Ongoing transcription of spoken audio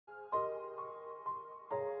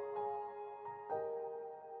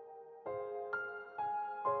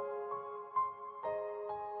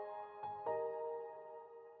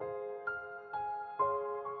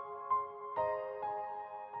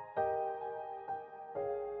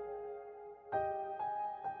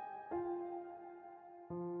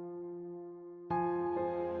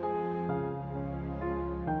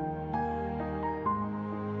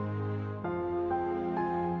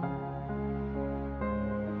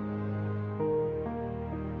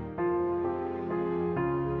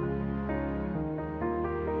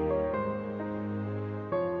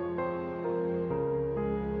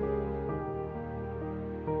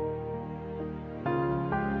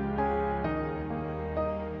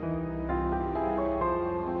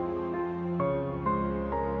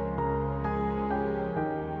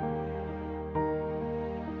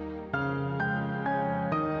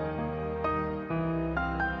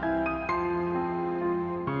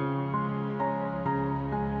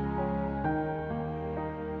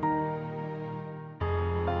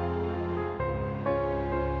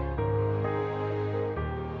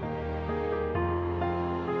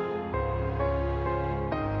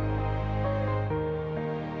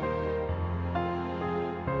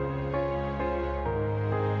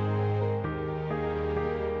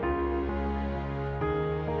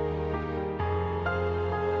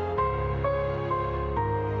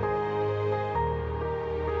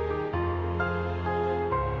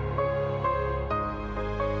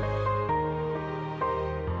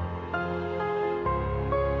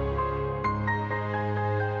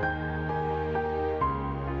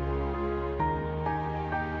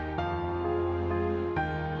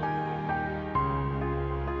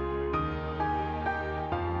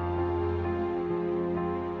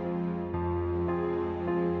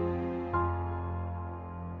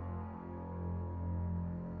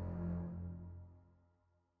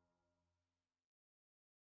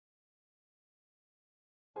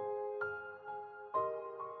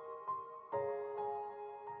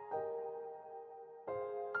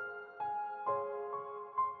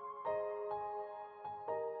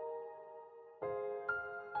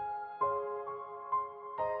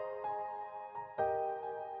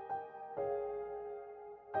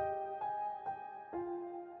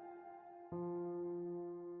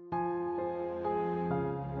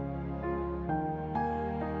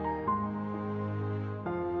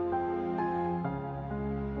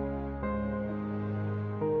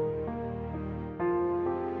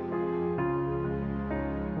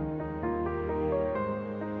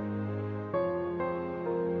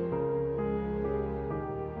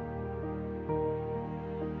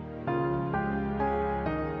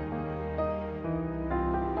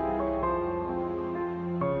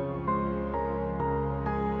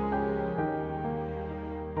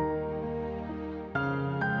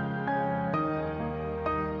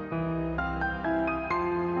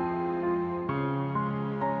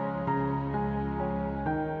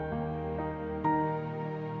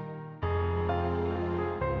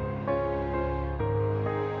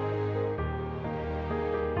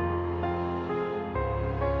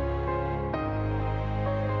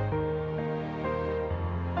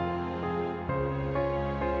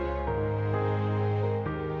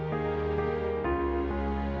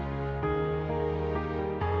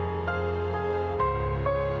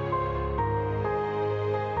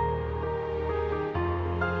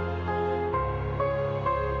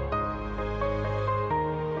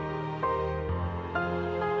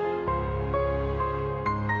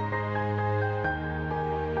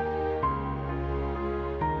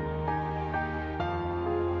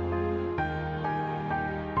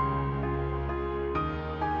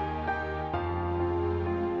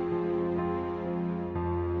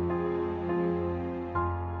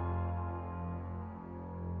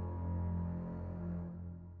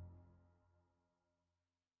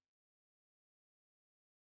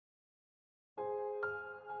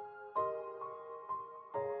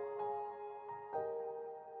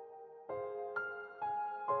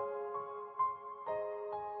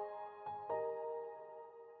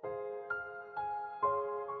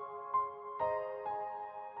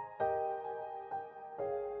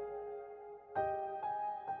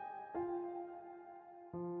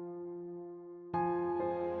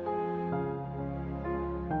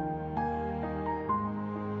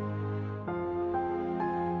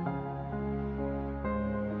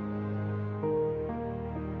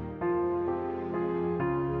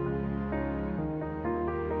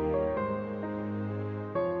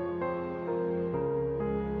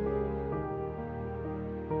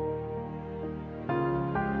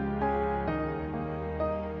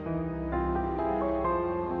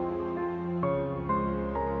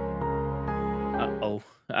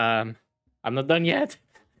I'm not done yet.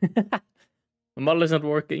 My model is not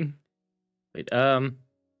working. Wait, I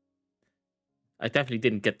definitely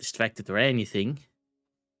didn't get distracted or anything.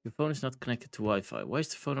 Your phone is not connected to Wi-Fi. Why is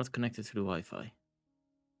the phone not connected to the Wi-Fi?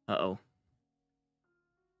 Uh-oh.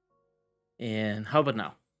 And how about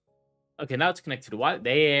now? Okay, now it's connected to the Wi-Fi.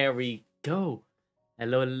 There we go.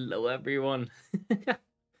 Hello, hello, everyone. Little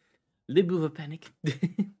bit of a panic.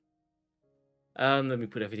 Let me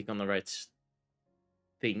put everything on the right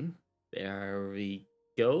thing. There we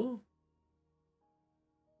go.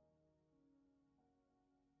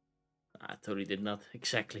 I totally did not.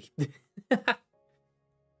 Exactly.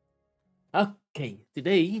 Okay,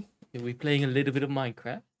 today we're playing a little bit of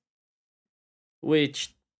Minecraft,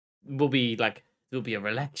 which will be like, it will be a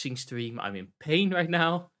relaxing stream. I'm in pain right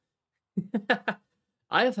now.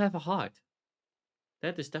 I have a heart.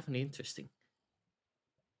 That is definitely interesting.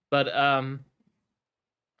 But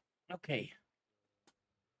okay.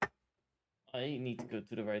 I need to go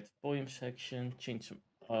to the right volume section, change some.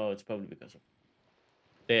 Oh, it's probably because of.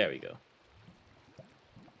 There we go.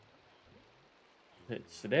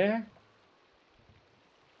 So there.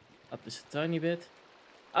 Up just a tiny bit.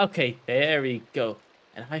 Okay, there we go.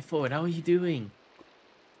 And hi forward, how are you doing?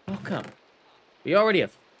 Welcome. We already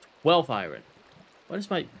have 12 iron. Why does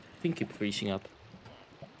my thing keep freezing up?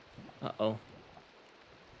 Uh-oh.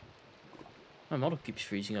 My model keeps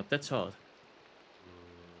freezing up, that's odd.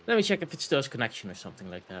 Let me check if it still has connection or something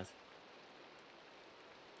like that.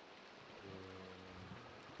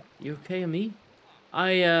 You okay, me?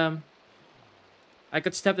 I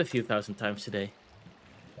got stabbed a few thousand times today.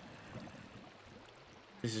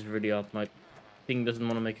 This is really odd. My thing doesn't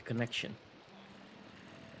want to make a connection.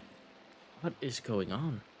 What is going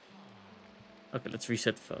on? Okay, let's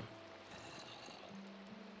reset the phone.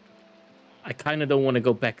 I kind of don't want to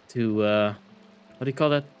go back to, what do you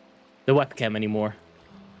call that? The webcam anymore.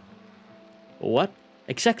 What?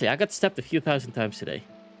 Exactly, I got stabbed a few thousand times today.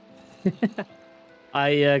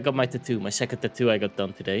 I got my tattoo, my second tattoo I got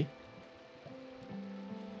done today.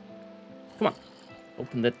 Come on,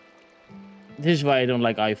 open that. This is why I don't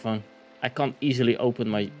like iPhone. I can't easily open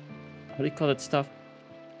my, how do you call that stuff?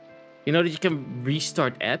 You know that you can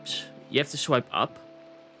restart apps? You have to swipe up.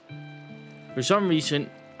 For some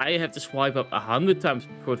reason, I have to swipe up 100 times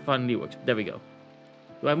before it finally works. There we go.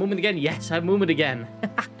 Do I move it again? Yes, I move it again.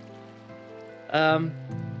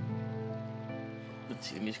 Let's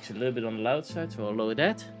see, the music's a little bit on the loud side, so I'll lower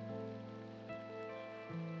that.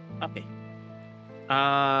 Okay.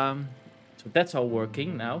 So that's all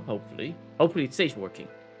working now, hopefully. Hopefully it stays working.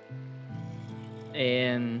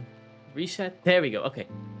 And reset. There we go. Okay.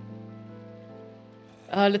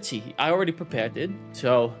 Let's see. I already prepared it.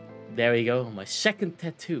 So there we go. My second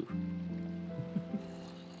tattoo.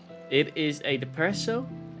 It is a Depresso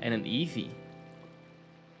and an Eevee.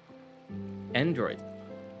 Android.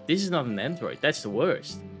 This is not an Android. That's the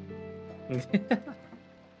worst.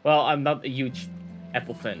 Well, I'm not a huge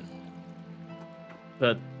Apple fan.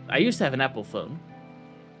 But I used to have an Apple phone.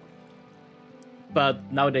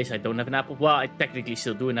 But nowadays I don't have an Apple. Well, I technically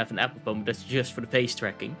still do have an Apple phone, but that's just for the face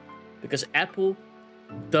tracking. Because Apple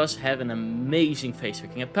does have an amazing face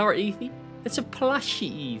tracking. A Power Eevee? That's a plushy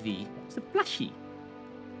Eevee. It's a plushie.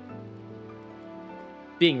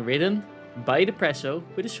 Being ridden by the Depresso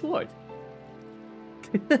with a sword.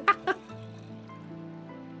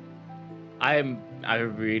 I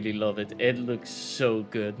really love it. It looks so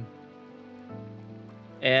good.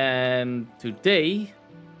 And today,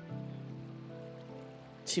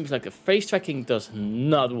 it seems like the face tracking does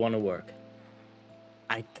not want to work.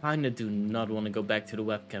 I kind of do not want to go back to the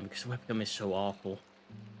webcam because the webcam is so awful.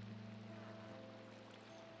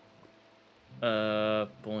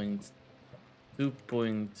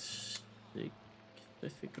 2.6, I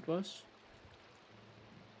think it was.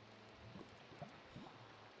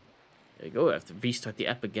 There you go, I have to restart the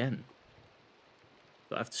app again.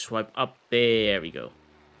 So I have to swipe up. There we go.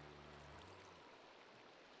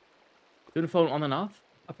 Turn the phone on and off?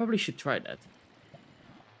 I probably should try that.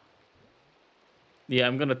 Yeah,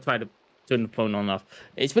 I'm gonna try to turn the phone on and off.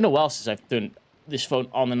 It's been a while since I've turned this phone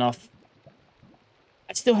on and off.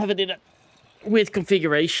 I still have it in a weird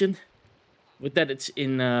configuration. With that, it's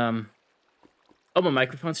in on my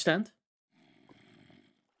microphone stand.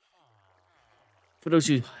 For those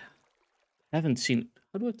who haven't seen,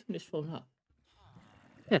 how do I turn this phone up?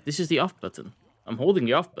 Yeah, this is the off button. I'm holding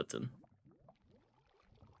the off button.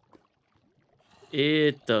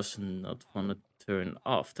 It does not want to turn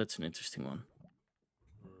off. That's an interesting one.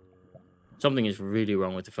 Something is really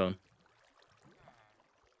wrong with the phone.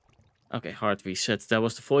 Okay, hard reset. That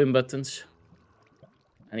was the volume buttons.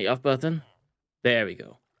 And the off button. There we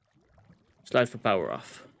go. Slide for power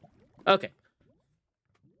off. Okay.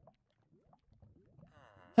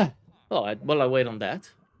 Well, while I wait on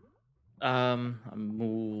that, I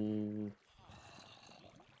move.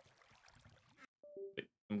 Wait,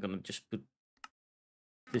 I'm gonna just put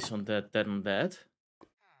this on that, that on that.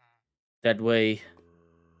 That way,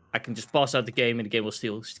 I can just pause out the game and the game will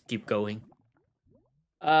still keep going.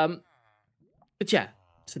 But yeah,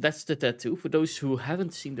 so that's the tattoo. For those who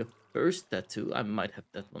haven't seen the first tattoo, I might have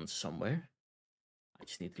that one somewhere. I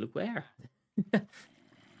just need to look where.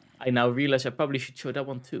 I now realize I probably should show that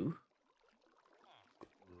one too.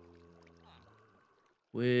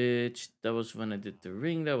 Which, that was when I did the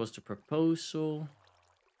ring, that was the proposal.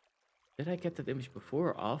 Did I get that image before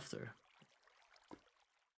or after?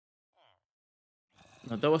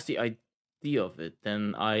 No, that was the idea of it.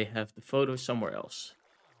 Then I have the photo somewhere else.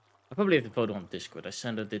 I probably have the photo on Discord. I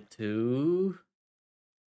sent it to...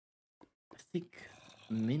 I think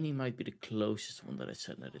Mini might be the closest one that I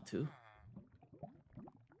sent it to.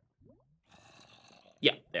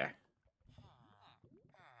 Yeah, there.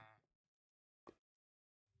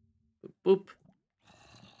 Boop, boop.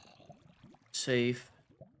 Save.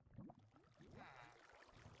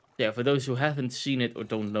 Yeah, for those who haven't seen it or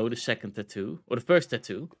don't know the second tattoo, or the first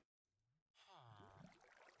tattoo.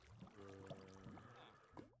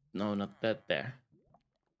 No, not that, there.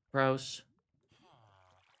 Browse.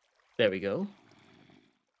 There we go.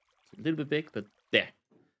 It's a little bit big, but there.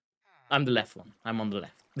 I'm the left one. I'm on the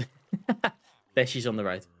left. There she's on the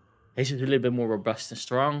right. His is a little bit more robust and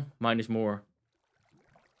strong. Mine is more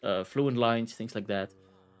fluent lines, things like that.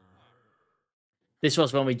 This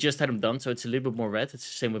was when we just had them done, so it's a little bit more red. It's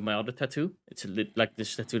the same with my other tattoo. It's a little like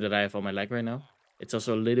this tattoo that I have on my leg right now. It's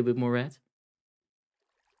also a little bit more red.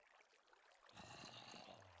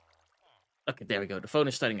 Okay, there we go. The phone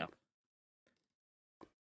is starting up.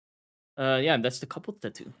 Yeah, that's the couple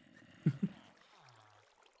tattoo.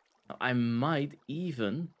 Now, I might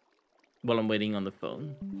even, while I'm waiting on the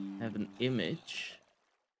phone, have an image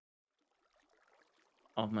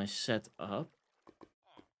of my setup.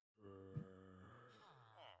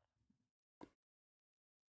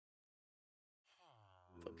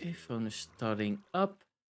 Okay, phone is starting up.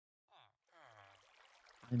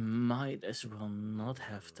 I might as well not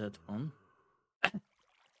have that one.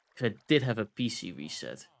 Because I did have a PC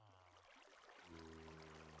reset.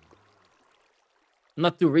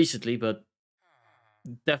 Not too recently, but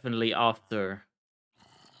definitely after.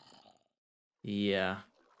 Yeah.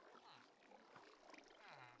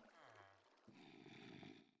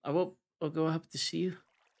 I'll go happy to see you.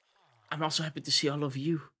 I'm also happy to see all of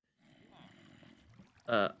you.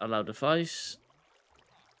 Allow device.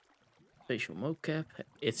 Facial mocap.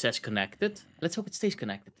 It says connected. Let's hope it stays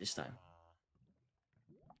connected this time.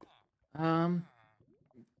 I'm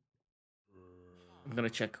gonna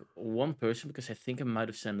check one person because I think I might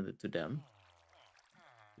have sent it to them.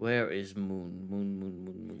 Where is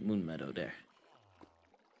Moon Meadow there?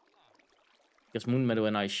 Because Moon Meadow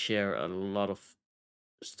and I share a lot of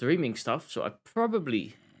streaming stuff, so I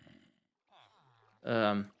probably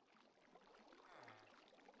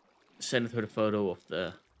send her the photo of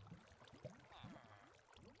the...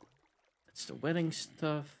 That's the wedding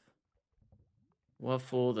stuff.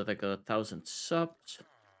 Waffle that I got 1,000 subs.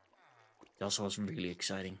 That also was really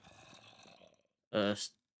exciting.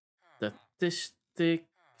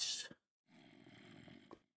 Statistics.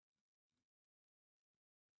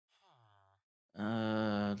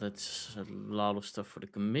 That's a lot of stuff for the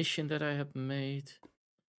commission that I have made.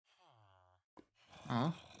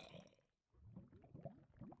 Huh?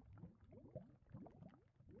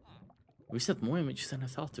 We sent more images than I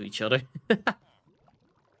thought to each other.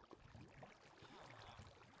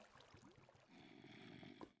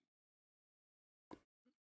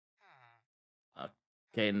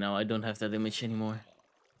 Okay, no, I don't have that image anymore.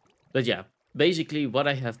 But yeah, basically what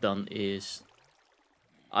I have done is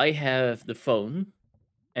I have the phone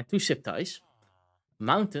and 2 zip ties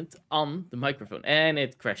mounted on the microphone, and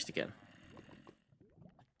it crashed again.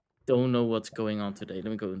 Don't know what's going on today.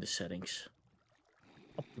 Let me go in the settings.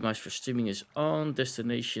 Optimize for streaming is on.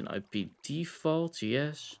 Destination IP default,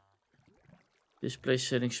 yes. Display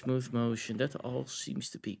settings, smooth motion, that all seems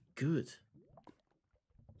to be good.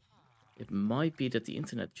 It might be that the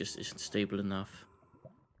internet just isn't stable enough.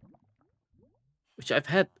 Which I've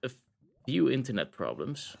had a few internet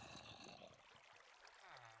problems.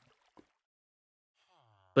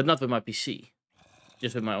 But not with my PC.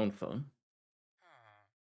 Just with my own phone.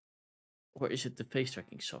 Or is it the face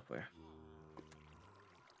tracking software?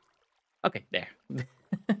 Okay, there.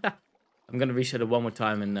 I'm gonna reset it one more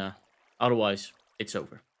time and otherwise it's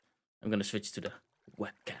over. I'm gonna switch to the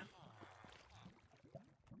webcam.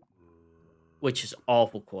 which is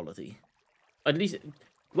awful quality. At least,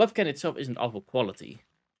 webcam itself isn't awful quality.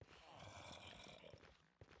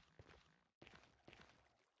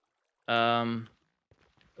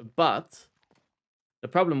 But the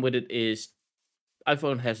problem with it is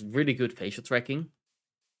iPhone has really good facial tracking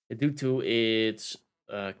due to its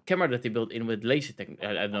camera that they built in with laser technology.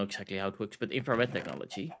 I don't know exactly how it works, but infrared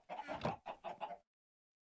technology.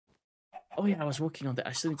 Oh yeah, I was working on that.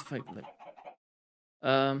 I still need to find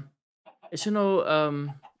is there no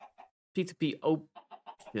P2P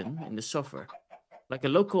option in the software? Like a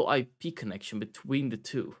local IP connection between the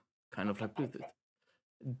two, kind of like Bluetooth.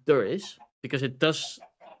 There is, because it does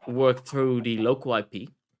work through the local IP.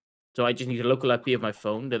 So I just need a local IP of my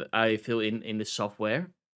phone that I fill in the software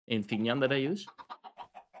in Fignan that I use.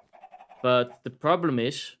 But the problem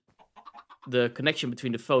is the connection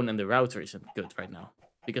between the phone and the router isn't good right now.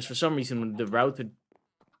 Because for some reason the router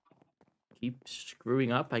keeps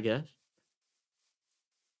screwing up, I guess.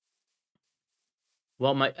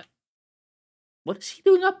 Well, what is he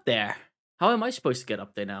doing up there? How am I supposed to get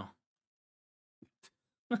up there now?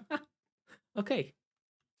 Okay.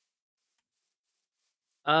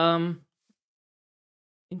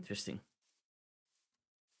 Interesting.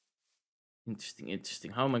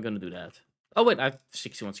 Interesting. How am I gonna do that? Oh wait, I have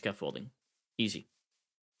 61 scaffolding. Easy.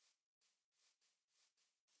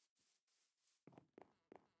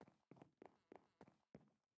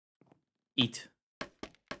 Eat.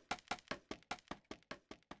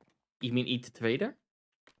 You mean eat the trader?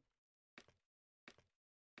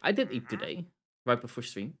 I did eat today, right before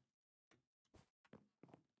stream.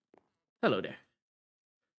 Hello there.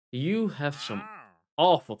 You have some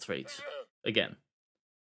awful traits. Again.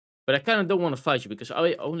 But I kind of don't want to fight you because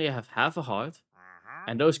I only have half a heart.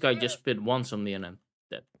 And those guys just spit once on me and I'm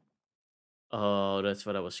dead. Oh, that's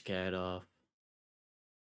what I was scared of.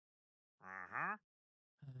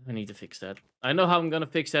 I need to fix that. I know how I'm gonna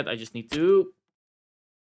fix that. I just need to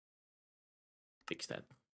fix that.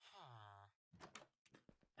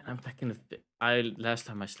 And I'm back in the... Last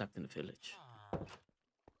time I slept in the village.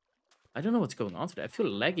 I don't know what's going on today. I feel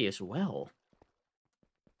laggy as well.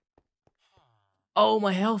 Oh,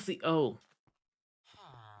 my healthy... Oh.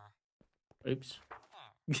 Oops.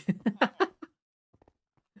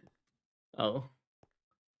 Oh.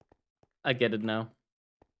 I get it now.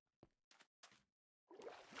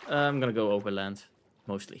 I'm gonna go overland.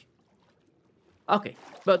 Mostly. Okay.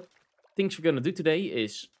 But things we're gonna do today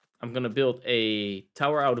is... I'm gonna build a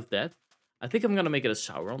tower out of that. I think I'm gonna make it a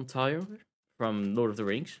Sauron tower from Lord of the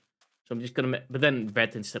Rings. So I'm just gonna... But then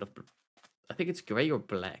red instead of... I think it's gray or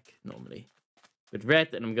black normally. With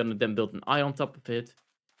red, and I'm gonna then build an eye on top of it.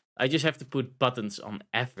 I just have to put buttons on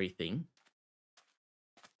everything.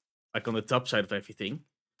 Like on the top side of everything.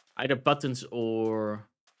 Either buttons or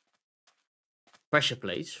pressure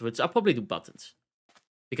plates, which I'll probably do buttons.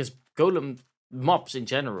 Because golem mobs in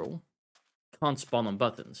general can't spawn on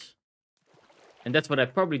buttons. And that's what I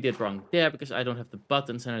probably did wrong there, because I don't have the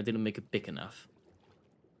buttons and I didn't make it big enough.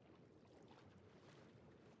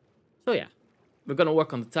 So yeah, we're gonna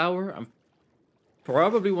work on the tower. I'm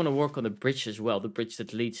probably want to work on the bridge as well, the bridge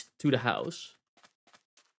that leads to the house.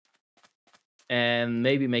 And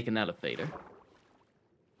maybe make an elevator.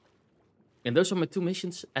 And those are my 2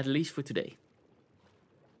 missions, at least for today.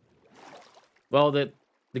 Well, the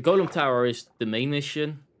golem tower is the main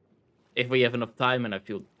mission. If we have enough time and I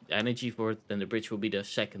feel energy for it, then the bridge will be the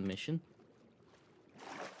second mission.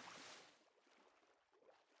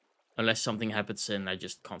 Unless something happens and I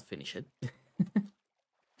just can't finish it.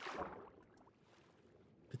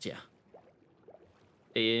 But yeah.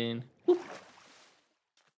 Whoop.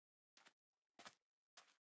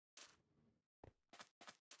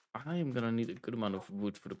 I am gonna need a good amount of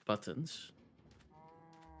wood for the buttons.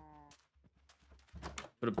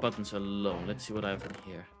 For the buttons alone. Let's see what I have in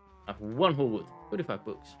here. I have 1 whole wood. 45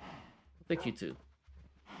 books. I'll take you 2.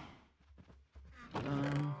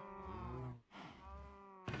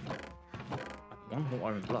 One whole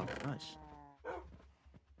iron block. Nice.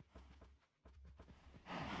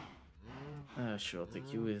 Sure, I'll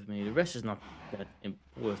take you with me. The rest is not that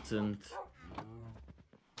important.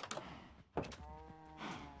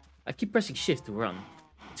 I keep pressing shift to run.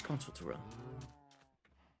 It's console to run.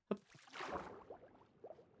 Hup.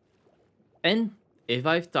 And if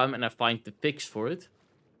I have time and I find the fix for it,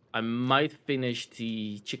 I might finish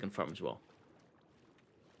the chicken farm as well.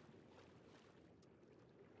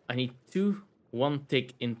 I need 2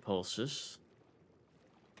 1-tick impulses.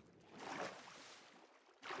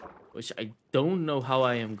 Which I don't know how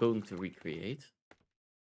I am going to recreate.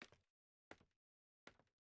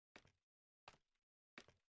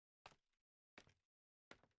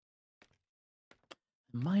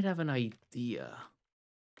 I might have an idea.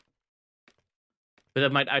 But I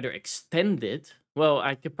might either extend it. Well,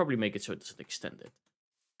 I could probably make it so it doesn't extend it.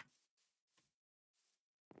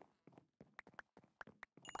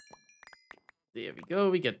 There we go.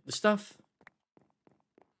 We get the stuff.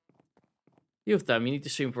 You have time. You need to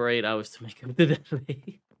swim for 8 hours to make up the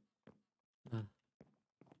delay.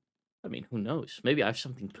 I mean, who knows? Maybe I have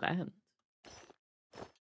something planned.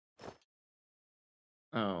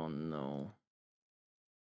 Oh, no.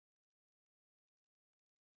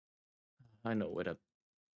 I know where that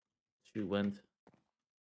shoe went.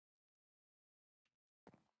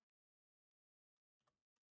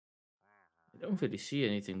 I don't really see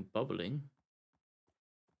anything bubbling.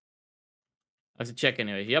 I have to check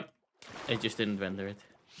anyway. Yep. I just didn't render it.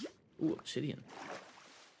 Ooh, obsidian.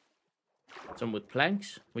 Some wood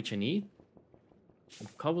planks, which I need. Some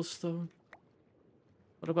cobblestone.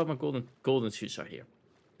 What about my golden shoes are here?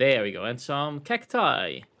 There we go. And some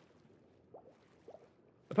cacti.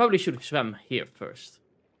 I probably should have swam here first.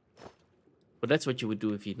 But that's what you would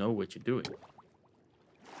do if you know what you're doing.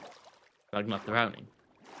 Like not drowning.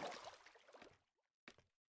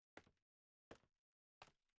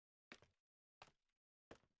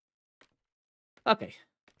 Okay.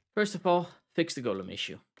 First of all, fix the golem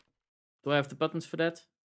issue. Do I have the buttons for that?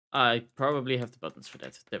 I probably have the buttons for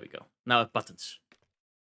that. There we go. Now I have buttons.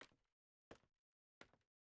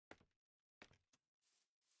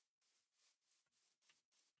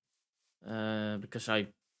 Because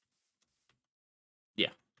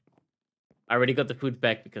yeah. I already got the food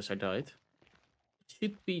back because I died. It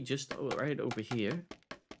should be just right over here.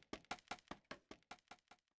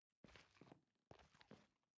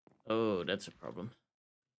 Oh, that's a problem.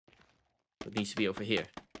 It needs to be over here.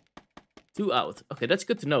 2 out. Okay, that's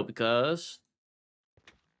good to know because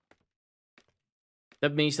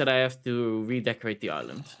that means that I have to redecorate the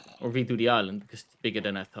island. Or redo the island because it's bigger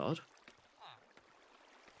than I thought.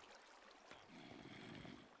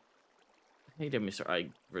 Hey there, Mr.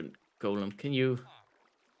 Iron Golem. Can you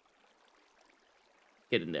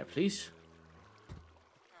get in there, please?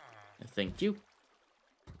 Thank you.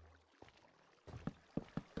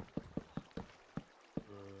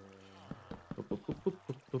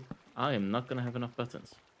 I am not gonna have enough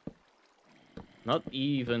buttons. Not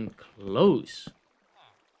even close.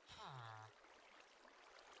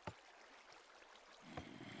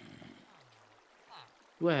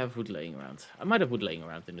 Do I have wood laying around? I might have wood laying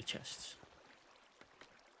around in the chests.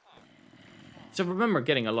 So remember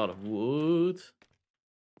getting a lot of wood.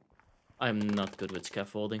 I'm not good with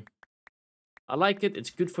scaffolding. I like it, it's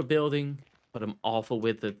good for building, but I'm awful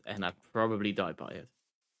with it and I probably die by it.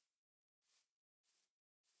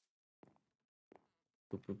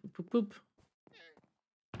 Boop, boop, boop, boop,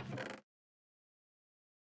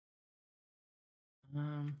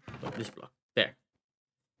 boop. Oh, this block. There.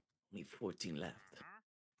 Only 14 left.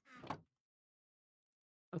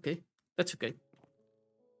 Okay, that's okay.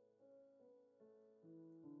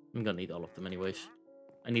 I'm gonna need all of them anyways.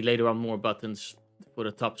 I need later on more buttons for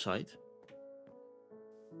the top side.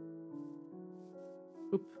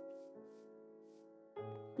 Oop.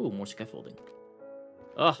 Ooh, more scaffolding.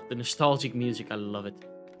 Ah, the nostalgic music, I love it.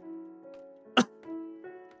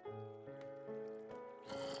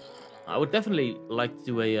 I would definitely like to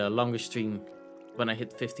do a longer stream when I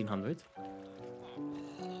hit 1500.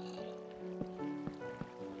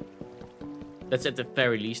 That's at the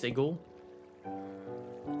very least a goal.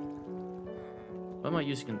 Why am I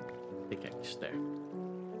using a pickaxe there?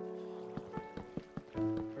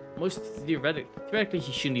 Most theoretically,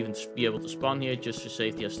 he shouldn't even be able to spawn here. Just for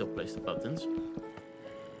safety, I still place the buttons.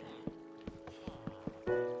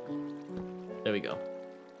 There we go.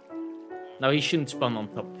 Now he shouldn't spawn on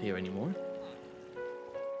top of here anymore.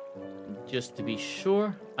 Just to be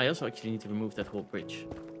sure, I also actually need to remove that whole bridge.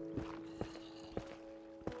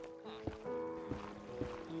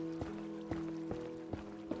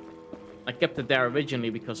 I kept it there originally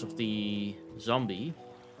because of the zombie.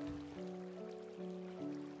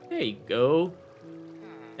 There you go.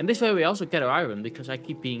 And this way we also get our iron because I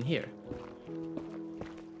keep being here.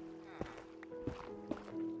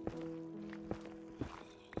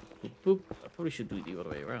 Boop, boop. I probably should do it the other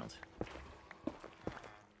way around.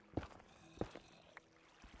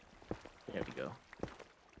 There we go.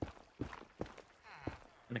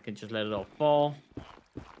 And I can just let it all fall.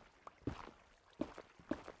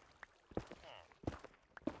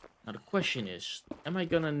 Now the question is, am I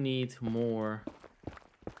gonna need more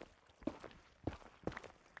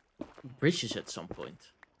bridges at some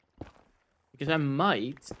point? Because I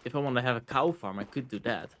might, if I want to have a cow farm, I could do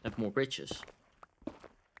that. Have more bridges.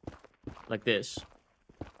 Like this.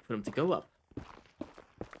 For them to go up.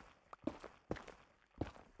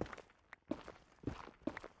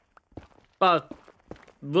 But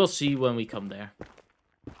we'll see when we come there.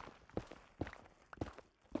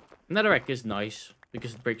 Netherrack is nice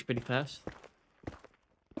because it breaks pretty fast.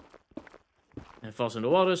 And it falls in the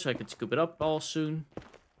water, so I can scoop it up all soon.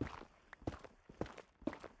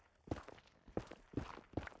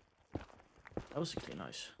 That was actually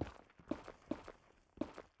nice.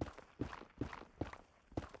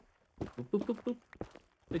 Boop, boop, boop, boop.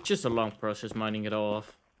 It's just a long process mining it all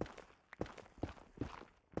off.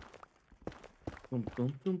 Boom,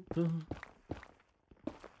 boom, boom, boom.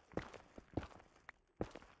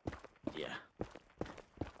 Yeah.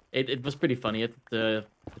 It was pretty funny at the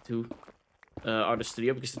two artist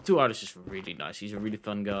studio, because the two artists is really nice. He's a really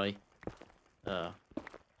fun guy. I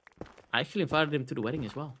actually invited him to the wedding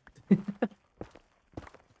as well.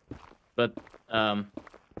 But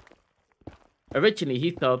originally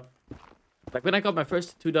he thought, like when I got my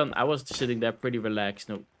first tattoo done, I was sitting there pretty relaxed.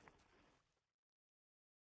 No,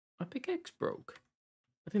 my pickaxe broke.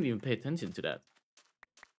 I didn't even pay attention to that.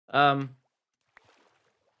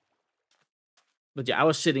 But yeah, I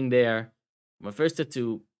was sitting there. My first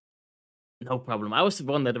tattoo, no problem. I was the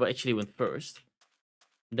one that actually went first.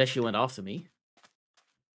 Then she went after me.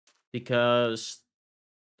 Because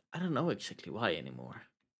I don't know exactly why anymore.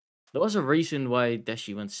 There was a reason why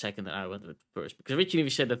Dashi went second and I went first. Because originally we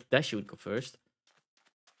said that Dashi would go first.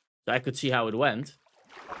 So I could see how it went.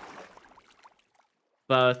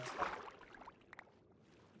 But...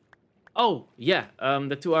 oh, yeah.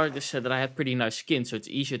 The two artists said that I had pretty nice skin, so it's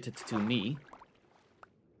easier to tattoo me.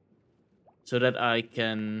 So that I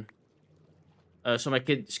can... so my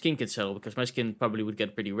skin can settle, because my skin probably would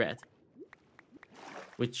get pretty red.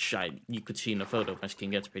 Which you could see in the photo. My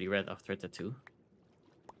skin gets pretty red after a tattoo.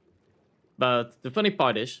 But the funny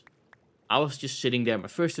part is, I was just sitting there, my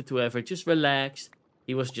first tattoo ever, just relaxed.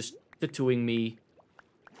 He was just tattooing me.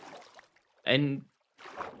 And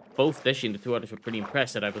both Dashi and the two others were pretty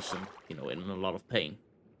impressed that I was, in a lot of pain.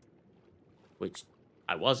 Which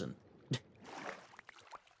I wasn't.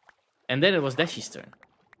 And then it was Dashi's turn.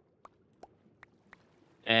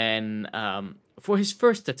 And for his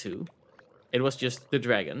first tattoo, it was just the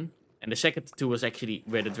dragon. And the second tattoo was actually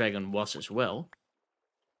where the dragon was as well.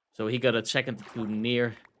 So he got a second tattoo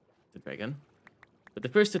near the dragon. But the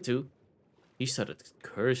first tattoo, he started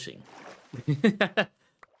cursing.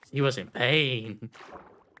 He was in pain.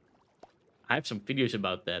 I have some videos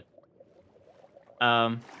about that.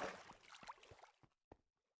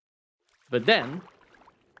 But then,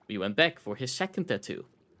 we went back for his second tattoo.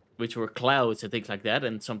 Which were clouds and things like that.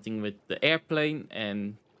 And something with the airplane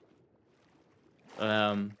and...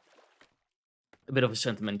 a bit of a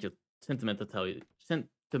sentimental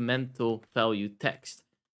value text.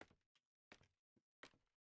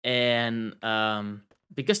 And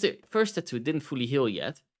because the first tattoo didn't fully heal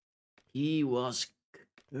yet, he was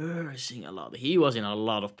cursing a lot. He was in a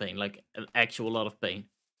lot of pain, like an actual lot of pain.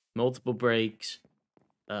 Multiple breaks,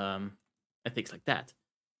 and things like that.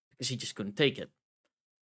 Because he just couldn't take it.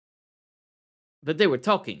 But they were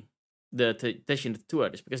talking, Dashi and the two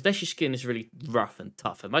artists, because Dashi's skin is really rough and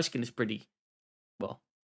tough, and my skin is pretty, well,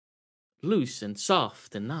 loose and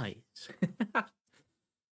soft and nice.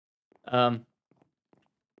 I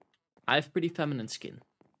have pretty feminine skin.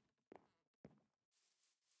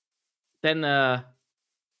 Then,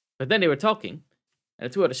 but then they were talking, and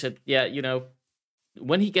the two others said, yeah,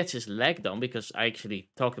 when he gets his leg done, because I actually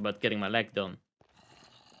talked about getting my leg done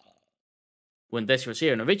when Dashi was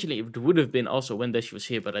here, and originally it would have been also when Dashi was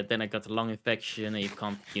here, but then I got a lung infection, and you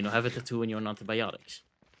can't, have a tattoo when you're on antibiotics.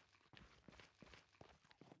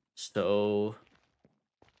 So,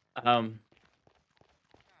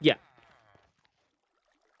 yeah.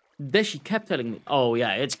 Dashi kept telling me, oh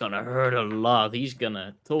yeah, it's gonna hurt a lot. He's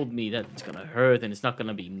told me that it's gonna hurt, and it's not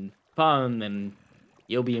gonna be fun, and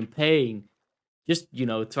you'll be in pain. Just,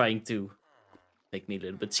 trying to make me a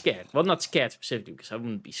little bit scared. Well, not scared specifically, because I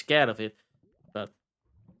wouldn't be scared of it. But,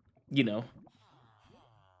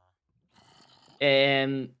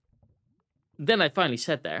 And then I finally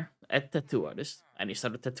sat there at tattoo artist, and he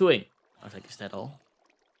started tattooing. I was like, is that all?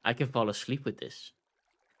 I can fall asleep with this.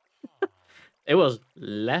 It was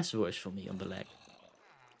less worse for me on the leg.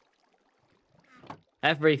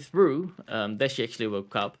 Halfway through, Dashi actually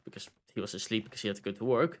woke up, because he was asleep because he had to go to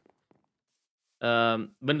work.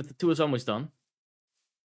 When the tattoo was almost done,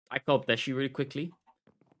 I called Dashi really quickly.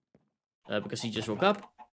 Because he just woke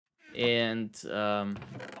up. And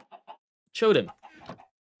showed him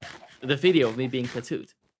the video of me being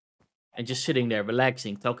tattooed. And just sitting there,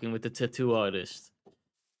 relaxing, talking with the tattoo artist.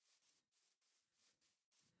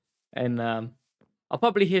 And I'll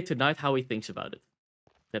probably hear tonight how he thinks about it.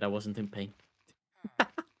 That I wasn't in pain.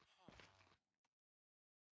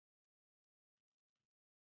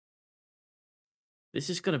 This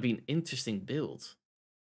is gonna be an interesting build.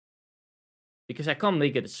 Because I can't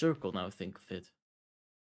make it a circle now I think of it.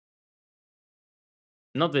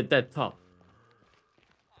 Not with that top.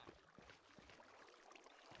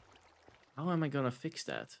 How am I gonna fix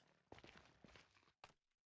that?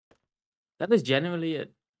 That is genuinely a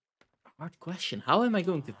hard question. How am I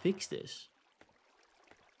going to fix this?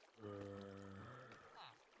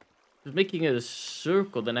 Just making it a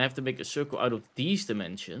circle, then I have to make a circle out of these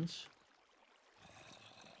dimensions.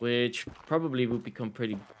 Which probably would become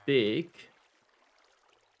pretty big.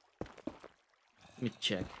 Let me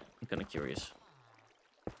check. I'm kind of curious.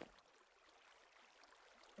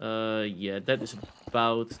 Yeah, that is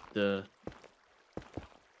about the...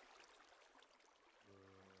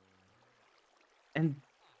 And...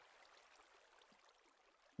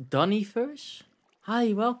 Donnie first?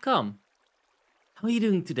 Hi, welcome. How are you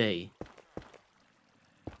doing today?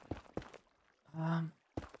 Let's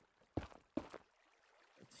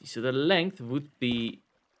see. So the length would be...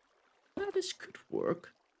 this could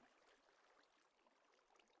work.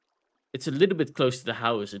 It's a little bit close to the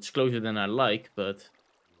house. It's closer than I like, but...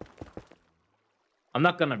 I'm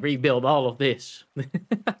not gonna rebuild all of this.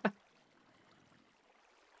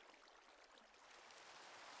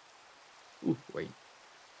 Ooh, wait.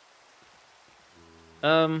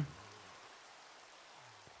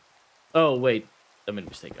 Oh, wait. I made a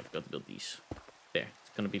mistake. I forgot to build these. There.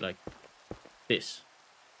 It's gonna be like this.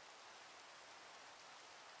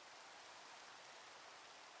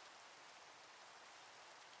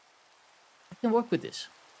 I can work with this.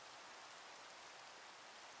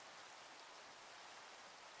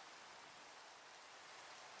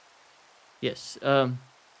 Yes. Dauniverse.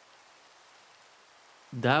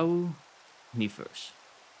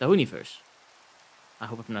 Dauniverse. I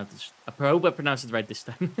hope I pronounced it right this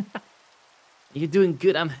time. You're doing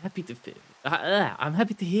good. I'm happy to I'm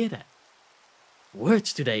happy to hear that.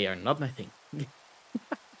 Words today are not my thing.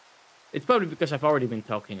 It's probably because I've already been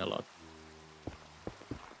talking a lot.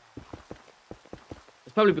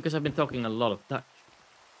 It's probably because I've been talking a lot of Dutch.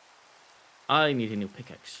 I need a new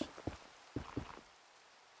pickaxe.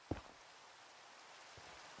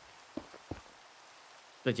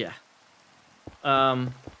 But yeah.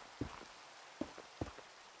 And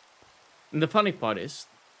the funny part is,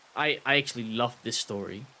 I actually loved this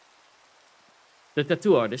story. The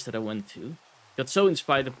tattoo artist that I went to got so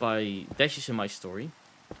inspired by dashes in my story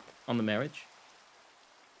on the marriage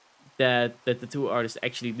that the tattoo artist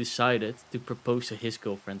actually decided to propose to his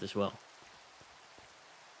girlfriend as well.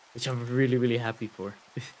 Which I'm really, really happy for.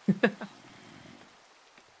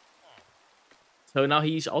 So now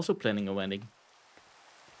he's also planning a wedding.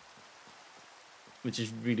 Which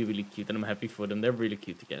is really, really cute, and I'm happy for them. They're really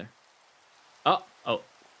cute together. Oh,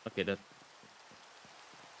 okay, that...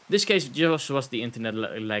 This case just was the internet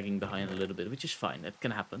lagging behind a little bit, which is fine. That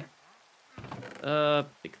can happen.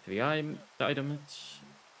 Pick 3 items.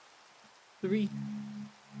 3.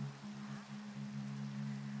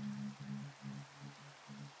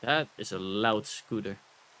 That is a loud scooter.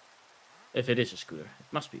 If it is a scooter.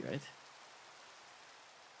 It must be, right?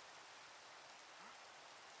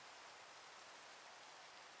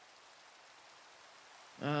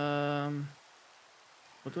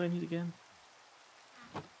 What do I need again?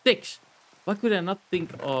 Sticks! Why could I not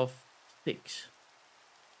think of sticks?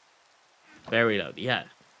 Very loud, yeah.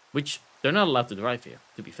 Which, they're not allowed to drive here,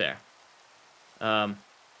 to be fair. I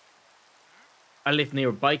live near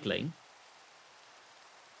a bike lane.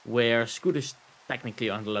 Where scooters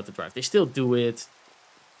technically aren't allowed to drive. They still do it.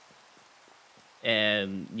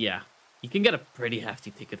 And, yeah. You can get a pretty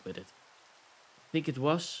hefty ticket with it. I think it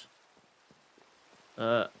was...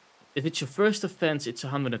 if it's your first offense, it's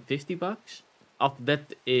 150 bucks. After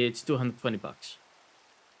that, it's 220 bucks.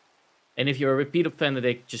 And if you're a repeat offender,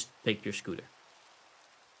 they just take your scooter.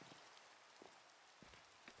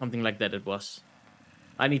 Something like that it was.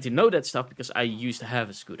 I need to know that stuff because I used to have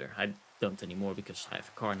a scooter. I don't anymore because I have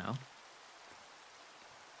a car now.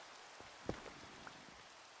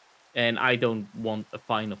 And I don't want a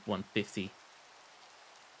fine of 150.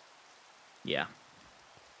 Yeah.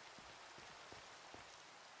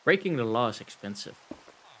 Breaking the law is expensive.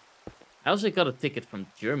 I also got a ticket from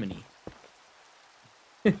Germany.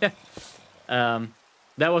 That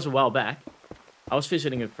was a while back. I was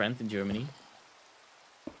visiting a friend in Germany.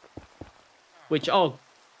 Which all,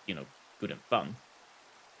 you know, good and fun.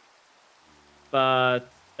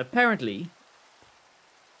 But apparently,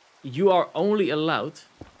 you are only allowed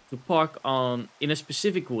to park in a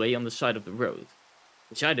specific way on the side of the road.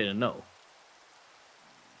 Which I didn't know.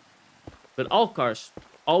 But all cars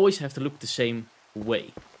always have to look the same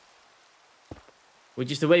way.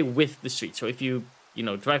 Which is the way with the street. So if you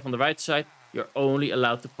drive on the right side, you're only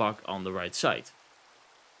allowed to park on the right side.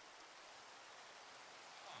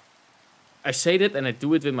 I say that and I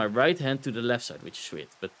do it with my right hand to the left side, which is weird.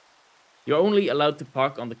 But you're only allowed to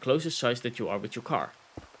park on the closest side that you are with your car.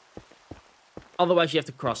 Otherwise, you have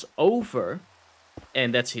to cross over,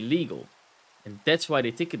 and that's illegal. And that's why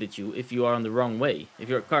they ticketed you if you are on the wrong way. If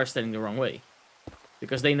your car is standing the wrong way.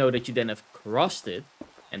 Because they know that you then have crossed it,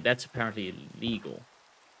 and that's apparently illegal.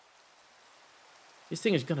 This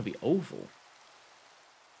thing is gonna be oval.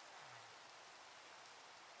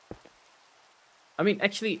 I mean,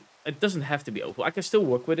 actually, it doesn't have to be oval. I can still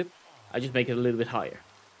work with it. I just make it a little bit higher.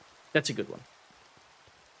 That's a good one.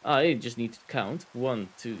 I just need to count 1,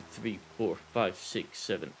 2, 3, 4, 5, 6,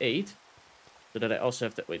 7, 8. So that I also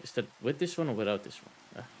have to... Wait, is that with this one or without this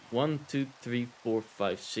one? 1, 2, 3, 4,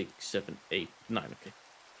 5, 6, 7, 8, 9. Okay.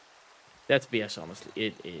 That's BS, honestly.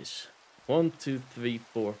 It is. 1, 2, 3,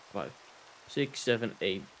 4, 5, 6, 7,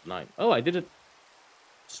 8, 9. Oh, I did it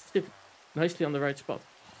nicely on the right spot.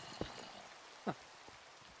 Huh.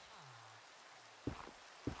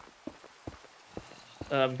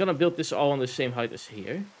 I'm gonna build this all on the same height as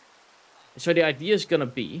here. So the idea is gonna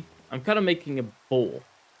be... I'm kind of making a bowl.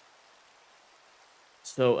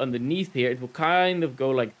 So underneath here, it will kind of go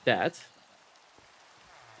like that.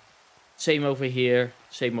 Same over here,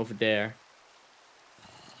 same over there.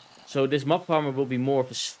 So this mob farmer will be more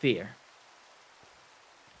of a sphere.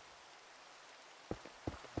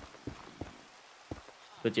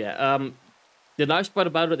 But yeah, the nice part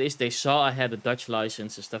about it is they saw I had a Dutch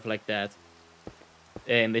license and stuff like that.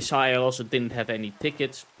 And they saw I also didn't have any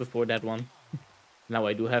tickets before that one. Now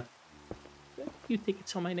I do have a few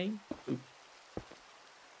tickets on my name. Ooh.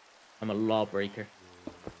 I'm a lawbreaker.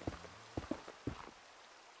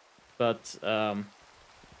 But, I'm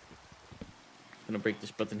gonna break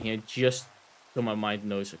this button here just so my mind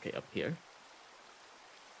knows, okay, up here.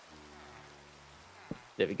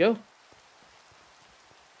 There we go.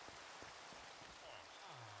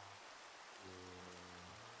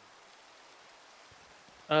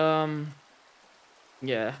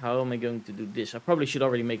 Yeah, how am I going to do this? I probably should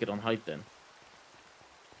already make it on height then.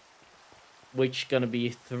 Which gonna be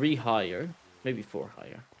 3 higher, maybe 4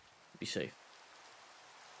 higher. Be safe.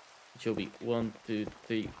 It will be 1, 2,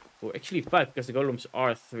 3, 4. Actually 5 because the golems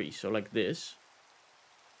are 3. So like this.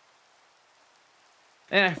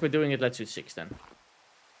 And if we're doing it, let's do 6 then.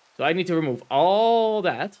 So I need to remove all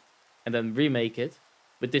that and then remake it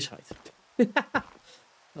with this height.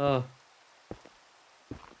 Oh.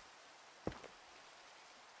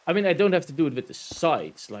 I mean, I don't have to do it with the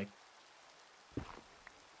sides, like...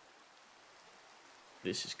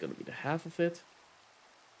 This is gonna be the half of it.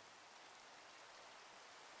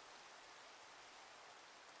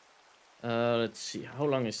 Let's see, how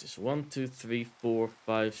long is this? 1, 2, 3, 4,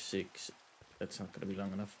 5, 6... That's not gonna be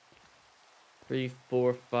long enough. 3,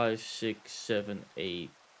 4, 5, 6, 7, 8...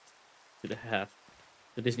 to the half.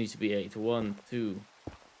 So this needs to be 8. 1, 2,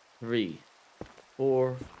 3...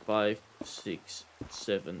 4, 5, 6,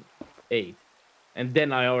 7, 8. And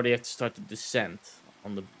then I already have to start the descent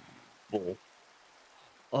on the ball.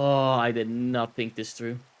 Oh, I did not think this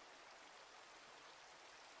through.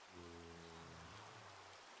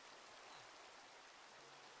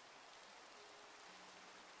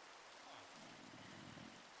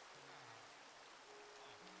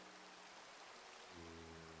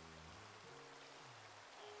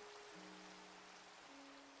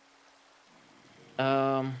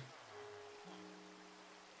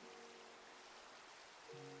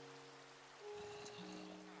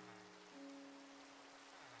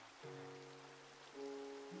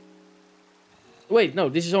 Wait, no,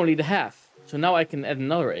 this is only the half. So now I can add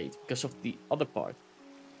another 8 because of the other part.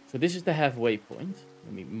 So this is the halfway point.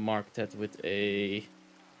 Let me mark that with a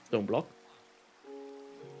stone block.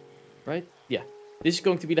 Right? Yeah. This is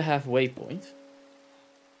going to be the halfway point.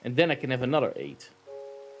 And then I can have another 8.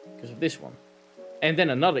 Because of this one. And then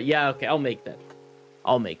another. Yeah, okay, I'll make that.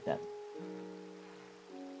 I'll make that.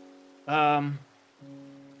 I'm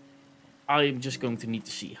just going to need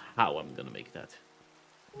to see how I'm going to make that.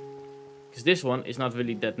 Because this one is not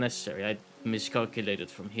really that necessary. I miscalculated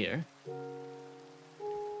from here.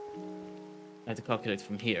 I had to calculate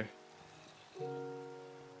from here.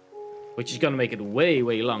 Which is going to make it way,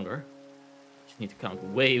 way longer. Just need to count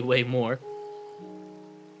way, way more.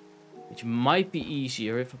 Which might be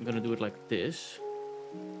easier if I'm going to do it like this.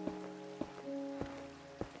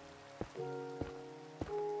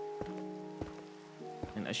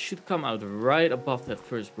 And I should come out right above that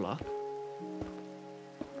first block.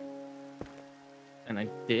 And I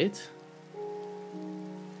did.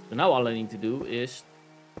 So now all I need to do is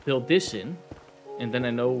build this in. And then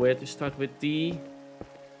I know where to start with the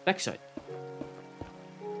backside.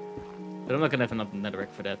 But I'm not gonna have enough netherrack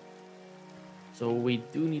for that. So we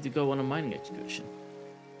do need to go on a mining excursion.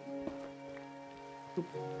 Oop.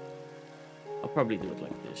 I'll probably do it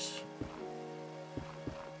like this.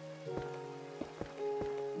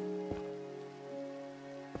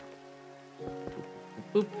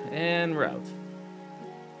 Boop, and we're out.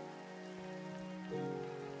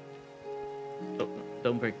 Oh,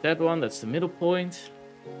 don't break that one, that's the middle point.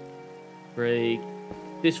 Break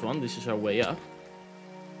this one, this is our way up.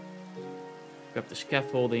 Grab the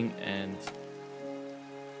scaffolding and...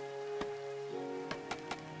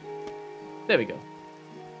 there we go.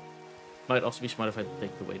 Might also be smart if I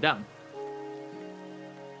take the way down.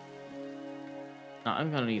 Now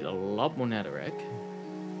I'm gonna need a lot more netherrack.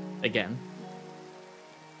 Again.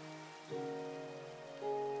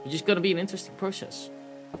 It's just gonna be an interesting process.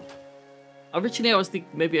 Originally I was thinking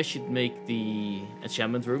maybe I should make the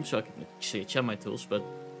enchantment room so I can actually enchant my tools, but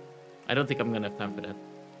I don't think I'm gonna have time for that.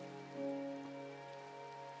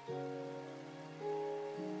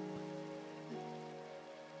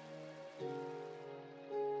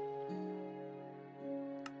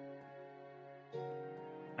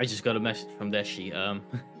 I just got a message from Dashi.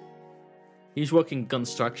 He's working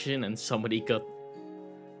construction and somebody got...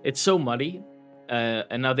 it's so muddy.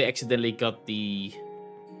 And now they accidentally got the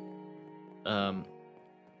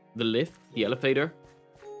lift, the elevator.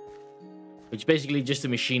 Which is basically just a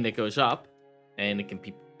machine that goes up. And it can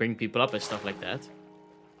bring people up and stuff like that.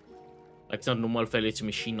 Like it's not a normal elevator, it's a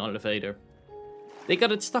machine elevator. They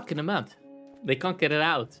got it stuck in the mud. They can't get it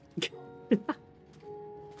out.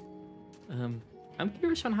 I'm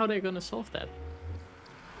curious on how they're gonna solve that.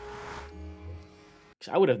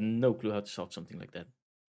 Because I would have no clue how to solve something like that.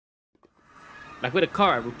 Like with a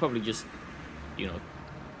car, I would probably just, you know,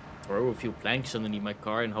 throw a few planks underneath my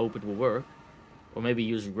car and hope it will work. Or maybe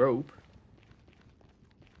use rope.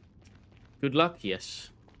 Good luck,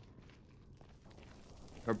 yes.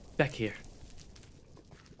 We're back here.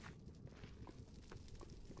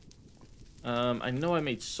 I know I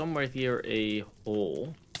made somewhere here a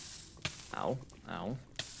hole. Ow, ow.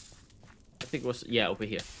 I think it was, yeah, over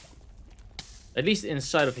here. At least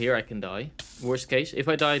inside of here I can die. Worst case, if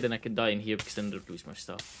I die, then I can die in here because then I'll lose my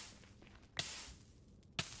stuff.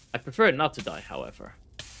 I prefer not to die, however.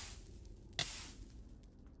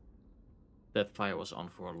 That fire was on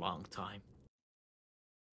for a long time.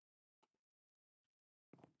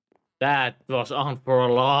 That was on for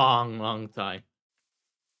a long, long time.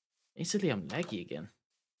 Instantly I'm laggy again.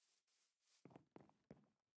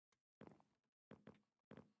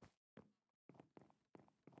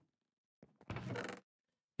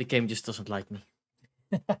 The game just doesn't like me.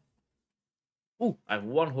 Ooh, I have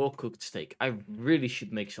one whole cooked steak. I really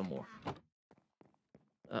should make some more.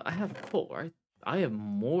 I have coal, right? I have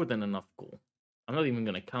more than enough coal. I'm not even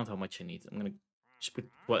going to count how much I need. I'm going to just put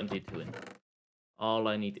 22 in. All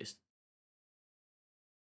I need is...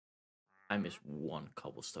 I miss one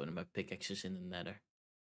cobblestone and my pickaxe is in the nether.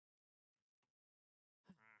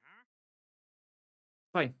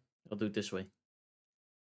 Fine, I'll do it this way.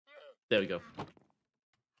 There we go.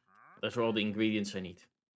 Those are all the ingredients I need.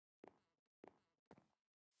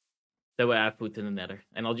 That way I have food in the nether.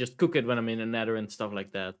 And I'll just cook it when I'm in the nether and stuff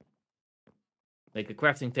like that. Make a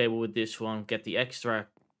crafting table with this one. Get the extra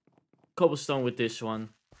cobblestone with this one.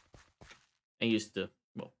 And use the,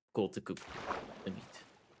 well, coal to cook the meat.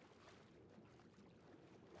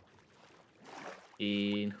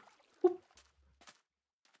 In... whoop.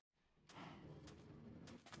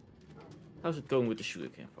 How's it going with the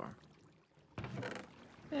sugarcane farm?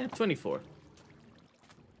 24.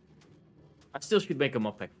 I still should make a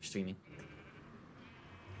mod pack for streaming.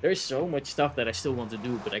 There's so much stuff that I still want to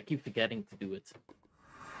do, but I keep forgetting to do it.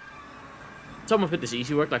 Some of it is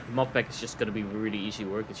easy work, like the mod pack is just gonna be really easy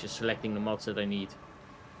work. It's just selecting the mods that I need.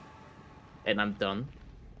 And I'm done.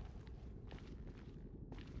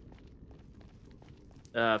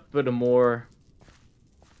 Furthermore,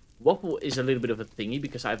 Waffle is a little bit of a thingy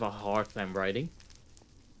because I have a hard time writing.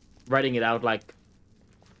 Writing it out like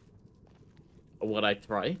what I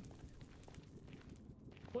try.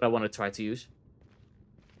 What I want to try to use.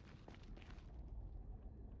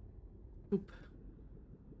 Oop.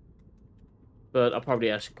 But I'll probably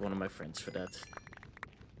ask one of my friends for that.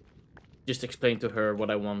 Just explain to her what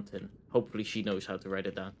I want and hopefully she knows how to write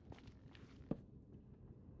it down.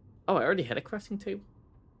 Oh, I already had a crafting table.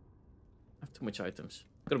 I have too much items.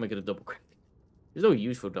 Gotta make it a double crafting. There's no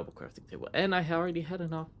use for a double crafting table. And I already had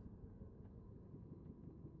enough.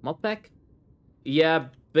 Mod pack? Yeah,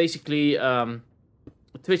 basically,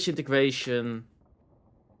 Twitch integration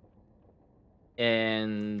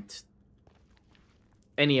and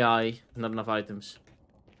NEI, not enough items.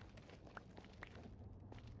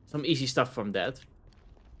 some easy stuff from that.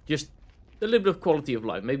 Just a little bit of quality of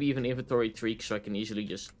life. Maybe even inventory tweaks so I can easily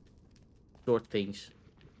just sort things.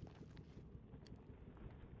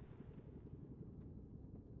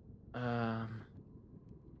 I'm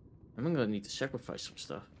gonna need to sacrifice some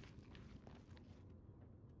stuff.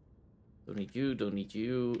 Don't need you, don't need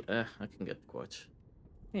you. I can get quartz.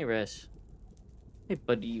 Hey, Res. Hey,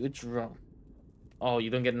 buddy, what's wrong? Oh, you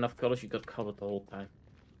don't get enough colors? You got colored the whole time.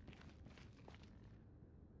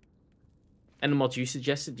 And the mods you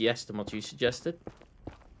suggested? Yes, the mods you suggested.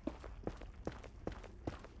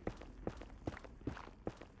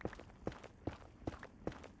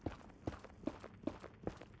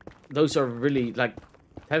 Those are really, like,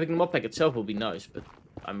 having the mod pack itself will be nice, but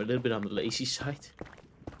I'm a little bit on the lazy side.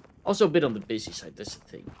 Also a bit on the busy side, that's the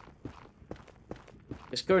thing.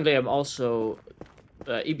 Because currently I'm also...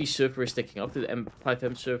 EB server is taking up to the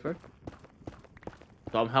M5M server.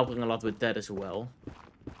 So I'm helping a lot with that as well.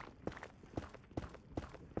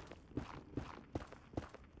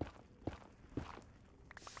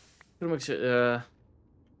 If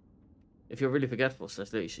you're really forgetful,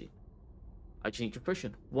 slash lazy. I changed your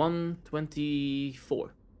version. 1.24.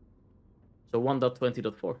 So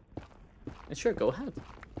 1.20.4. And sure, go ahead.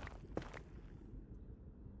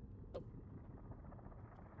 Oh.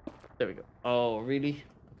 There we go. Oh, really?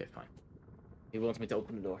 Okay, fine. He wants me to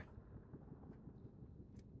open the door.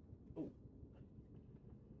 Oh.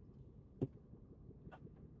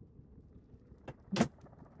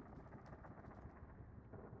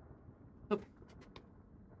 Oh.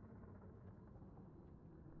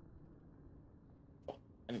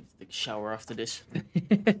 I need to take a shower after this.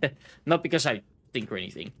 Not because I think or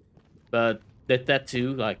anything, but the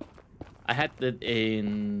tattoo, like, I had it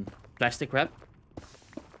in plastic wrap.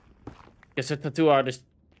 Because the tattoo artist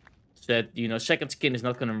said, you know, second skin is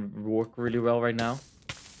not gonna work really well right now.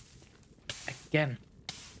 Again.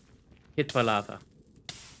 Hit by lava.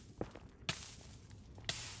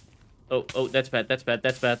 Oh, that's bad, that's bad,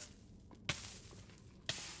 that's bad.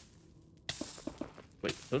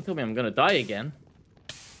 Wait, don't tell me I'm gonna die again.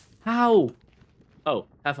 How? Oh,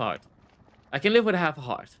 half a heart. I can live with half a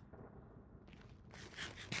heart.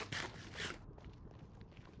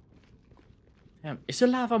 Damn, is the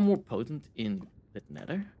lava more potent in the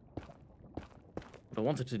nether? What I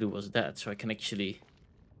wanted to do was that, so I can actually...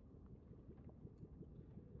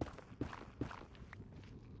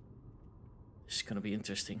 This is gonna be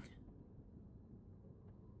interesting.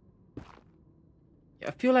 Yeah,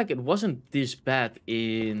 I feel like it wasn't this bad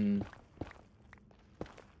in...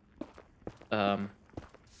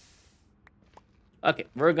 Okay,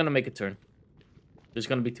 we're gonna make a turn. There's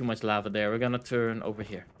gonna be too much lava there. We're gonna turn over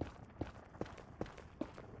here.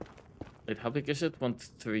 Wait, how big is it? 1, 2,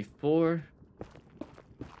 3, 4.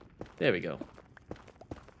 There we go.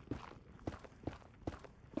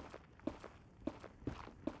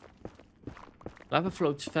 Lava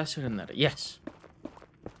floats faster than nether. Yes.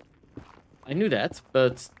 I knew that,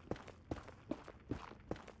 but...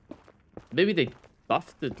 Maybe they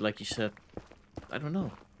buffed it, like you said. I don't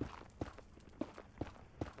know.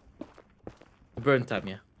 Burn time,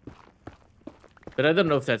 yeah. But I don't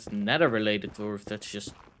know if that's nether related or if that's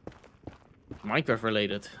just Minecraft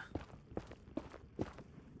related.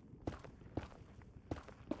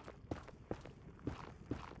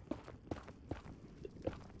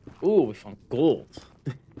 Ooh, we found gold.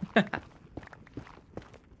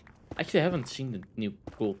 Actually, I haven't seen the new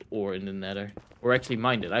gold ore in the nether. Or actually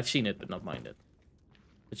mined it. I've seen it, but not mined it.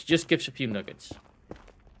 Which just gives a few nuggets.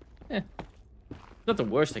 Eh. Not the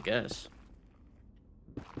worst, I guess.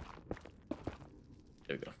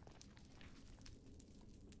 There we go.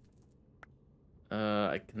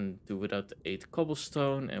 I can do without the 8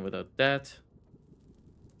 cobblestone and without that.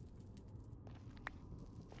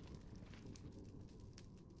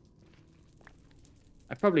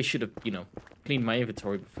 I probably should have, you know, cleaned my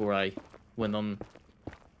inventory before I went on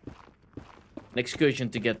an excursion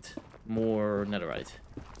to get more netherite.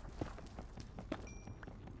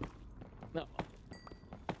 No.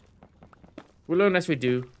 We learn as we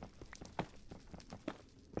do.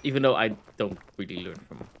 Even though I don't really learn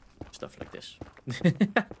from stuff like this. Boop,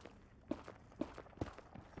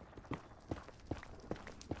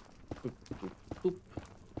 boop, boop.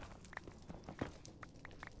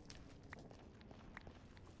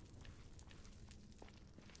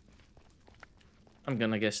 I'm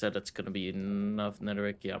gonna guess that that's gonna be enough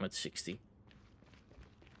netherrack. Yeah, I'm at 60.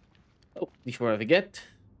 Oh, before I forget.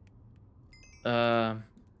 I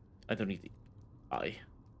don't need the eye.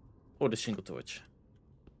 Or the single torch.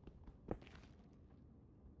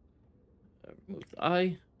 Remove the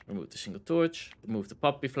eye. Remove the single torch. Remove the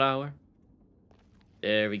poppy flower.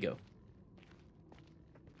 There we go.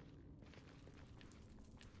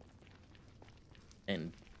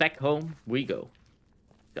 Back home we go.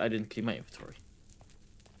 I didn't clean my inventory.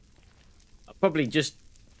 I'll probably just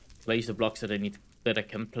place the blocks that I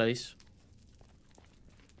can place.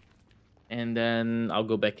 And then I'll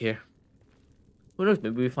go back here. Who knows,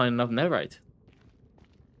 maybe we find enough netherite.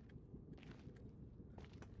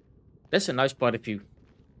 That's a nice part if you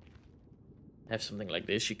have something like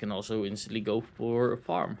this. You can also instantly go for a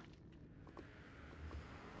farm.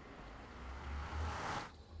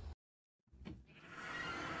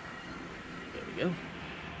 There we go.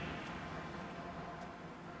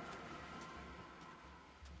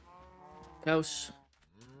 Cows.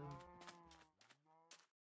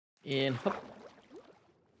 And hop.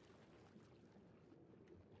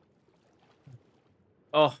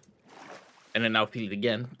 Oh. And I now feel it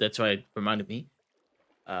again. That's why it reminded me.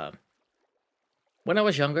 When I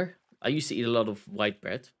was younger, I used to eat a lot of white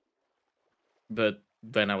bread. But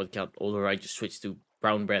when I got older, I just switched to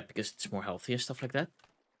brown bread because it's more healthy and stuff like that.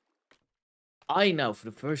 I now, for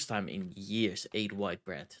the first time in years, ate white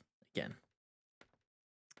bread again.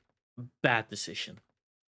 Bad decision.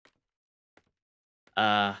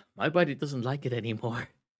 My body doesn't like it anymore.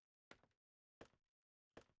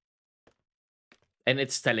 And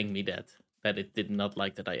it's telling me that it did not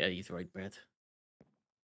like that I eat white bread.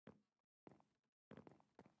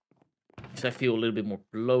 Because I feel a little bit more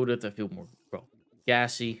bloated, I feel more, well,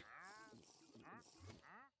 gassy.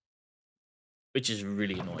 Which is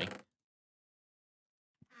really annoying.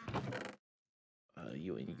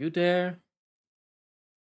 You and you there.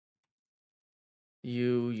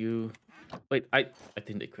 You. Wait, I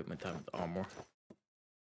didn't equip my time with armor.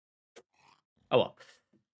 Oh well.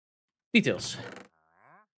 Details.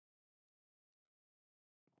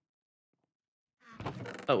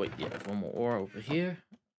 Oh wait, yeah, I have one more ore over here.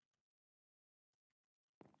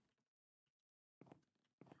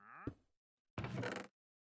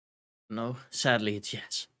 No, sadly it's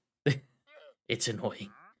yes. It's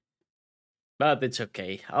annoying. But it's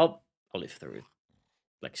okay. I'll live through it.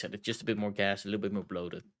 Like I said, it's just a bit more gas, a little bit more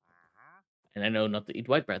bloated. And I know not to eat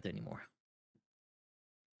white bread anymore.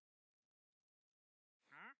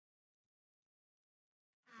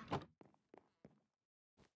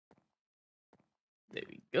 There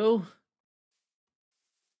we go.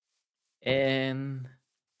 And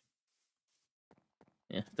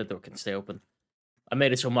yeah, that door can stay open. I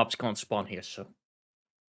made it so mobs can't spawn here, so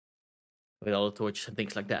with all the torches and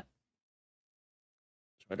things like that.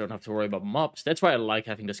 So I don't have to worry about mobs. That's why I like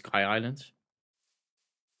having the sky islands.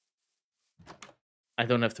 I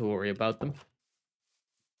don't have to worry about them.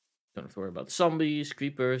 Don't have to worry about zombies,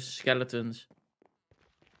 creepers, skeletons.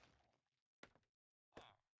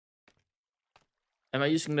 Am I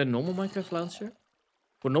using the normal Minecraft launcher?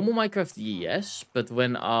 For normal Minecraft, yes, but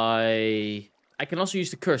when I can also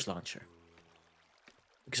use the curse launcher.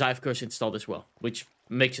 Because I have curse installed as well, which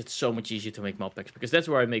makes it so much easier to make mod packs, because that's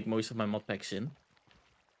where I make most of my mod packs in.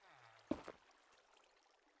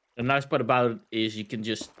 The nice part about it is you can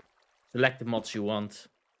just select the mods you want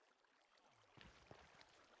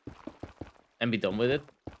and be done with it.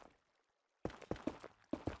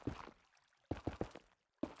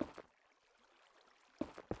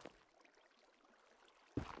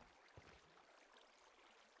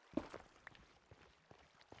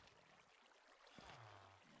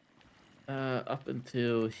 Up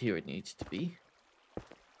until here it needs to be.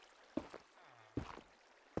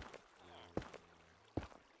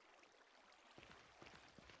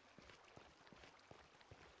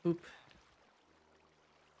 Oop.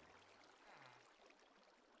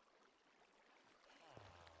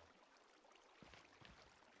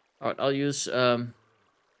 Alright, I'll use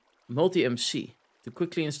multi-MC to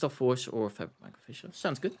quickly install Force or Fabric Microfiche.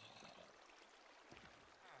 Sounds good.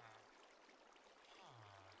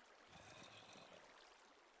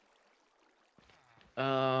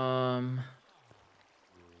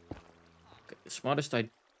 Okay, the smartest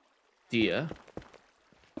idea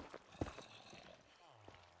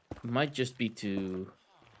might just be to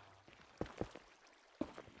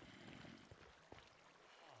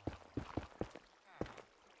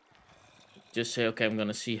just say, okay, I'm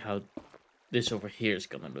gonna see how this over here is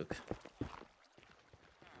gonna look.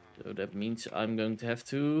 So that means I'm going to have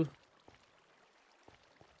to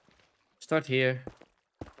start here.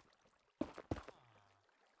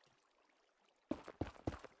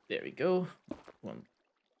 There we go. 1,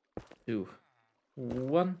 2,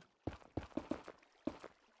 1.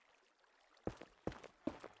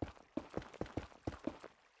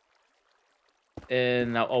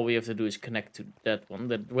 And now all we have to do is connect to that one.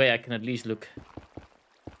 That way I can at least look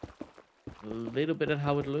a little bit at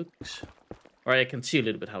how it looks. Or I can see a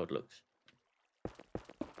little bit how it looks.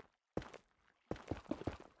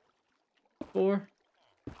 4.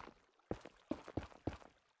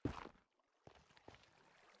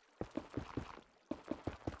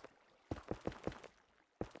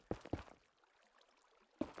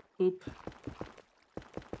 Boop.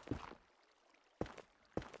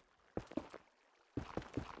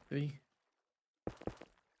 Three.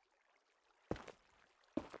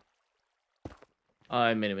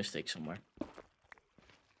 I made a mistake somewhere.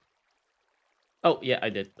 Oh, yeah, I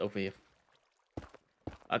did. Over here.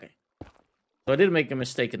 Okay. So I did make a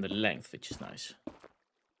mistake in the length, which is nice.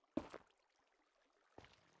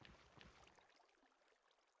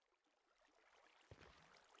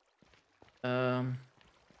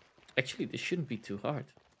 Actually, this shouldn't be too hard.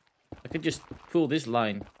 I could just pull this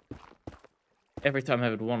line every time I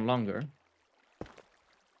have it one longer.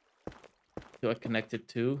 So I connect it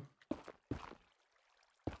to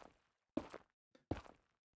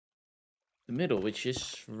the middle, which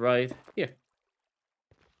is right here.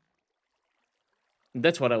 And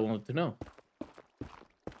that's what I wanted to know.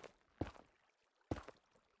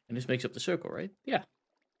 And this makes up the circle, right? Yeah.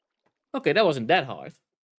 Okay, that wasn't that hard.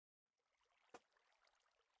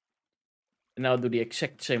 And now I'll do the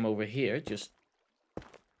exact same over here. Just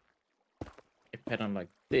a pattern like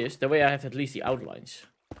this. That way I have at least the outlines.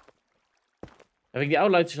 I think the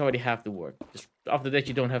outlines is already half the work. Just after that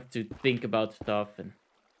you don't have to think about stuff and...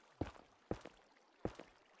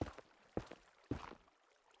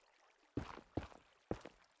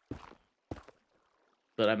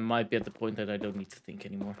 But I might be at the point that I don't need to think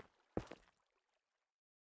anymore.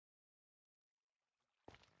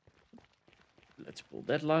 Let's pull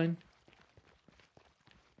that line.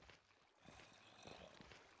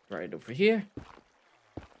 Right over here.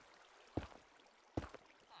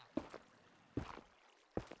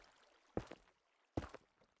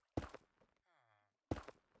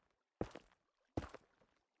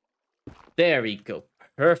 There we go.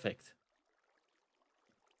 Perfect.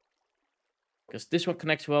 Because this one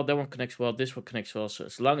connects well, that one connects well, this one connects well. So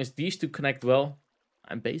as long as these two connect well,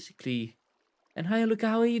 I'm basically... And hi, look,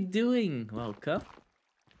 how are you doing? Welcome.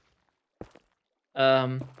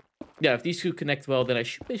 Yeah, if these two connect well, then I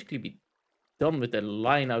should basically be done with the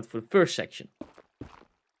line out for the first section.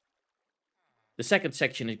 The second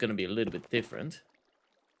section is going to be a little bit different.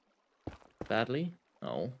 Badly?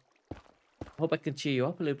 No. Hope I can cheer you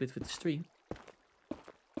up a little bit with the stream.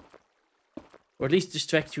 Or at least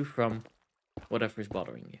distract you from whatever is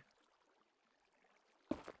bothering you.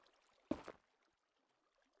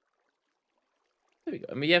 There we go.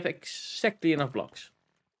 I mean, you have exactly enough blocks.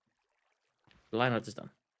 The line out is done.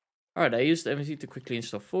 Alright, I used MSC to quickly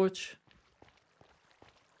install Forge.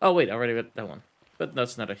 Oh, wait, I already read that one. But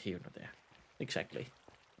that's neither here nor there. Exactly.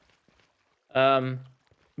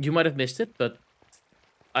 You might have missed it, but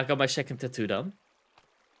I got my second tattoo done.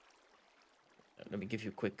 Let me give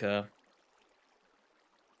you a quick... There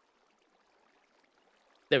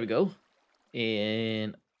we go.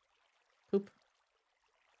 And... Poop.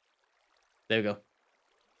 There we go.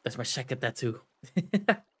 That's my second tattoo.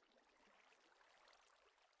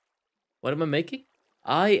 What am I making?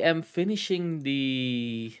 I am finishing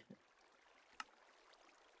the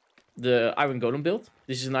Iron Golem build.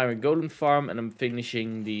 This is an Iron Golem farm, and I'm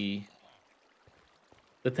finishing the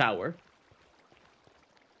tower.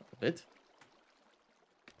 A bit.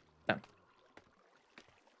 Down.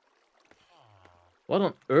 What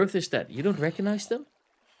on earth is that? You don't recognize them?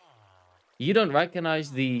 You don't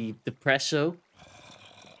recognize the Presso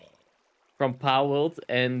from Palworld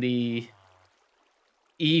and the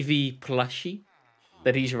Eevee plushie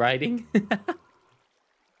that he's riding?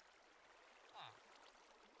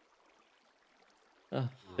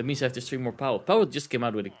 That means I have to stream more Palworld. Palworld just came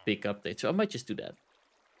out with a big update, so I might just do that.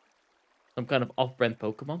 Some kind of off-brand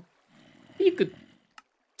Pokemon. You could...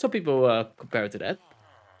 Some people compare it to that.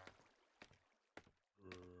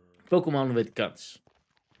 Pokemon with guns.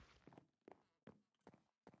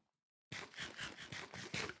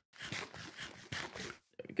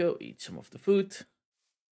 There we go. Eat some of the food.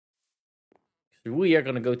 We are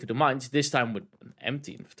gonna go to the mines, this time with an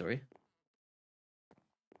empty inventory.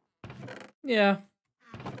 Yeah.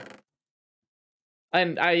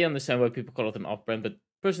 And I understand why people call it an off-brand, but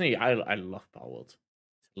personally, I love Palworld. It's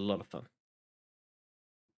a lot of fun.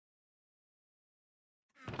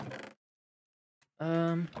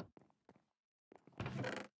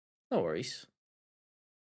 No worries.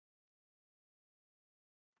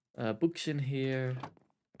 Books in here.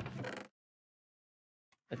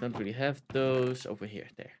 I don't really have those. Over here,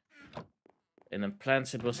 there. And then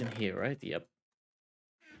plants, it was in here, right? Yep.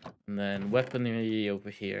 And then weaponry over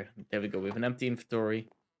here. There we go, we have an empty inventory.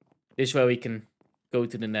 This way we can go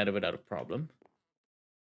to the nether without a problem.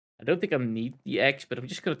 I don't think I need the axe, but I'm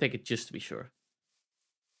just gonna take it just to be sure.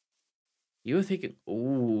 You were thinking,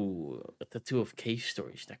 ooh, a tattoo of cave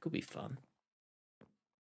stories. That could be fun.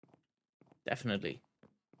 Definitely.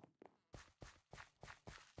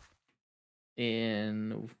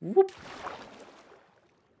 And whoop.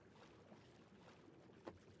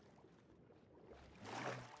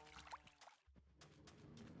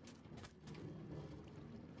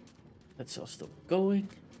 That's all still going.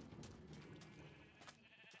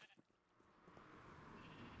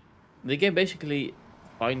 The game basically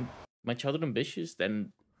find my childhood ambitious,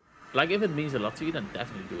 then like if it means a lot to you, then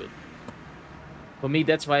definitely do it. For me,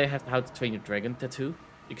 that's why I have the How to Train Your Dragon tattoo,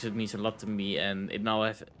 because it means a lot to me, and it now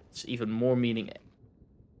has even more meaning.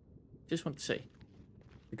 Just want to say,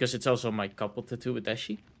 because it's also my couple tattoo with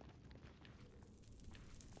Dashi.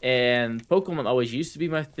 And Pokemon always used to be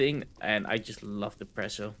my thing, and I just love the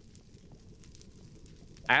Presso.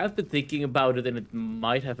 I have been thinking about it, and it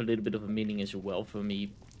might have a little bit of a meaning as well for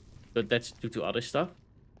me, but that's due to other stuff.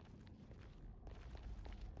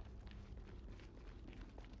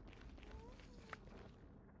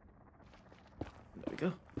 There we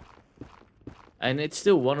go. And it's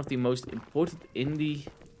still one of the most important in the...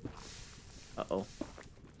 Uh-oh.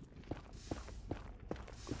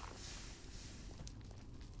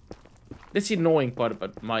 That's the annoying part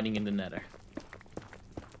about mining in the Nether.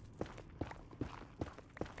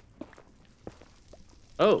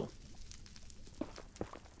 Oh.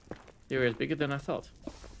 Area is bigger than I thought.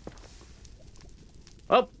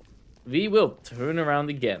 Oh, we will turn around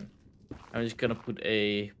again. I'm just gonna put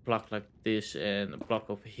a block like this and a block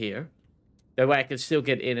over here. That way I can still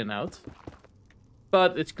get in and out.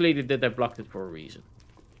 But it's clear that I blocked it for a reason.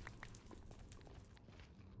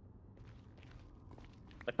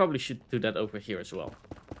 I probably should do that over here as well.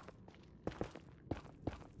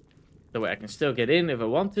 That way I can still get in if I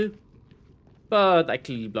want to. But I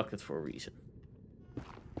clearly blocked it for a reason.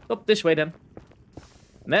 Up this way then.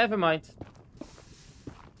 Never mind.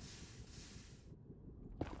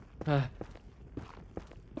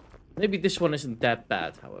 Maybe this one isn't that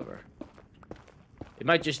bad, however. It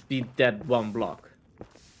might just be that one block.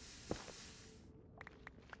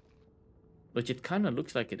 Which it kind of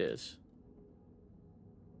looks like it is.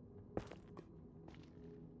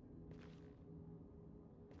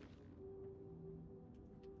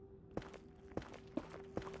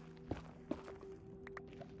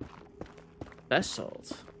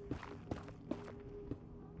 Basalt.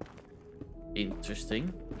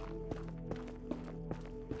 Interesting.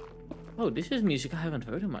 Oh, this is music I haven't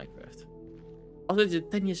heard in Minecraft. Also, it's the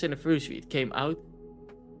 10 years anniversary. It came out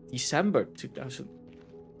December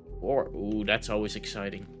 2004. Ooh, that's always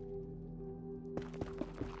exciting.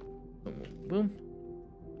 Boom, boom, boom.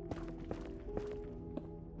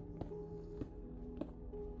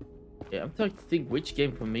 Yeah, I'm trying to think which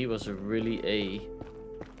game for me was really a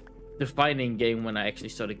defining game when I actually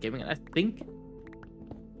started gaming. And I think,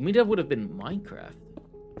 for me, that would have been Minecraft.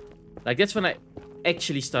 Like, that's when I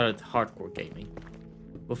actually started hardcore gaming.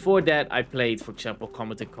 Before that, I played, for example,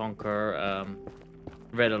 Command & Conquer,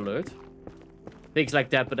 Red Alert. Things like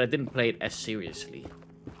that, but I didn't play it as seriously.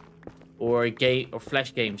 Or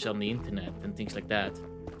Flash games on the internet and things like that.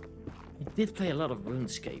 I did play a lot of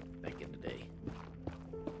RuneScape back in the day.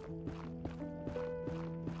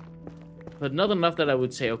 But not enough that I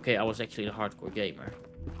would say, okay, I was actually a hardcore gamer.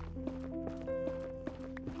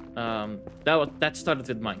 That started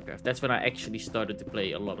with Minecraft. That's when I actually started to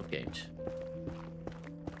play a lot of games.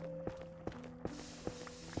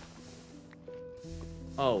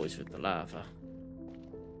 Always with the lava.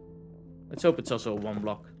 Let's hope it's also one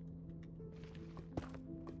block.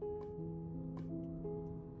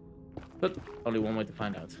 But only one way to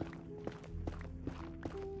find out.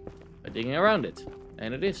 By digging around it.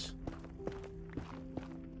 And it is.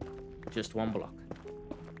 Just one block.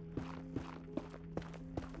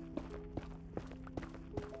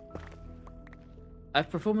 I have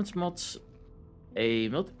performance mods, a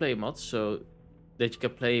multiplayer mod, so that you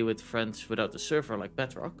can play with friends without the server like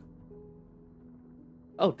Bedrock.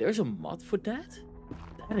 Oh, there's a mod for that?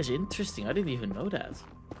 That is interesting. I didn't even know that.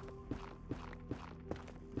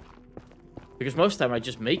 Because most of the time I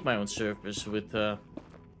just make my own servers with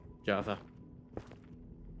Java.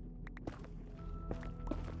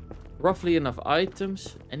 Roughly enough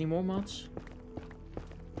items. Any more mods?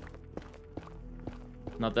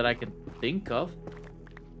 Not that I can think of.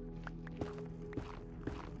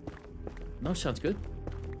 No, sounds good.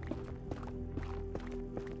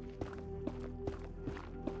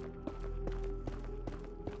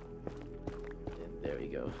 And there we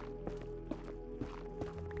go.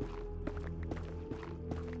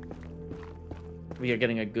 We are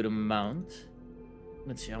getting a good amount.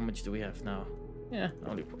 Let's see, how much do we have now? Yeah,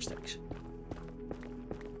 only 4 stacks.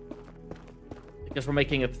 Because we're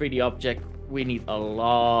making a 3D object, we need a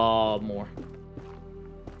lot more.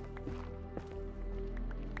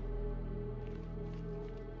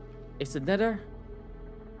 Is the nether?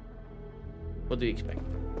 What do you expect?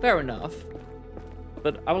 Fair enough.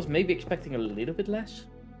 But I was maybe expecting a little bit less.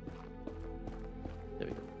 There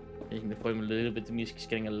we go. Changing the volume a little bit. The music is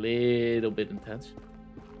getting a little bit intense.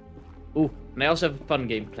 Ooh, and I also have a fun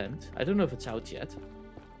game planned. I don't know if it's out yet.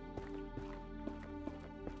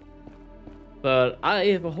 But I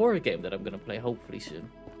have a horror game that I'm gonna play hopefully soon.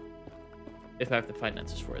 If I have the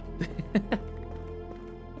finances for it.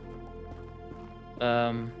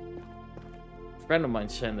 A friend of mine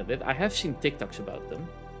sent it. I have seen TikToks about them.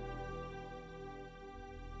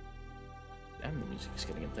 Damn, the music is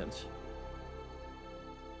getting intense.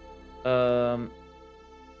 Oh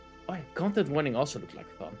yeah, content warning also looked like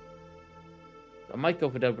fun. I might go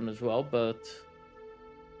for that one as well, but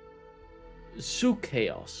Zoo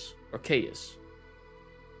Chaos or Chaos.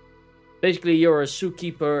 Basically, you're a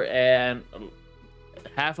zookeeper and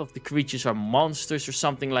half of the creatures are monsters or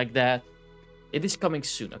something like that. It is coming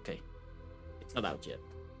soon. Okay, it's not out yet.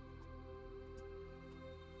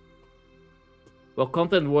 Well,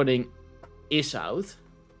 content warning is out.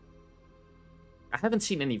 I haven't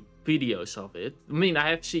seen any videos of it. I mean, I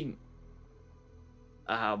have seen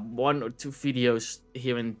 1 or 2 videos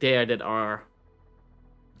here and there that are,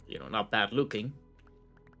 you know, not bad looking.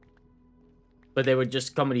 But they were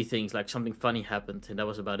just comedy things, like something funny happened and that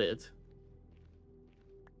was about it.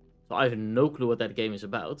 So I have no clue what that game is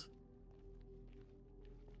about.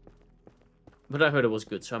 But I heard it was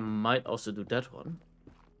good, so I might also do that one.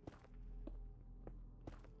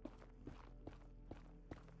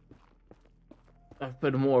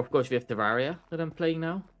 Furthermore, of course, we have Terraria that I'm playing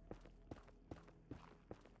now.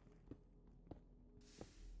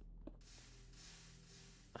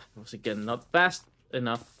 Once again, not fast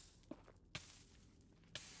enough.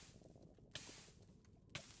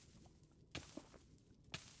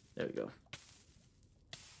 There we go.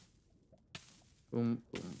 Boom,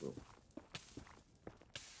 boom, boom.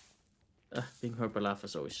 Being hurt by lava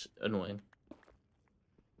is always annoying.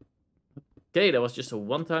 Okay, that was just a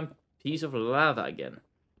one-time piece of lava again.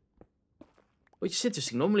 Which is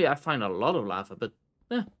interesting. Normally I find a lot of lava, but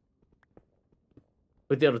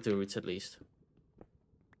with the other 2 routes at least.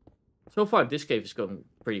 So far this cave is going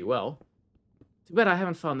pretty well. Too bad I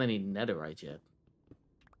haven't found any netherite yet.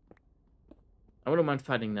 I wouldn't mind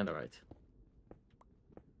finding netherite.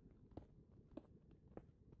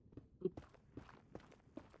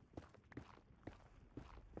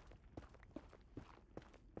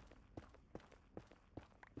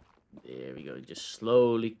 There we go. Just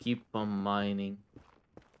slowly keep on mining.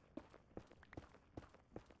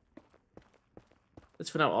 That's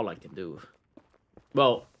for now all I can do.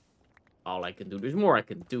 Well, all I can do. There's more I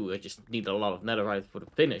can do. I just need a lot of netherite for the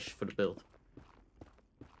finish for the build.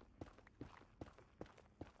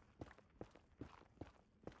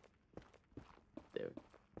 There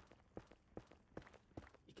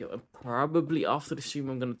we go. And probably after the stream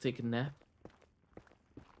I'm gonna take a nap.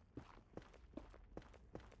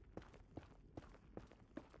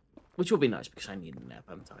 Which will be nice because I need a nap.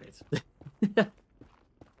 I'm tired.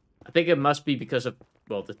 I think it must be because of,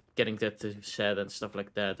 well, getting that to set and stuff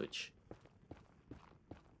like that, which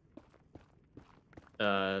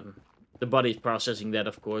the body's processing that,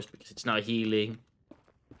 of course, because it's now healing.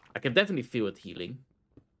 I can definitely feel it healing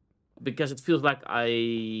because it feels like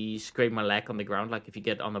I scrape my leg on the ground. Like if you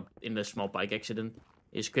get in a small bike accident,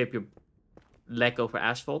 you scrape your leg over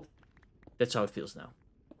asphalt. That's how it feels now.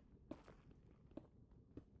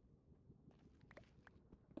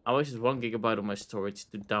 I wasted 1 gigabyte of my storage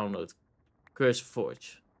to download Curse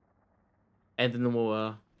Forge and the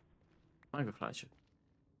normal Minecraft launcher.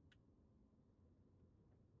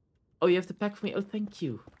 Oh, you have the pack for me? Oh, thank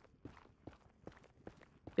you.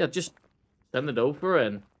 Yeah, just send it over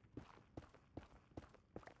and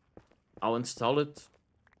I'll install it.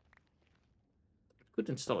 I could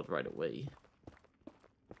install it right away.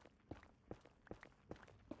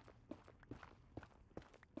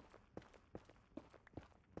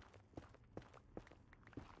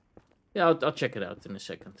 Yeah, I'll check it out in a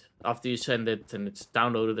second. After you send it and it's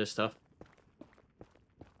downloaded and stuff.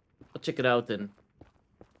 I'll check it out and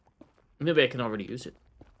maybe I can already use it.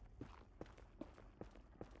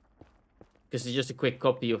 Because it's just a quick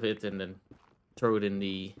copy of it and then throw it in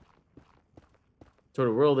the... throw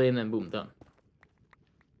the world in and boom, done.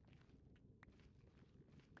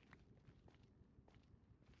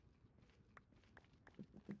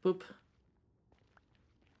 Boop.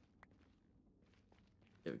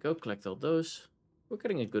 There we go, collect all those. We're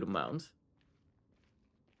getting a good amount.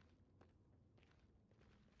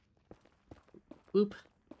 Boop.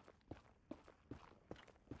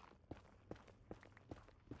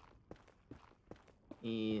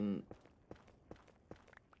 In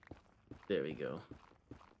There we go.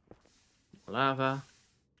 Lava.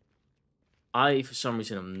 For some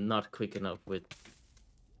reason, I'm not quick enough with...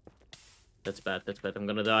 That's bad, that's bad. I'm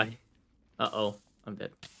gonna die. Uh-oh, I'm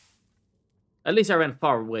dead. At least I ran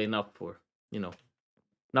far away enough for, you know,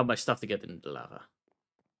 not my stuff to get in the lava.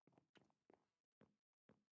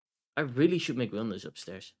 I really should make windows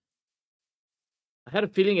upstairs. I had a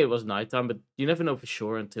feeling it was nighttime, but you never know for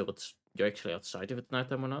sure until you're actually outside if it's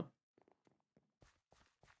nighttime or not.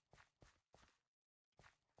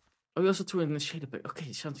 Oh, we also threw in the shader pack.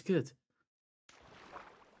 Okay, sounds good.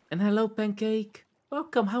 And hello, Pancake.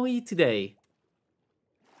 Welcome, how are you today?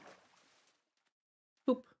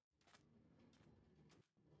 Poop.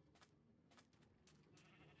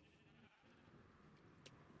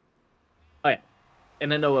 Oh yeah,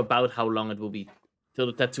 and I know about how long it will be till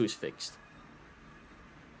the tattoo is fixed.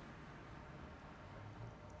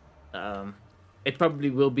 It probably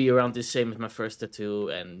will be around the same as my first tattoo,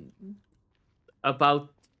 and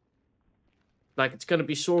about, like, it's gonna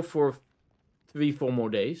be sore for 3-4 more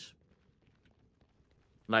days.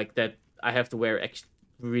 Like that, I have to wear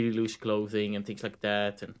really loose clothing and things like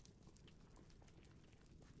that, and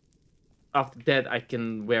after that, I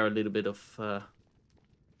can wear a little bit of. How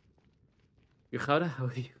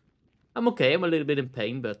are you? I'm okay. I'm a little bit in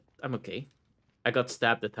pain, but I'm okay. I got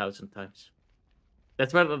stabbed 1,000 times.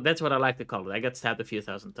 That's what I like to call it. I got stabbed a few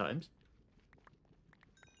thousand times.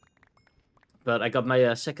 But I got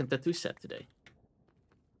my second tattoo set today.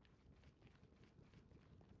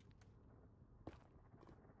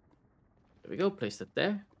 There we go. Place that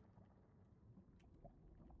there.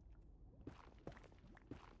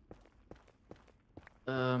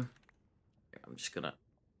 I'm just gonna.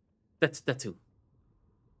 That's tattoo.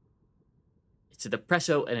 It's a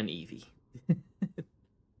depresso and an Eevee.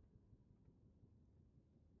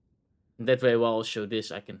 And that way, while I'll show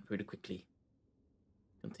this, I can pretty quickly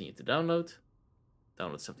continue to download.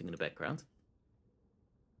 Download something in the background.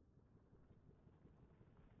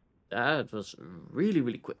 That was really,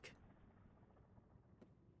 really quick.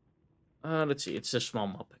 Let's see. It's a small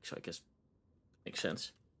map pack, so I guess makes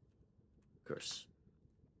sense. Of course.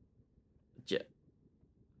 Yeah.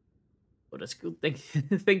 Oh, that's cool. Thank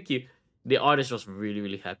you. Thank you. The artist was really,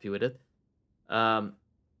 really happy with it.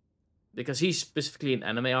 Because he's specifically an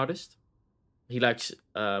anime artist. He likes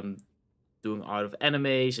doing art of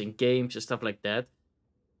animes and games and stuff like that.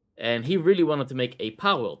 And he really wanted to make a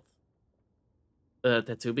Power World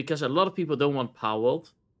tattoo because a lot of people don't want Power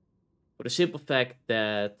World for the simple fact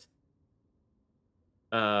that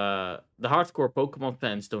the hardcore Pokemon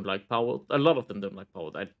fans don't like Power World. A lot of them don't like Power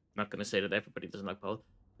World. I'm not going to say that everybody doesn't like Power World.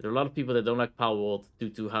 But there are a lot of people that don't like Power World due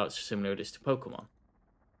to how similar it is to Pokemon.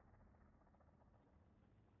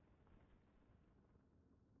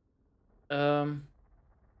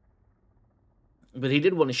 But he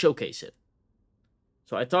did want to showcase it.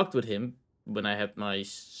 So I talked with him when I had my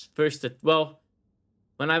first...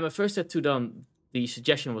 when I had my first tattoo done, the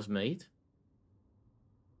suggestion was made.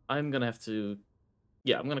 I'm going to have to...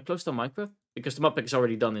 Yeah, I'm going to close down Minecraft because the mod pack is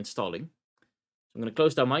already done installing. So I'm going to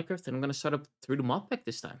close down Minecraft and I'm going to start up through the mod pack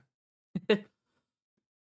this time.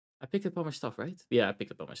 I picked up all my stuff, right? Yeah, I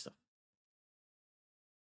picked up all my stuff.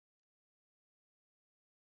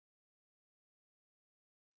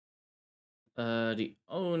 The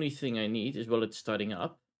only thing I need is while it's starting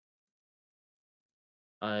up,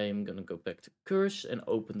 I'm gonna go back to Curse and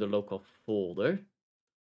open the local folder.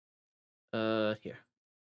 Here.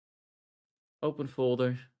 Open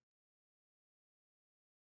folder.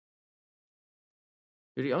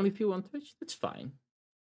 You're the only viewer on Twitch? That's fine.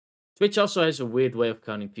 Twitch also has a weird way of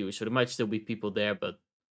counting viewers, so there might still be people there, but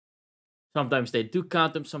sometimes they do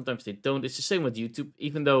count them, sometimes they don't. It's the same with YouTube,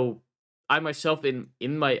 even though I myself in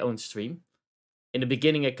my own stream, in the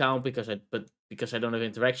beginning I count because I don't have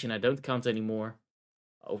interaction, I don't count anymore.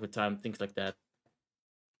 Over time, things like that.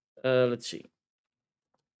 Let's see.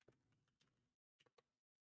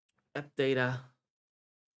 App data.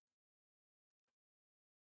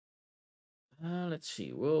 Let's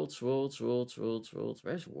see. Worlds.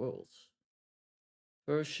 Where's worlds?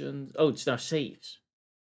 Versions. Oh, it's now saves.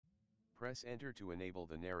 Press enter to enable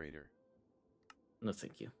the narrator. No,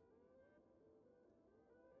 thank you.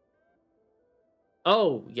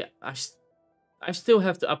 Oh, yeah. I still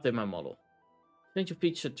have to update my model. Change your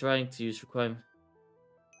feature trying to use requirement.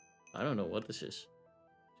 I don't know what this is.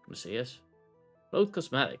 I'm gonna say yes. Load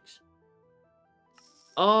cosmetics.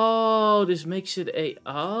 Oh, this makes it a...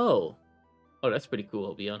 Oh, that's pretty cool,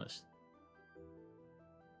 I'll be honest.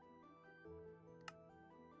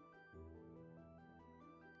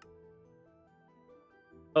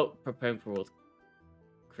 Oh, preparing for world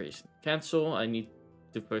creation. Cancel. I need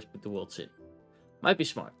to first put the worlds in. Might be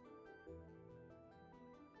smart.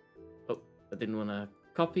 I didn't want to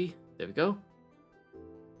copy. There we go.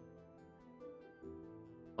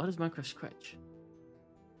 Why does Minecraft scratch?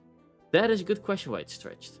 That is a good question why it's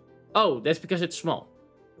stretched. Oh, that's because it's small.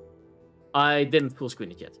 I didn't full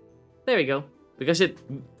screen it yet. There we go. Because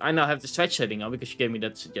I now have the stretch setting on because you gave me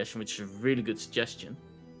that suggestion, which is a really good suggestion.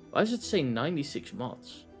 Why does it say 96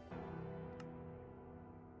 mods?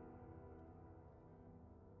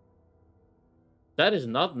 That is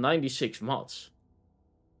not 96 mods.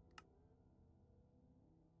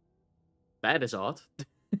 That is odd.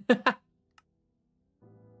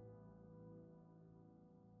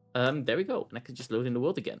 There we go. And I can just load in the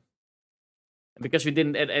world again. And because we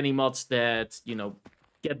didn't add any mods that, you know,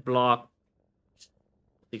 get blocked,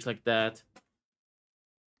 things like that.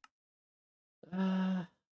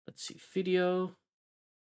 Let's see, video.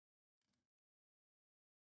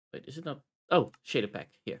 Wait, is it not? Oh, shader pack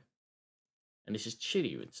here. And this is shader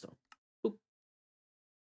you install. Oop.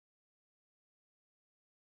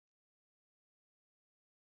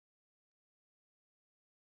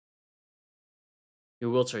 Your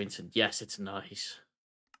worlds are instant. Yes, it's nice.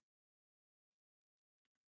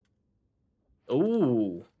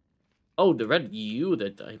 Oh. Oh, the red U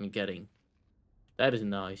that I'm getting. That is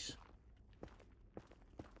nice.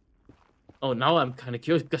 Oh, now I'm kind of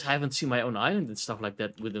curious because I haven't seen my own island and stuff like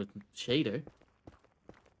that with a shader.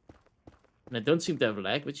 And I don't seem to have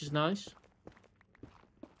lag, which is nice.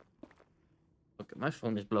 Okay, my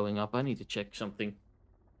phone is blowing up. I need to check something.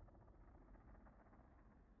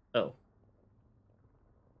 Oh.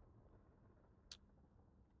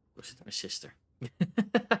 Was it my sister?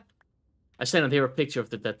 I sent her a picture of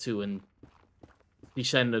the tattoo and she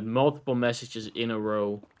sent multiple messages in a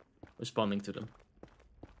row responding to them.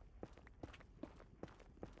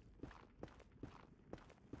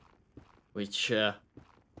 Which, yeah.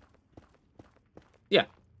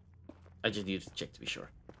 I just needed to check to be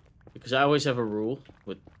sure. Because I always have a rule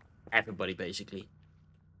with everybody, basically.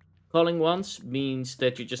 Calling once means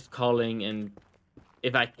that you're just calling, and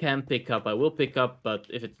if I can pick up, I will pick up, but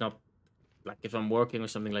if it's not, like if I'm working or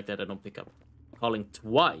something like that, I don't pick up. Calling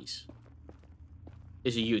twice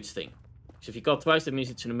is a huge thing. So if you call twice, that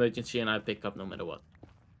means it's an emergency, and I pick up no matter what.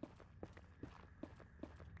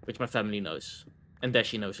 Which my family knows. And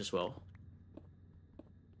Dashi knows as well.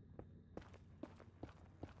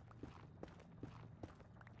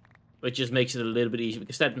 Which just makes it a little bit easier,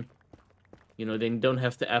 because then, you know, they don't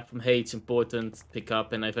have the app from, hey, it's important, pick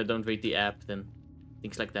up, and if I don't read the app, then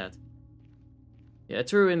things like that. Yeah, I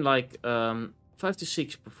threw in like 5 to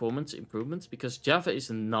 6 performance improvements, because Java is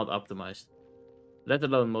not optimized. Let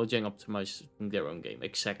alone Mojang optimized their own game,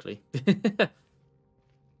 exactly.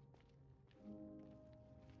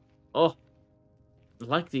 Oh,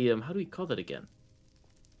 like the, how do we call that again?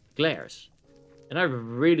 Glares. And I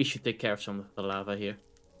really should take care of some of the lava here.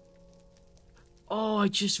 Oh, I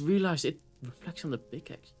just realized it reflects on the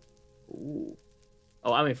pickaxe. Ooh.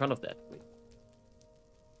 Oh, I'm in front of that. Wait.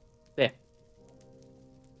 There.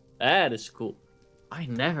 That is cool. I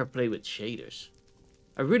never play with shaders.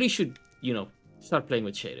 I really should, you know, start playing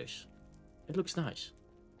with shaders. It looks nice.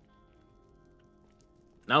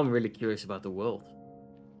 Now I'm really curious about the world.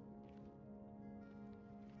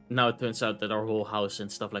 Now it turns out that our whole house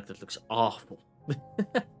and stuff like that looks awful.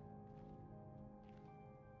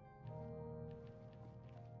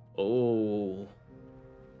 Oh.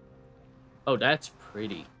 Oh, that's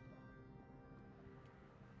pretty.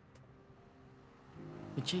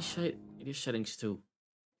 Did you say your settings too?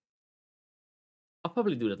 I'll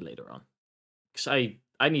probably do that later on. Because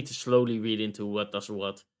I need to slowly read into what does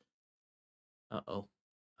what. Uh-oh.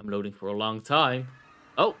 I'm loading for a long time.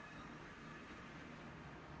 Oh.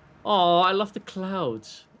 Oh, I love the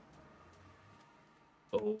clouds.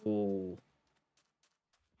 Oh.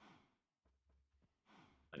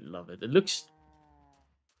 I love it. It looks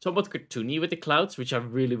somewhat cartoony with the clouds, which I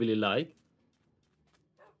really, really like.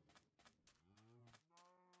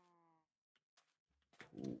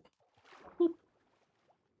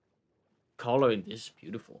 Color in this is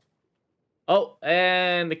beautiful. Oh,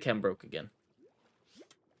 and the cam broke again.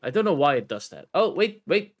 I don't know why it does that. Oh, wait.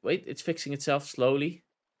 It's fixing itself slowly.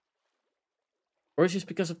 Or is this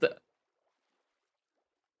because of the...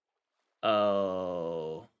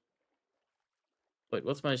 Oh. Wait,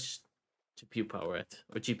 what's my CPU power at?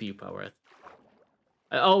 Or GPU power at?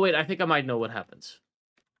 Oh, wait, I think I might know what happens.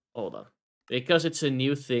 Hold on. Because it's a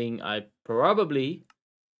new thing, I probably...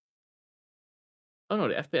 Oh no,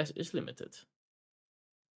 the FPS is limited.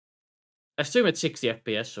 I stream at 60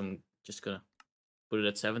 FPS, so I'm just gonna put it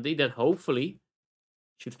at 70. That hopefully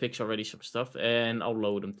should fix already some stuff. And I'll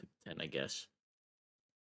lower them to 10, I guess.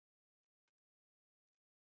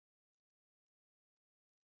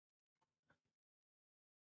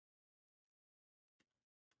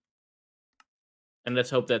 And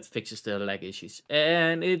let's hope that fixes the lag issues.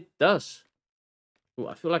 And it does. Ooh,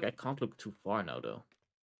 I feel like I can't look too far now, though.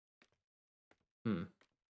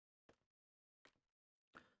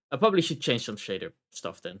 I probably should change some shader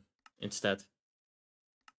stuff then, instead.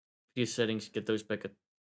 View settings, get those back at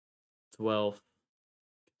 12. Get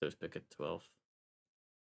those back at 12.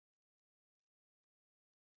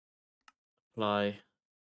 Apply.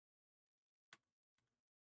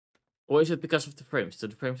 Or is it because of the frames? So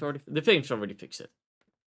the frames already fixed it.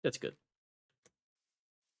 That's good.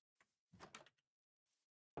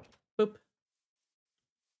 Boop.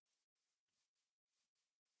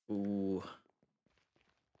 Ooh.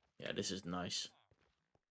 Yeah, this is nice.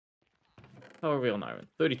 How are we on iron?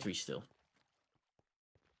 33 still.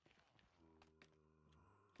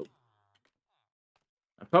 Oh.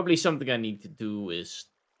 And probably something I need to do is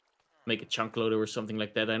make a chunk loader or something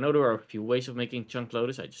like that. I know there are a few ways of making chunk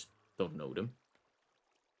loaders. I just don't know them.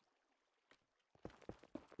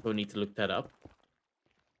 We'll need to look that up.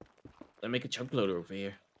 And make a chunk loader over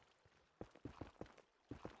here.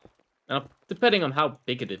 Now, depending on how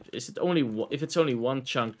big it is, if it's only one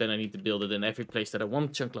chunk, then I need to build it in every place that I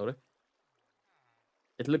want chunk loader.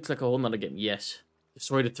 It looks like a whole nother game. Yes.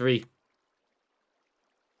 Destroy the tree.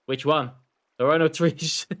 Which one? There are no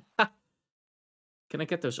trees. Can I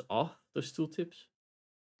get those off? Those tooltips?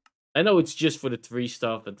 I know it's just for the tree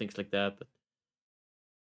stuff and things like that, but...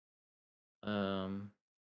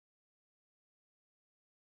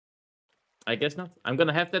 I guess not. I'm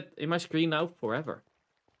gonna have that in my screen now forever.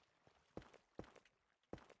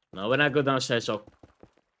 No, when I go downstairs, I'll...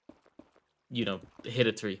 You know, hit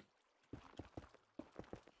a tree.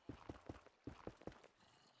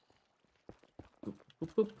 Boop,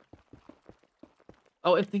 boop, boop.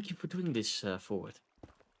 Oh, and thank you for doing this forward.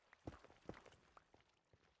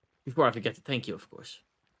 Before I forget to thank you, of course.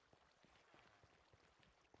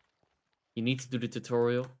 You need to do the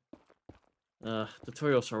tutorial.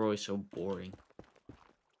 Tutorials are always so boring.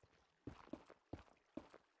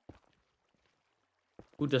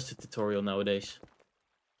 Who does the tutorial nowadays?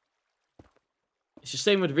 It's the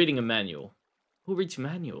same with reading a manual. Who reads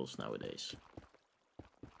manuals nowadays?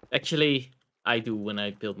 Actually, I do when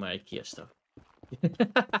I build my IKEA stuff.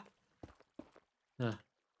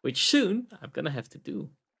 Which soon I'm gonna have to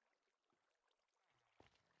do.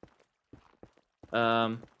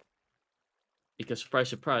 Because surprise,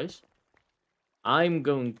 surprise, I'm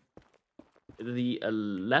going the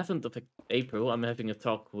 11th of April. I'm having a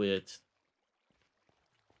talk with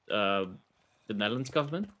the Netherlands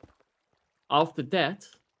government. After that,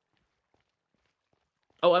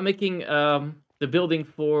 oh, I'm making the building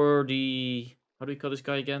for the, how do we call this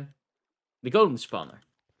guy again? The golem spawner.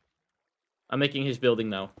 I'm making his building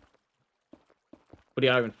now for the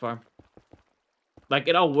iron farm. Like,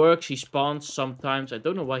 it all works. He spawns sometimes. I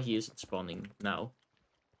don't know why he isn't spawning now.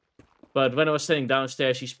 But when I was standing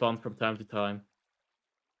downstairs, he spawned from time to time.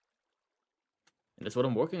 And that's what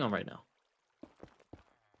I'm working on right now.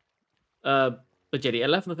 But yeah, the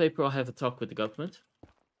 11th of April, I have a talk with the government.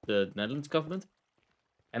 The Netherlands government.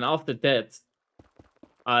 And after that,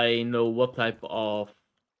 I know what type of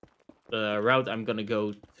route I'm gonna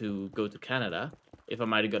go to Canada. If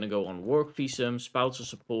I'm either gonna go on work visum, spousal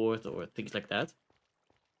support, or things like that.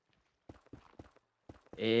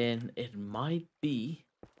 And it might be...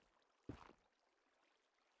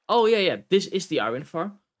 Oh, yeah. This is the iron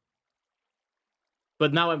farm.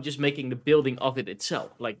 But now I'm just making the building of it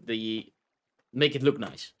itself. Like, make it look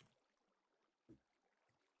nice.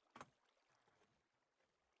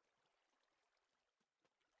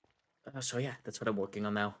 So yeah, that's what I'm working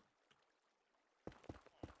on now.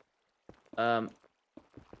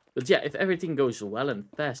 But yeah, if everything goes well and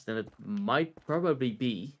fast, then it might probably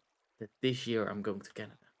be that this year I'm going to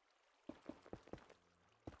Canada.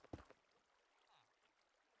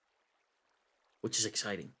 Which is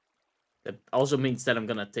exciting. That also means that I'm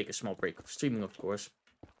gonna take a small break of streaming, of course.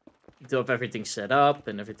 Until everything's set up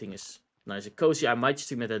and everything is nice and cozy. I might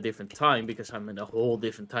stream at a different time because I'm in a whole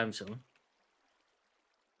different time zone.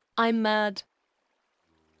 I'm mad.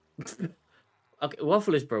 Okay,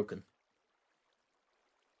 Waffle is broken.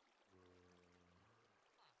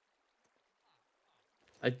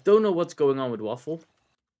 I don't know what's going on with Waffle.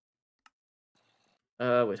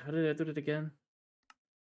 Wait, how did I do that again?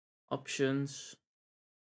 Options.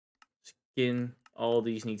 Skin. All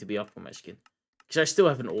these need to be off for my skin. Because I still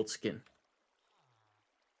have an old skin.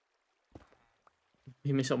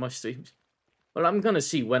 You miss all my streams? Well, I'm gonna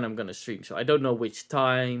see when I'm gonna stream, so I don't know which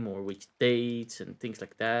time or which dates and things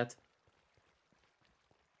like that.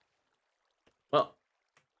 Well,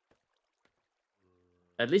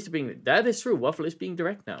 at least that is true. Waffle is being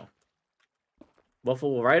direct now.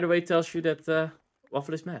 Waffle right away tells you that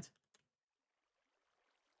Waffle is mad.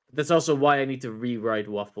 That's also why I need to rewrite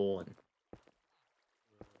Waffle. And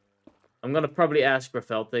I'm gonna probably ask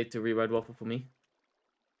Rafelte to rewrite Waffle for me.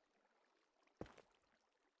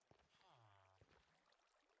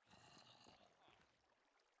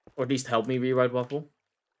 Or at least help me rewrite Waffle.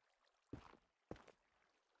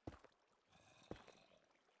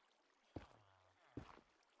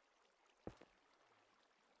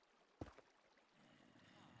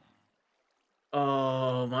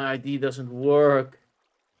 Oh, my ID doesn't work.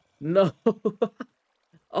 No.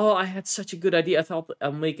 Oh, I had such a good idea. I thought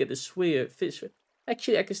I'll make it a sphere. Fish.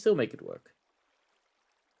 Actually, I can still make it work.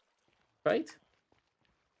 Right?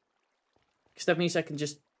 Because that means I can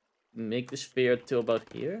just make the sphere to about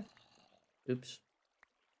here. Oops.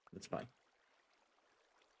 That's fine.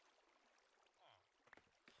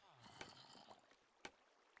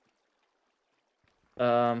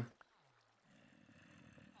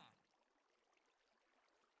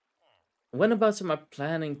 When about am I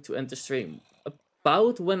planning to end the stream?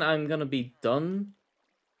 About when I'm gonna be done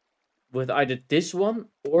with either this one,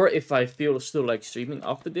 or if I feel still like streaming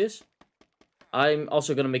after this, I'm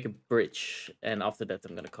also gonna make a bridge, and after that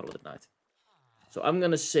I'm gonna call it a night. So I'm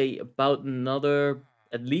gonna say about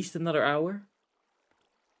at least another hour.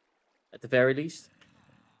 At the very least.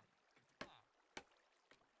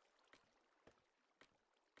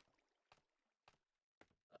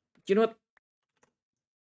 You know what?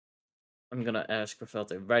 I'm gonna ask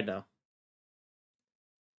Rafelte right now.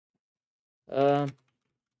 There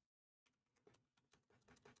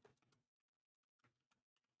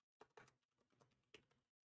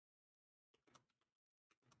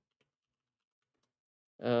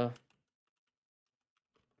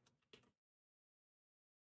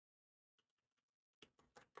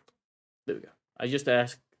we go. I just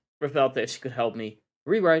asked Rafelte if she could help me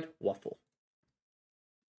rewrite Waffle.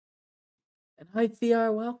 And hi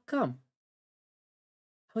VR, welcome.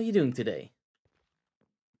 How are you doing today?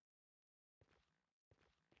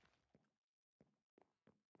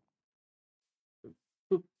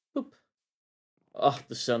 Boop, boop. Oh,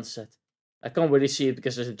 the sunset. I can't really see it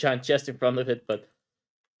because there's a giant chest in front of it, but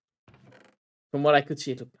from what I could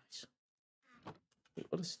see, it looked nice.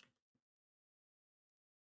 What is...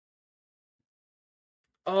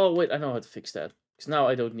 Oh, wait, I know how to fix that. Because now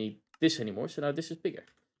I don't need this anymore, so now this is bigger.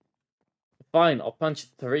 Fine, I'll punch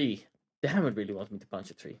 3. Damn, it really wants me to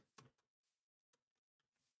punch a 3.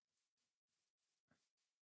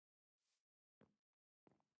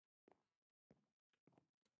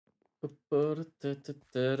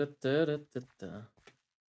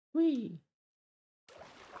 Whee!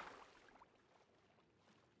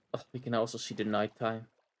 Oh, we can also see the nighttime.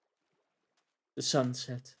 The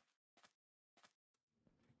sunset.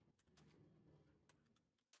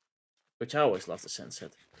 Which I always love the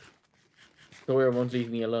sunset. Victoria won't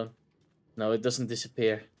leave me alone. No, it doesn't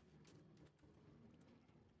disappear.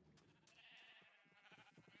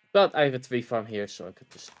 But I have a 3 farm here, so I could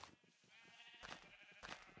just...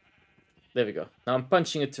 There we go. Now I'm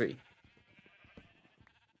punching a 3.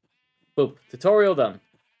 Boop. Tutorial done.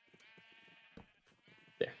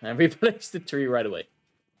 There. And replace the 3 right away.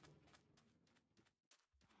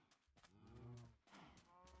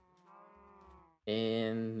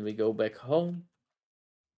 And we go back home.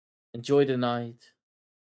 Enjoy the night.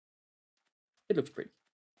 It looks pretty.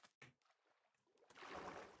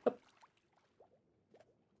 Up.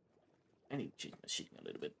 I need to change my sheeting a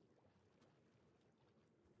little bit.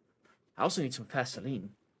 I also need some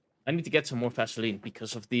Vaseline. I need to get some more Vaseline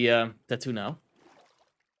because of the tattoo now.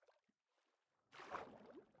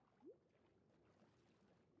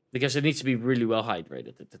 Because it needs to be really well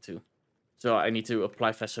hydrated, the tattoo. So I need to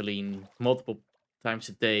apply Vaseline multiple times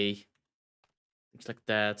a day. Things like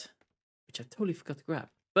that. Which I totally forgot to grab.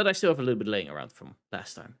 But I still have a little bit laying around from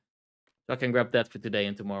last time. So I can grab that for today,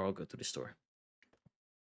 and tomorrow I'll go to the store.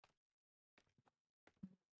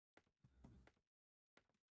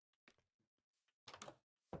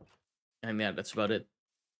 And yeah, that's about it.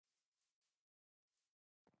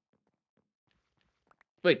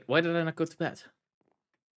 Wait, why did I not go to bed?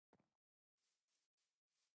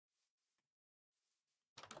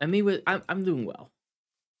 I mean, I'm doing well.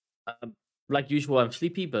 Like usual, I'm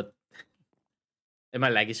sleepy, but... and my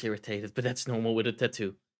leg is irritated, but that's normal with a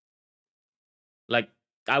tattoo. Like,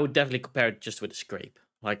 I would definitely compare it just with a scrape.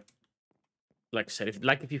 Like I said,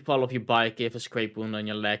 if you fall off your bike, you have a scrape wound on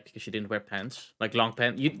your leg because you didn't wear pants. Like long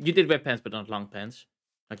pants. You did wear pants, but not long pants.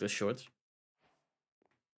 Like those shorts.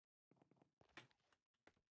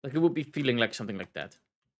 Like, it would be feeling like something like that.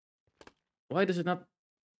 Why does it not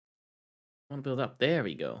want to build up? There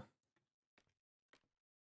we go.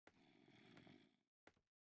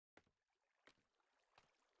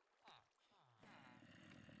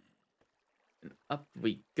 Up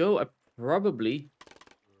we go.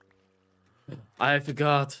 I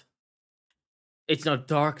forgot. It's not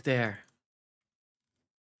dark there.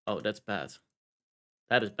 Oh, that's bad.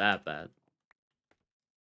 That is bad.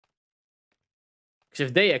 Because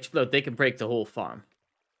if they explode, they can break the whole farm.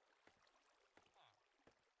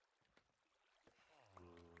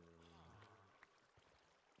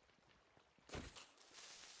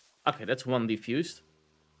 Okay, that's one defused.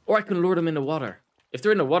 Or I can lure them in the water. If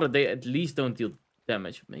they're in the water, they at least don't deal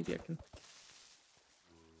damage. Maybe I can...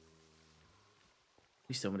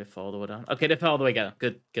 Please tell me they fall all the way down. Okay, they fell all the way down.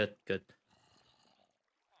 Good. That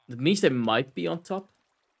means they might be on top.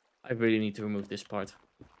 I really need to remove this part.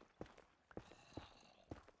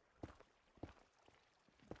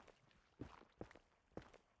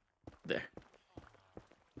 There.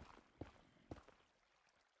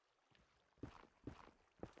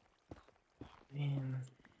 And...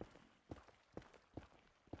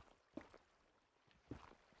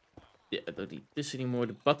 yeah, I don't need this anymore.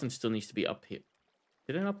 The button still needs to be up here.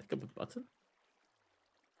 Did I not pick up a button?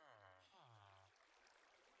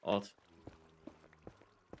 Odd.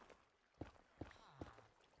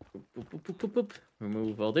 Boop.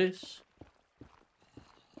 Remove all this.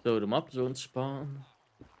 Load them up, don't spawn.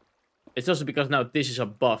 It's also because now this is a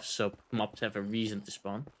buff, so mobs have a reason to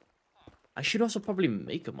spawn. I should also probably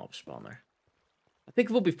make a mob spawner. I think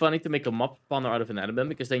it would be funny to make a mob spawner out of an element,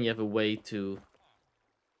 because then you have a way to...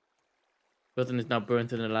 Button is now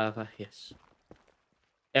burnt in the lava. Yes.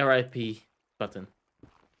 RIP button.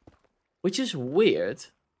 Which is weird,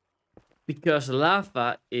 because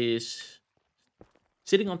lava is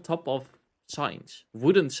sitting on top of signs.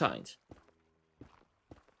 Wooden signs.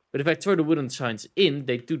 But if I throw the wooden signs in,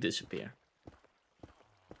 they do disappear.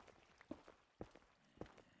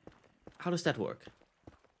 How does that work?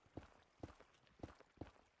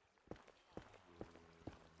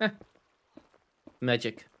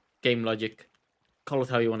 Magic. Game logic. Call it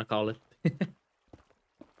how you want to call it.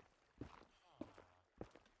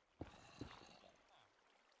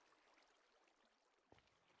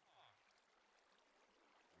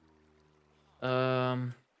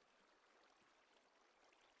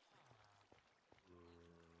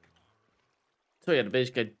 So yeah, the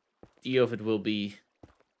basic idea of it will be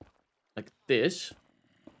like this.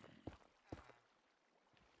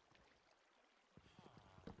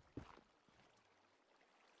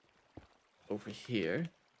 Over here.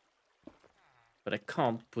 But I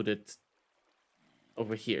can't put it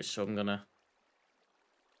over here, so I'm gonna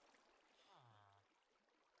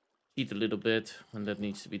cheat a little bit when that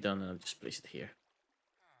needs to be done, and I'll just place it here.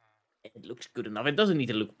 It looks good enough. It doesn't need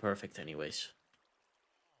to look perfect anyways.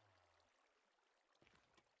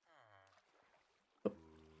 Oh.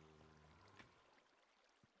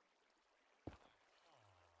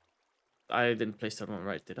 I didn't place that one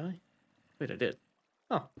right, did I? Wait, I did.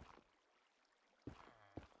 Oh.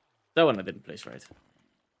 That one I didn't place right.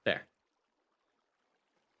 There.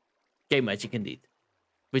 Game magic indeed.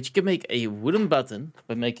 But you can make a wooden button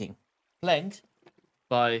by making planks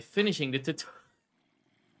by finishing the tutorial.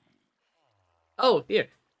 Oh, here.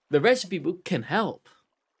 The recipe book can help.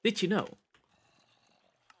 Did you know?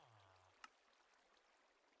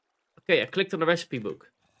 Okay, I clicked on the recipe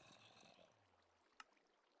book.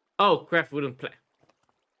 Oh, craft wooden plank.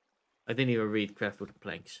 I didn't even read craft wooden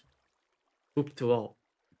planks. Boop to all.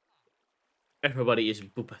 Everybody is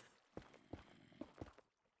boopeth.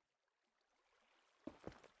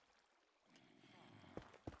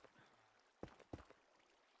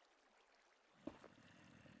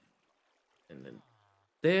 And then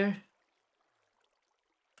there.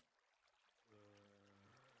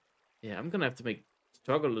 Yeah, I'm gonna have to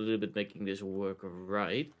struggle a little bit making this work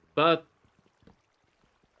right, but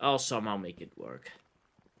I'll somehow make it work.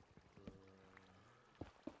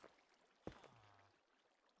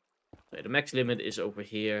 Okay, the max limit is over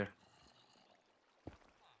here.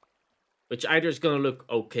 Which either is gonna look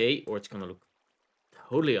okay, or it's gonna look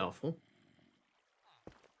totally awful.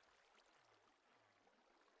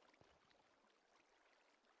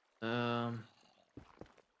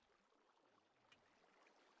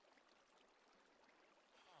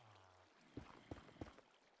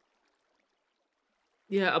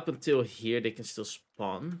 Yeah, up until here they can still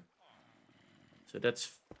spawn. So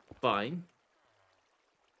that's fine.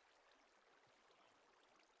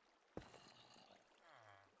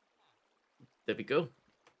 There we go.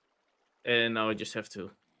 And now I just have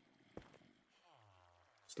to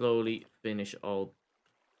slowly finish all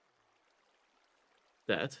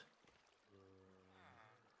that.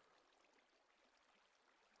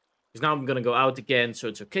 Because now I'm gonna go out again, so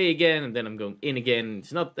it's okay again, and then I'm going in again, and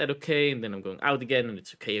it's not that okay, and then I'm going out again, and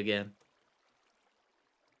it's okay again.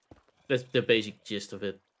 That's the basic gist of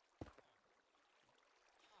it.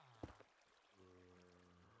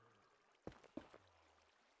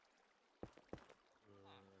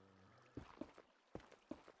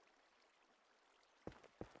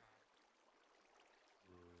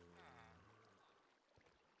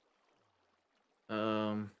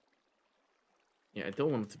 Yeah, I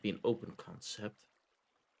don't want it to be an open concept.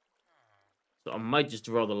 So I might just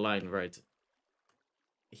draw the line right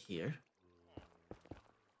here.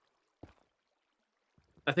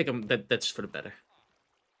 I think that's for the better.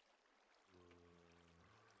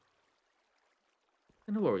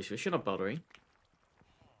 And no worries, you're not bothering.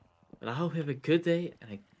 But I hope you have a good day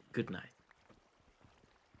and a good night.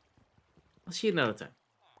 I'll see you another time.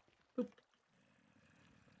 Boop.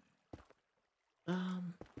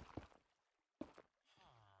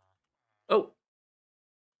 Oh.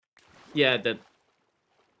 Yeah, that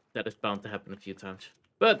is bound to happen a few times.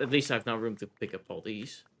 But at least I have now room to pick up all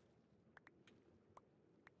these.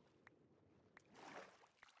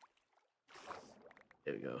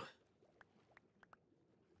 There we go.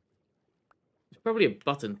 There's probably a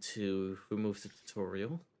button to remove the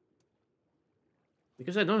tutorial.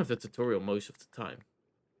 Because I don't have the tutorial most of the time.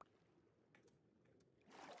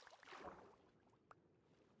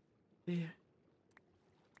 There.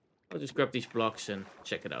 I'll just grab these blocks and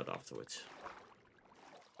check it out afterwards.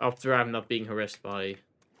 After I'm not being harassed by...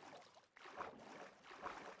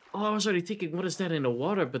 Oh, I was already thinking, what is that in the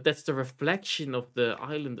water? But that's the reflection of the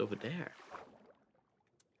island over there.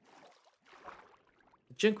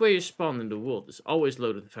 The chunk where you spawn in the world is always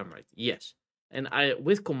loaded with ephemerite. Yes. And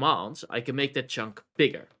with commands, I can make that chunk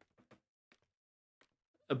bigger.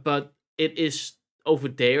 But it is over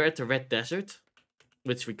there at the red desert.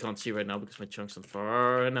 Which we can't see right now because my chunk's not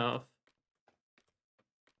far enough.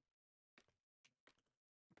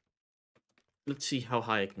 Let's see how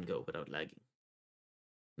high I can go without lagging.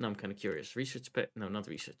 Now I'm kind of curious. Research... No, not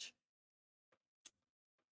research.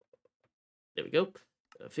 There we go.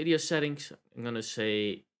 Video settings. I'm going to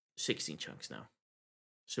say 16 chunks now.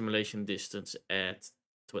 Simulation distance at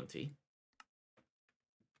 20.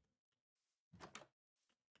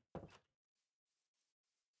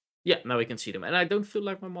 Yeah, now we can see them. And I don't feel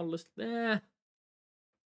like my model is... No,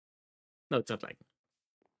 it's not like...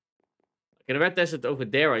 Okay, the red desert over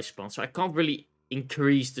there I spawn. So I can't really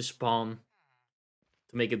increase the spawn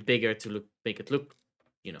to make it bigger to make it look,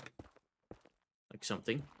 you know, like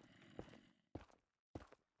something.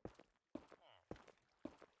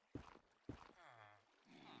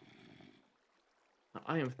 Now,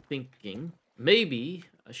 I am thinking maybe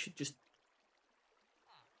I should just...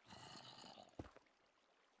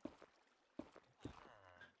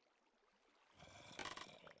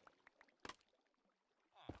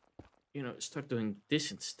 You know, start doing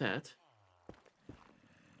this instead.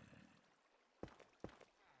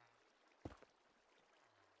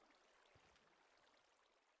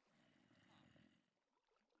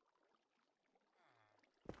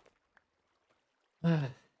 I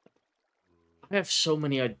have so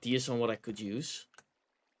many ideas on what I could use.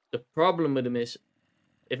 The problem with them is,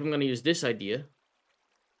 if I'm going to use this idea...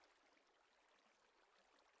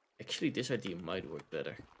 Actually, this idea might work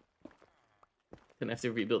better. Then I have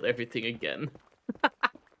to rebuild everything again.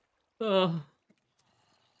 Oh.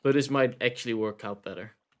 But this might actually work out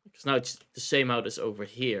better. Because now it's the same out as over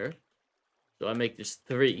here. So I make this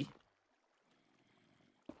 3.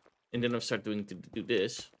 And then I start to do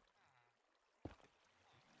this.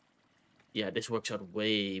 Yeah, this works out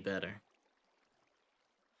way better.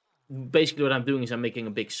 Basically what I'm doing is I'm making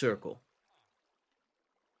a big circle.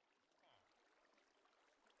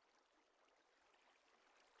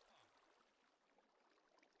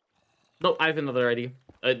 No, I have another idea.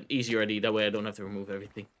 An easier idea, that way I don't have to remove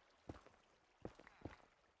everything.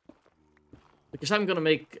 Because I'm gonna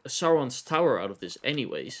make Sauron's tower out of this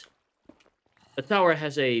anyways. A tower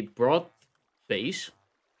has a broad base.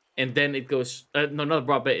 And then it goes... no, not a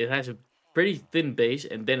broad base. It has a pretty thin base.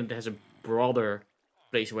 And then it has a broader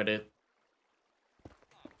place where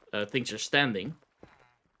the things are standing.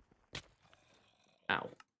 Ow.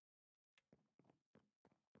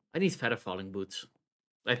 I need feather falling boots.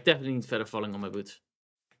 I definitely need feather falling on my boots.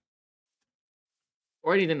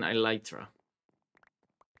 Or I need an elytra.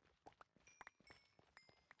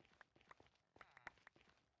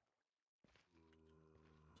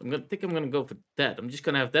 I'm gonna go for that. I'm just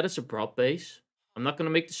gonna have that as a broad base. I'm not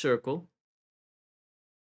gonna make the circle.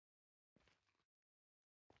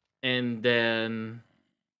 And then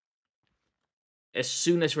as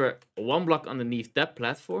soon as we're 1 block underneath that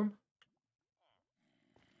platform,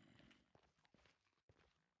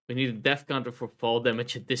 we need a death counter for fall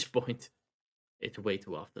damage at this point. It's way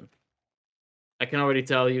too often. I can already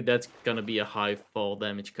tell you that's gonna be a high fall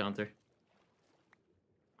damage counter.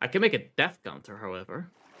 I can make a death counter, however.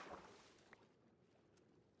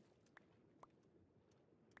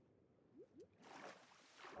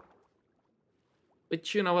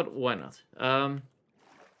 But you know what? Why not? I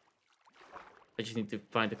just need to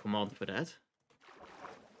find a command for that.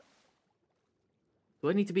 Do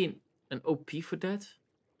I need to be an OP for that?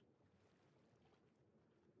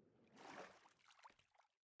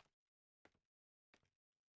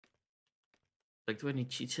 Like, do I need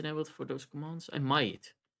cheats enabled for those commands? I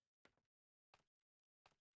might.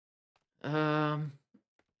 I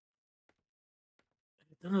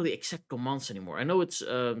don't know the exact commands anymore. I know it's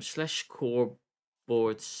slash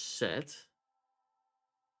scoreboard set.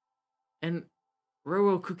 And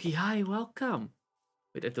Roro Cookie, hi, welcome.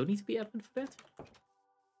 Wait, I don't need to be admin for that?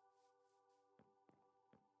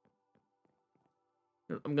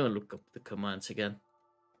 I'm gonna look up the commands again.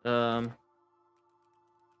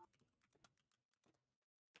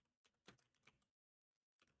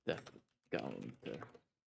 Death counter.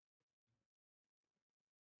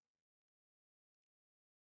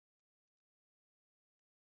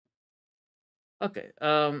 Okay.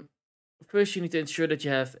 First you need to ensure that you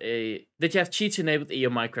have cheats enabled in your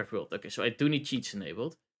Minecraft world. Okay, so I do need cheats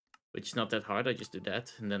enabled, which is not that hard. I just do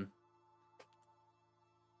that, and then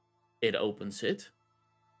it opens it.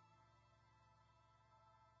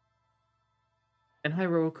 And hi,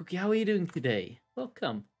 Robo Cookie, how are you doing today?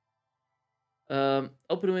 Welcome. Open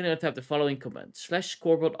the window and type the following command: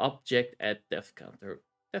 /scoreboard object at death counter.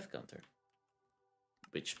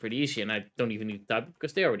 Which is pretty easy, and I don't even need to type it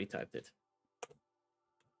because they already typed it.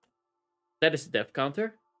 That is the death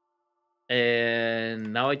counter.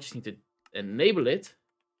 And now I just need to enable it,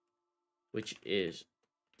 which is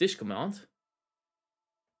this command.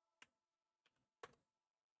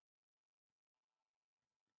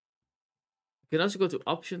 You can also go to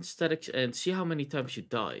options, statics, and see how many times you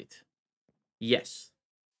died. Yes.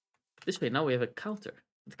 This way now we have a counter.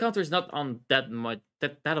 The counter is not on that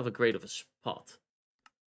of a great of a spot.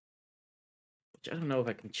 Which I don't know if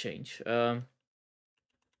I can change.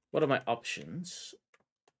 What are my options?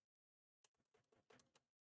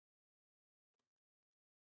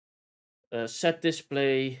 Set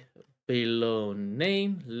display below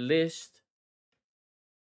name list.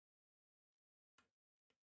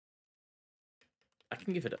 I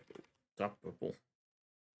can give it a dark purple.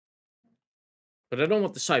 But I don't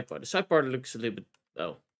want the sidebar. The sidebar looks a little bit...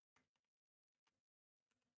 Oh.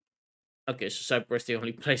 Okay, so sidebar is the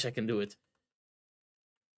only place I can do it.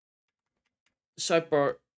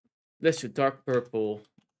 Sidebar, let's do dark purple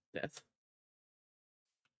death.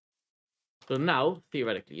 So now,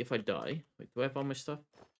 theoretically, if I die... Wait, do I have all my stuff?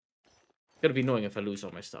 It's gonna be annoying if I lose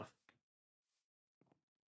all my stuff.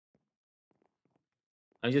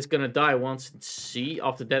 I'm just gonna die once and see.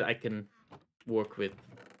 After that, I can work with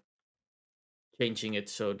changing it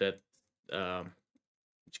so that... I'm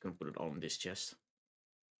just gonna put it all in this chest.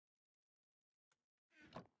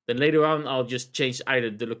 Then later on, I'll just change either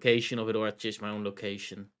the location of it or I'll change my own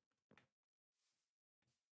location.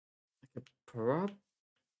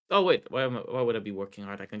 Oh wait, why would I be working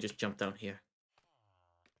hard? I can just jump down here.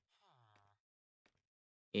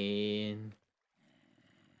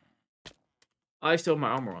 I still have my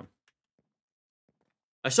armor on.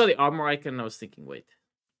 I saw the armor icon and I was thinking, wait.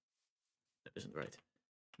 That isn't right.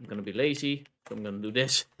 I'm gonna be lazy, so I'm gonna do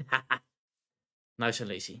this. Nice and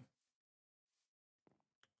lazy.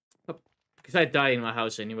 Because I die in my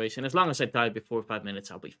house anyways, and as long as I die before 5 minutes,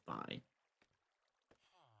 I'll be fine.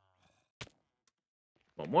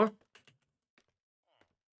 One more.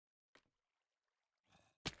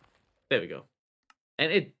 There we go.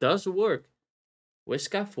 And it does work.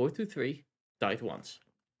 Wisca 423 died once.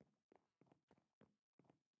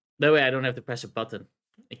 That way I don't have to press a button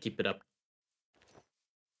and keep it up.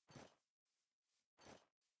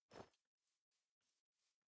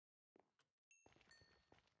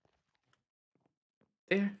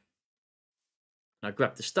 There. Now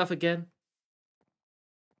grab the stuff again.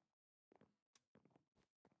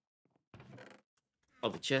 Oh,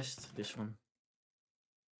 the chest. This one.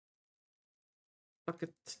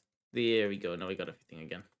 Bucket. There we go. Now we got everything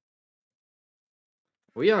again.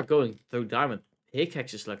 We are going through diamond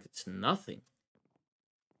pickaxes like it's nothing.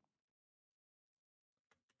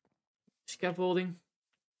 Scaffolding.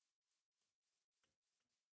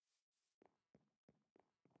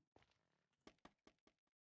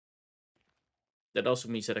 That also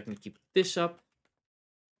means that I can keep this up.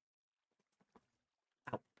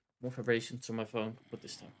 Ow. More vibrations on my phone. What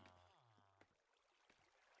this time?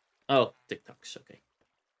 Oh, TikToks. Okay.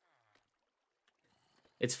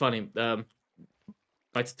 It's funny.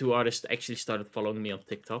 my tattoo artist actually started following me on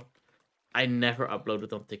TikTok. I never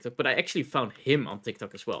uploaded on TikTok, but I actually found him on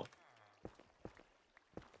TikTok as well.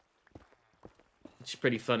 Which is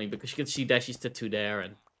pretty funny, because you can see Dashy's tattoo there,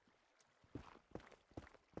 and...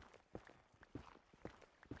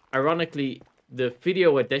 Ironically, the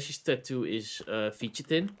video where Dashy's tattoo is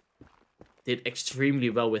featured in did extremely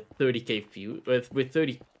well with 30k views. With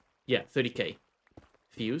 30k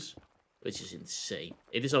views, which is insane.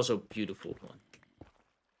 It is also a beautiful one.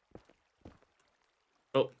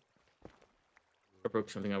 Oh. I broke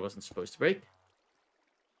something I wasn't supposed to break.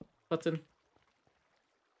 Button.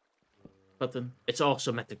 Button. It's all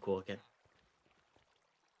symmetrical again.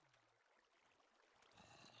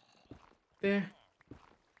 There.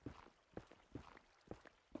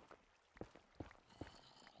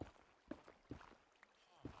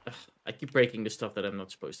 Ugh, I keep breaking the stuff that I'm not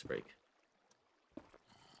supposed to break.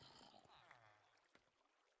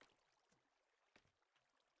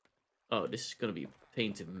 Oh, this is gonna be a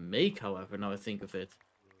pain to make, however, now I think of it.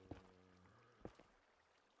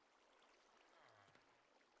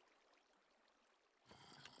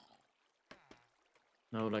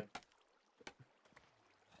 No, like...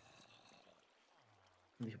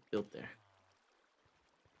 We built there.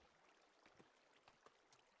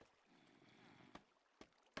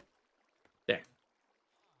 There.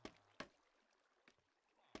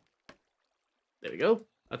 There we go.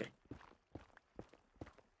 Okay.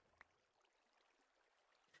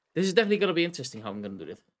 This is definitely gonna be interesting how I'm gonna do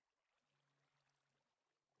this.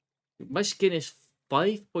 My skin is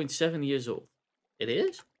 5.7 years old. It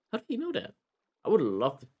is? How do you know that? I would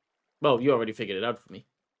love to... Well, you already figured it out for me.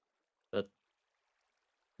 But...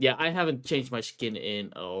 yeah, I haven't changed my skin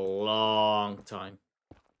in a long time.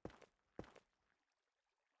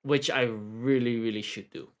 Which I really, really should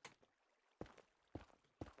do.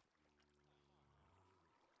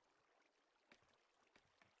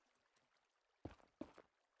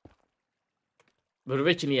 But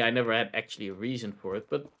originally, I never had actually a reason for it.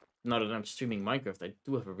 But now that I'm streaming Minecraft, I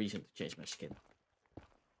do have a reason to change my skin.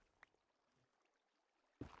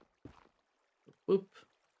 Boop.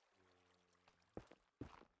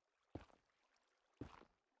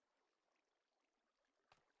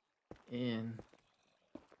 And...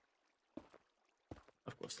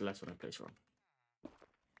 of course, the last one I placed wrong.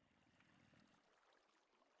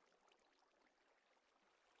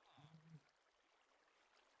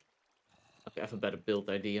 Okay, I have a better build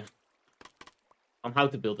idea. On how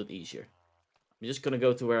to build it easier. I'm just gonna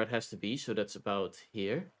go to where it has to be, so that's about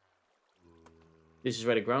here. This is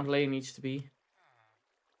where the ground layer needs to be.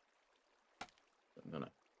 I'm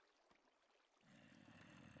gonna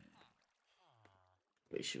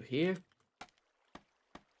place you here.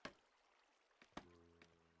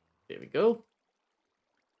 There we go.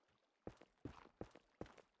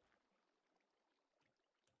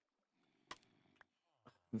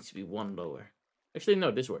 Needs to be one lower. Actually,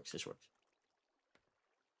 no, this works. This works.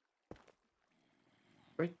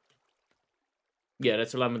 Right? Yeah,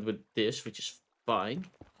 that's alignment with this, which is fine.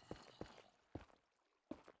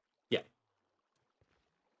 Yeah.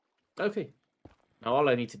 Okay. Now all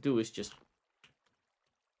I need to do is just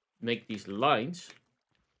make these lines.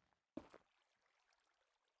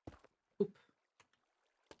 Oop.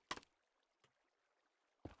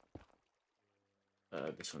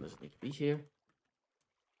 This one doesn't need to be here.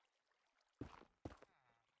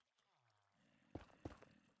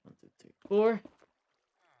 1, 2, 3, 4.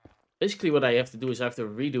 Basically, what I have to do is I have to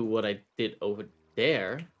redo what I did over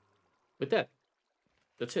there with that.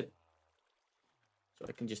 That's it. So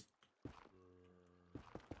I can just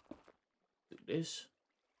do this.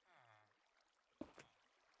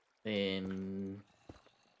 And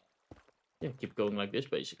yeah, keep going like this,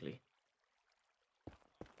 basically.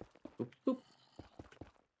 Boop, boop.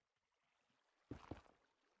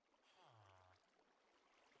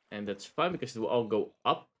 And that's fine because it will all go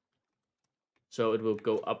up. So it will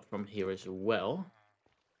go up from here as well.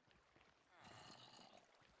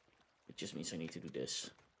 It just means I need to do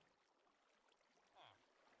this.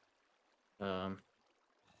 That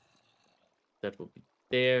will be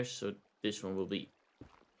there. So this one will be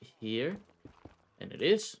here. And it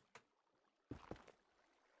is.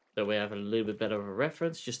 That way I have a little bit better of a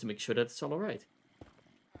reference just to make sure that it's all alright.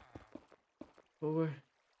 4.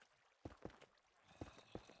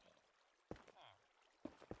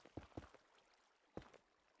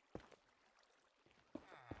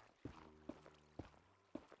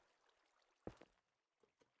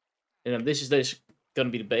 And then this is going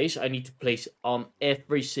to be the base. I need to place on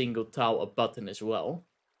every single tile a button as well.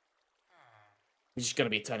 Which is going to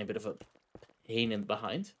be a tiny bit of a pain in the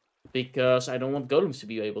behind. Because I don't want golems to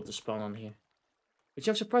be able to spawn on here. Which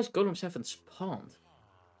I'm surprised golems haven't spawned.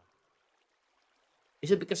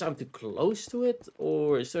 Is it because I'm too close to it,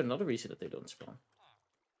 or is there another reason that they don't spawn?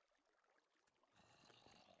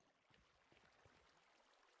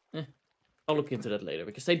 I'll look into that later,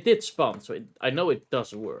 because they did spawn, so I know it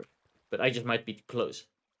does work. But I just might be too close.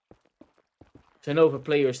 So I know if a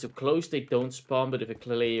player is too close, they don't spawn, but if a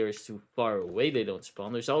player is too far away, they don't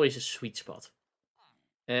spawn. There's always a sweet spot.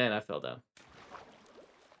 And I fell down.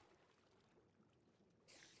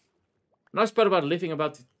 Nice part about living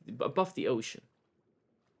above the ocean.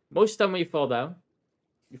 Most of the time when you fall down,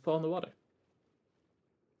 you fall in the water.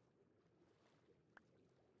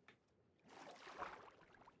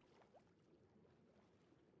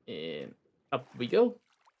 And up we go.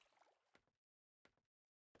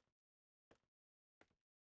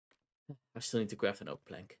 I still need to craft an oak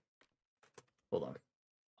plank. Hold on.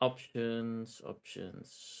 Options.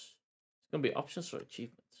 It's gonna be options or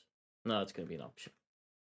achievements? No, it's gonna be an option.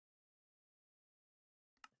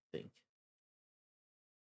 I think.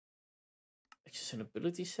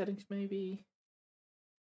 Accessibility settings, maybe?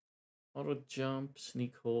 Auto jump,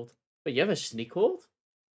 sneak hold. Wait, you have a sneak hold?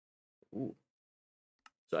 Ooh.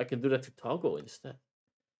 So I can do that to toggle instead.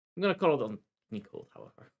 I'm gonna call it on sneak hold,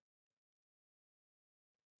 however.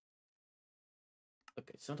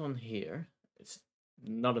 Okay, it's not on here. It's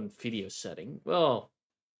not in video setting. Well,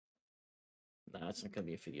 nah, it's not gonna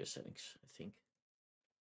be in video settings, I think.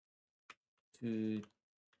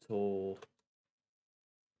 Tutorial.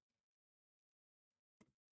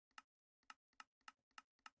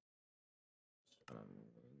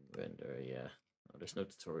 Render, yeah. Oh, there's no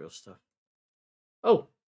tutorial stuff. Oh!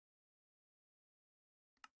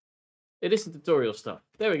 It is the tutorial stuff.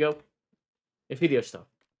 There we go. In video stuff.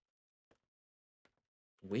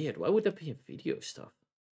 Weird. Why would that be in video stuff?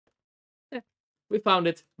 Yeah. We found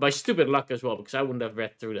it by stupid luck as well, because I wouldn't have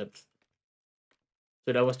read through that.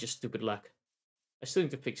 So that was just stupid luck. I still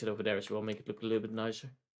need to fix it over there as well, make it look a little bit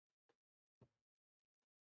nicer.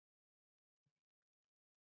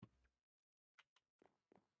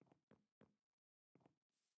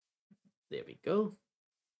 There we go.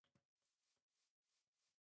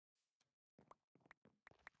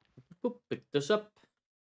 Boop, pick this up.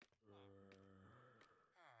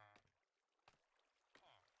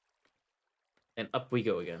 And up we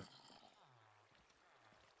go again.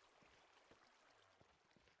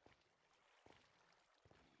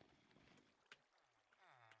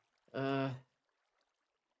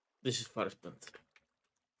 This is forest plant.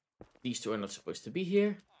 These two are not supposed to be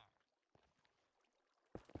here.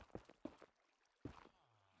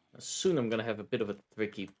 Soon I'm gonna have a bit of a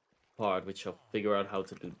tricky part, which I'll figure out how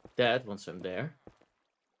to do that once I'm there.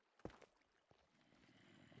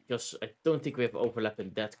 Because I don't think we have overlap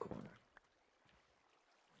in that corner.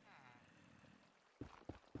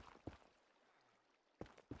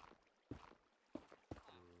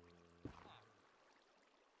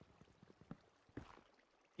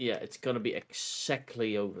 Yeah, it's gonna be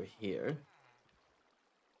exactly over here.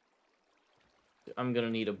 I'm gonna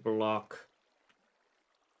need a block.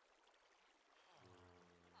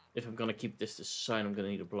 If I'm gonna keep this the sign, I'm gonna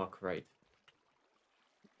need a block right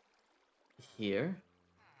here.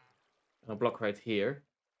 A block right here.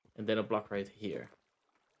 And then a block right here.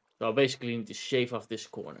 So I'll basically need to shave off this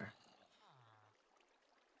corner.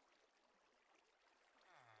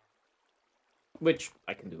 Which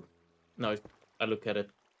I can do. Now I look at it.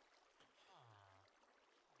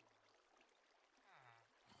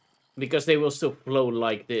 Because they will still flow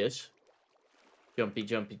like this. Jumpy,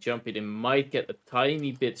 jumpy, jumpy. They might get a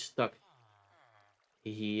tiny bit stuck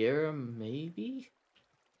here, maybe?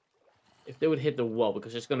 If they would hit the wall,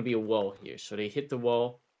 because there's going to be a wall here. So they hit the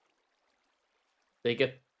wall. They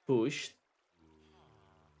get pushed.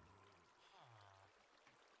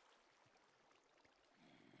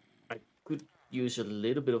 I could use a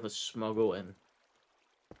little bit of a smuggle and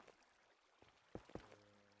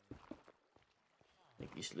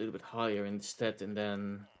make these a little bit higher instead, and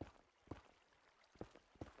then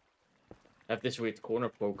have this weird corner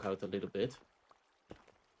poke out a little bit.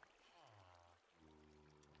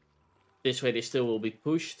 This way they still will be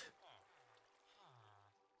pushed.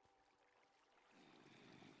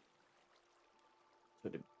 So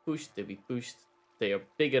they be pushed. They are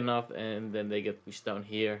big enough, and then they get pushed down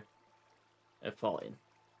here and fall in.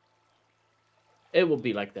 It will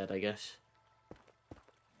be like that, I guess.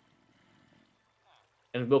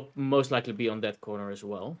 And it will most likely be on that corner as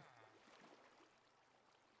well.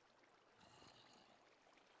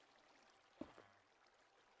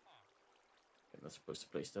 I'm not supposed to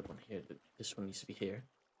place that one here. This one needs to be here.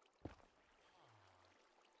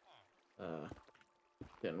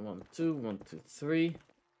 Then 1, 2, 1, 2, 3.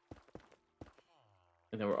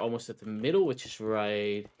 And then we're almost at the middle, which is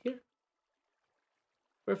right here.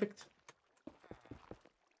 Perfect.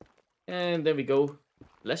 And then we go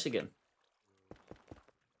less again.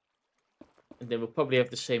 And then we'll probably have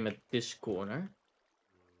the same at this corner.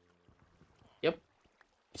 Yep.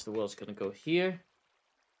 So the wall's gonna go here.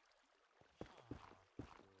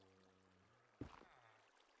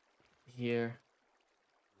 Here.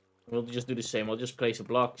 We'll just do the same. I'll just place the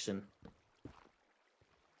blocks and...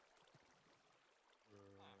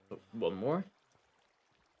 Oh, one more.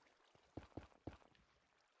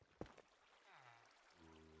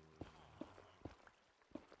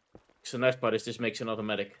 So the nice part is this makes it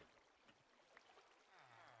automatic.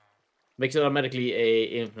 Makes it automatically a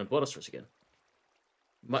infinite water source again.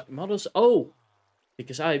 Models... Oh!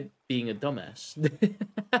 Because I'm being a dumbass.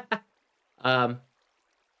 I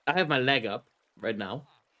have my leg up right now.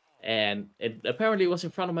 And it apparently was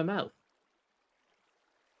in front of my mouth.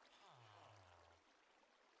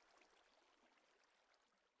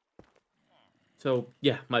 So,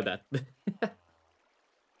 yeah, my bad. I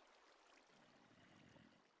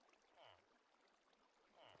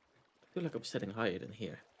feel like I'm setting higher than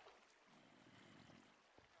here.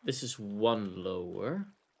 This is one lower.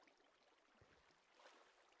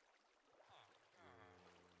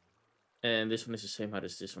 And this one is the same height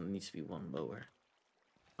as this one. It needs to be one lower.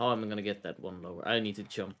 How am I gonna get that one lower? I need to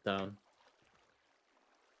jump down.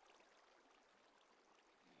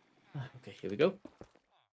 Okay, here we go.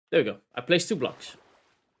 There we go. I placed 2 blocks.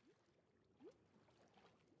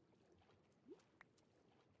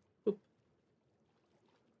 Oop.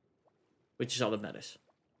 Which is all that matters.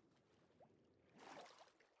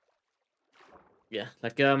 Yeah,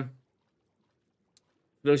 like, for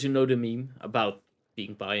those who know the meme about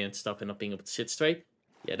being bi and stuff and not being able to sit straight.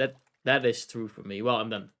 Yeah, that is true for me. Well, I'm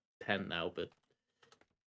done 10 now, but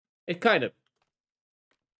it kind of...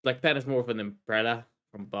 Like, pen is more of an umbrella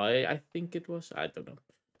from bi, I think it was. I don't know.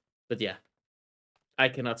 But yeah. I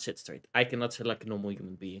cannot sit straight. I cannot sit like a normal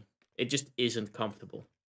human being. It just isn't comfortable.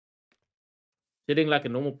 Sitting like a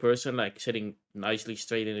normal person, like sitting nicely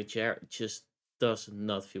straight in a chair, just does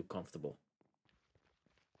not feel comfortable.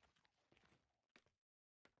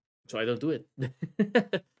 So I don't do it.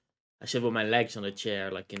 I sit with my legs on a chair,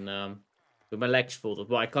 like in with my legs folded.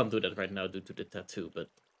 Well, I can't do that right now due to the tattoo, but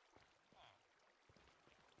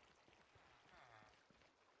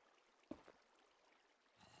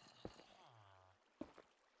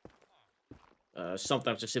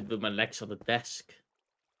sometimes I sit with my legs on the desk.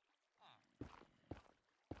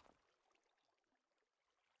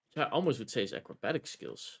 So I almost would say it's acrobatic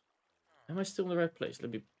skills. Am I still in the right place?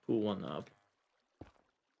 Let me pull one up.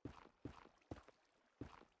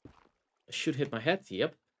 I should hit my head.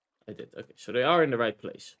 Yep, I did. Okay, so they are in the right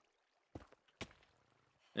place.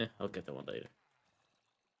 Yeah, I'll get that one later.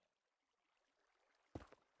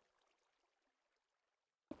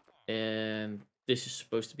 And this is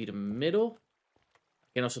supposed to be the middle.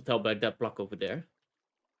 I can also tell by that block over there.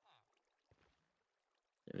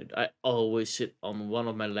 And I always sit on one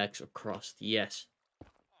of my legs or crossed. Yes.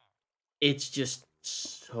 It's just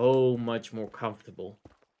so much more comfortable.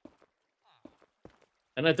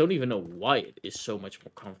 And I don't even know why it is so much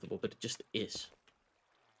more comfortable, but it just is.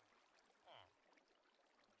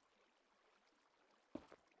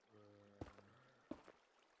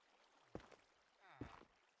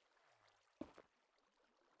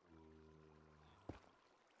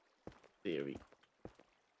 There we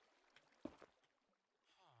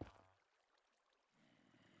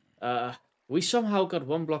go. We somehow got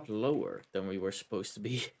 1 block lower than we were supposed to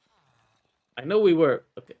be. I know we were...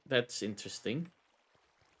 Okay, that's interesting.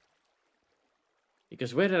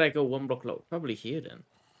 Because where did I go 1 block lower? Probably here then.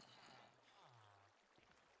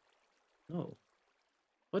 No.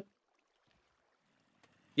 What?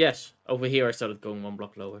 Yes, over here I started going 1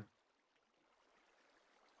 block lower.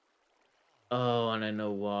 Oh, and I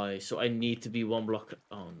know why. So I need to be 1 block...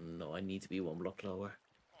 Oh no, I need to be 1 block lower.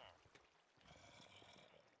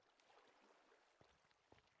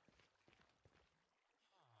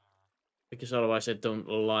 Because otherwise I don't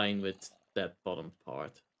align with that bottom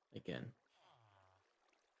part again.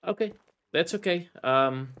 Okay, that's okay. It's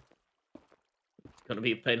gonna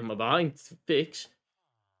be a pain in my behind to fix.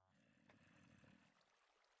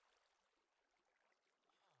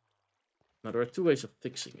 Now there are 2 ways of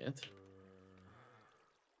fixing it.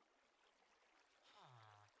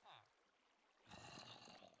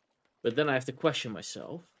 But then I have to question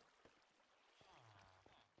myself.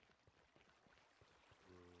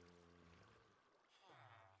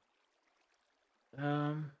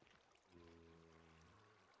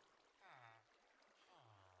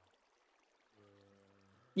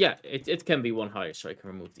 Yeah, it can be 1 higher, so I can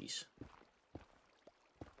remove these.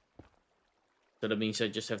 So that means I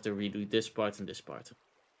just have to redo this part and this part.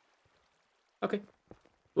 Okay.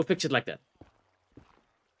 We'll fix it like that.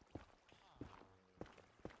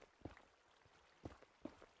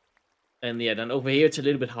 And yeah, then over here it's a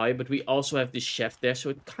little bit high, but we also have this shaft there,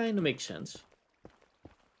 so it kind of makes sense.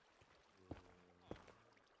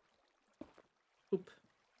 Oop.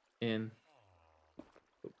 In.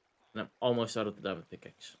 Oop. And I'm almost out of the diamond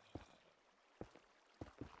pickaxe.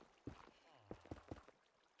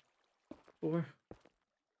 4.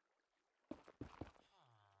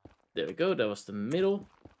 There we go, that was the middle.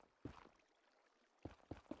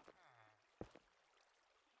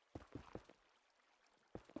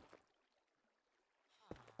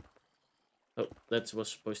 Oh, that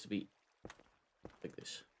was supposed to be like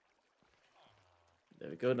this. There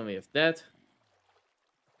we go, then we have that.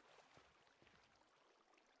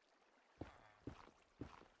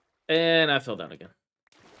 And I fell down again.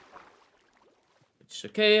 Which is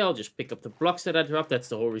okay, I'll just pick up the blocks that I dropped. That's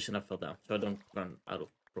the whole reason I fell down, so I don't run out of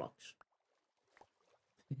blocks.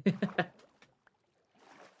 There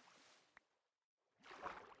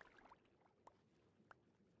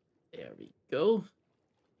we go.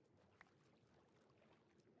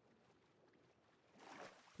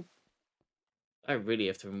 I really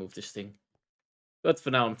have to remove this thing. But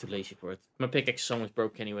for now, I'm too lazy for it. My pickaxe is almost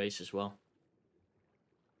broke anyways as well.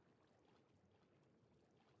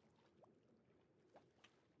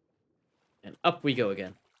 And up we go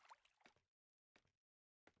again.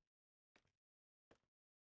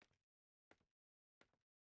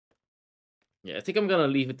 Yeah, I think I'm gonna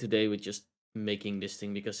leave it today with just making this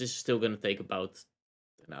thing, because this is still gonna take about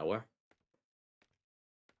an hour.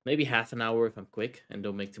 Maybe half an hour if I'm quick and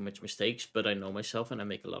don't make too much mistakes, but I know myself and I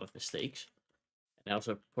make a lot of mistakes. And I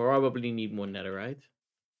also probably need more netherite.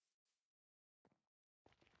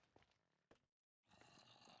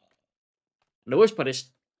 And the worst part is,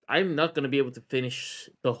 I'm not gonna be able to finish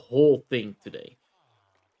the whole thing today.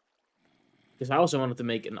 Because I also wanted to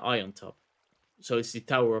make an eye on top. So it's the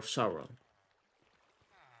Tower of Sauron.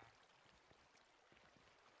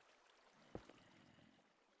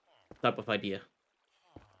 Type of idea.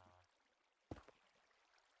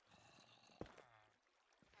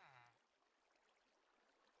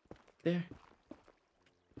 There.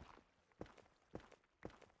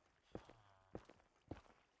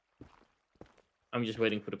 I'm just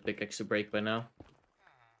waiting for the pickaxe to break by now.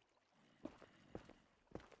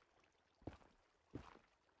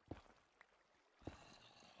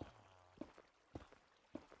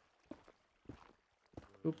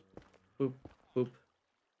 Boop, boop, boop.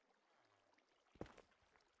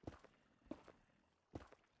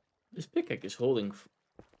 This pickaxe is holding...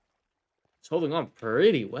 It's holding on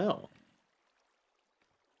pretty well.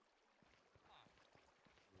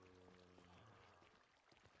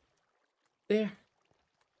 There.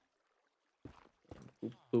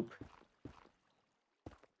 Boop, boop.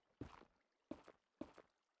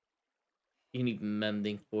 You need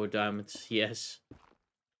mending for diamonds, yes.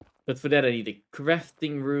 But for that I need a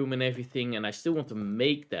crafting room and everything, and I still want to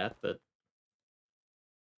make that, but...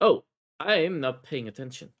 Oh, I am not paying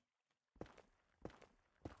attention.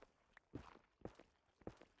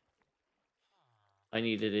 I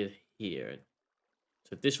needed it here.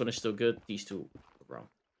 So this one is still good, these two are wrong.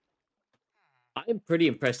 I'm pretty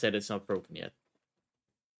impressed that it's not broken yet.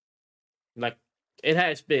 Like, it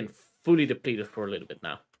has been fully depleted for a little bit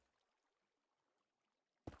now.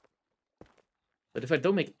 But if I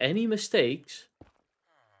don't make any mistakes,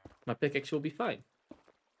 my pickaxe will be fine.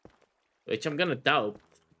 Which I'm gonna doubt,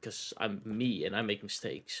 because I'm me and I make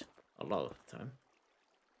mistakes a lot of the time.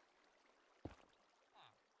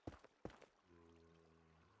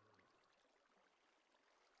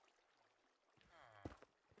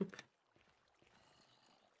 Oop.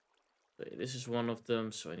 Okay, this is one of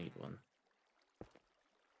them, so I need one.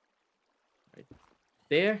 Right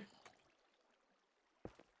there.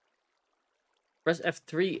 Press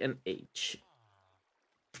F3 and H.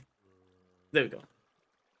 There we go.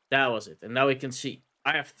 That was it. And now we can see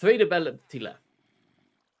I have 3 ability left.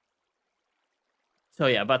 So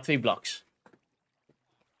yeah, about 3 blocks.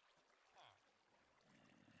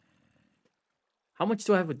 How much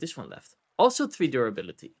do I have with this one left? Also 3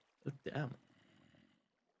 durability. Oh, damn.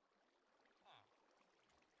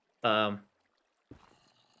 Well,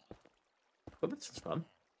 that's fun.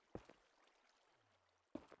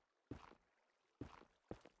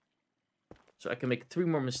 So I can make 3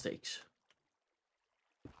 more mistakes.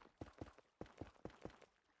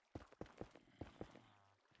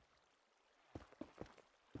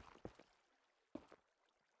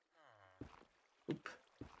 Oop.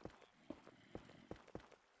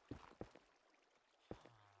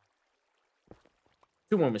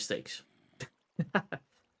 Two more mistakes.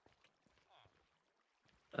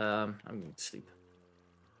 I'm going to sleep.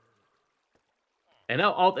 And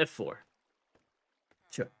now Alt F4.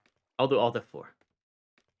 Sure. I'll do Alt F4.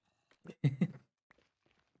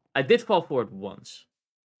 I did fall forward once.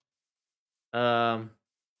 And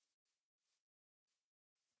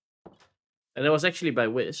it was actually by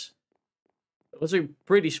Wiz. It was a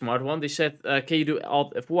pretty smart one. They said, can you do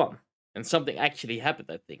Alt F1? And something actually happened,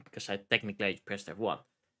 I think, because I technically pressed F1.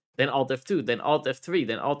 Then Alt F2, then Alt F3,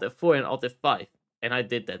 then Alt F4, and Alt F5. And I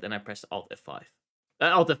did that, and I pressed Alt F5.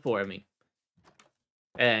 Alt F4, I mean.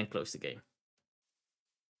 And closed the game.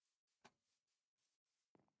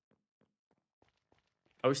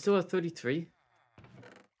 Are we still at 33?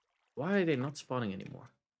 Why are they not spawning anymore?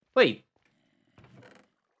 Wait!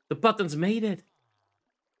 The buttons made it!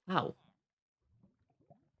 How?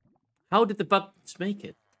 How did the buttons make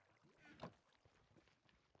it?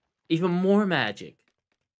 Even more magic.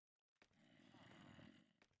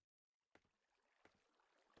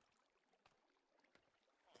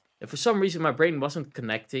 And for some reason my brain wasn't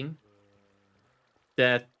connecting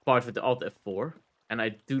that part with the Alt F4. And I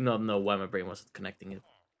do not know why my brain wasn't connecting it.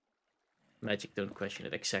 Magic, don't question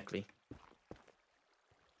it, exactly.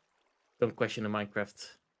 Don't question the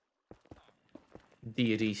Minecraft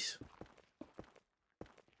deities.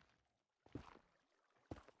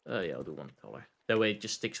 Yeah, I'll do one color. That way it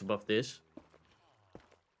just sticks above this.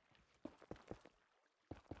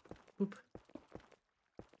 Boop.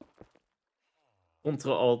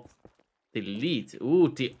 Ctrl Alt Delete. Ooh,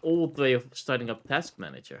 the old way of starting up Task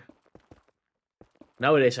Manager.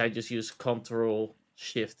 Nowadays I just use Ctrl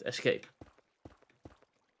Shift Escape.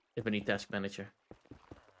 If I need Task Manager.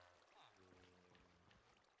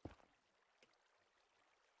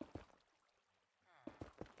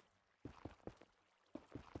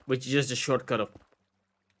 Which is just a shortcut of...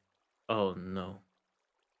 Oh no.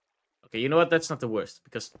 Okay, you know what? That's not the worst.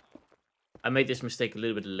 Because I made this mistake a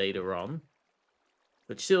little bit later on.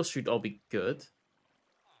 But still should all be good.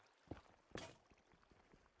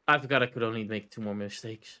 I forgot I could only make 2 more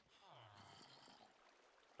mistakes.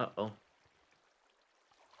 Uh-oh.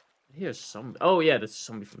 Here's some... Oh yeah, that's a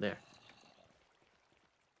zombie from there.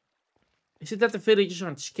 Is it that the villagers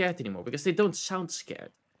aren't scared anymore? Because they don't sound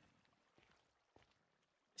scared.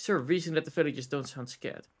 Is there a reason that the villagers don't sound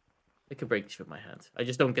scared? I can break this with my hand. I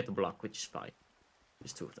just don't get the block, which is fine.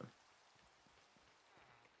 There's 2 of them.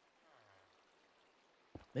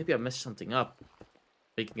 Maybe I messed something up.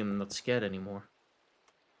 Making them not scared anymore.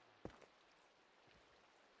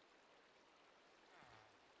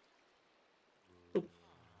 Oop.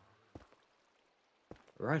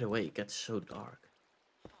 Right away, it gets so dark.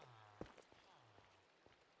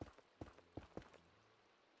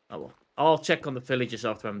 Oh well. I'll check on the villages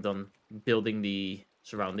after I'm done building the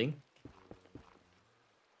surrounding.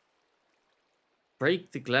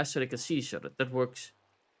 Break the glass so they can see each other. That works.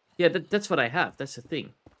 Yeah, that's what I have. That's the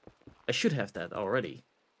thing. I should have that already.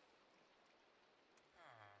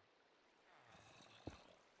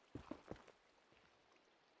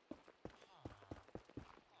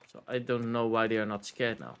 So I don't know why they are not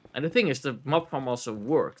scared now. And the thing is, the mob farm also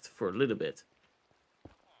worked for a little bit.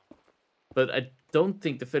 But I don't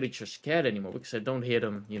think the villagers are scared anymore because I don't hear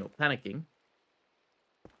them, you know, panicking.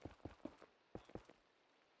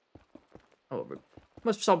 Oh,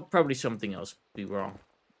 must probably something else be wrong.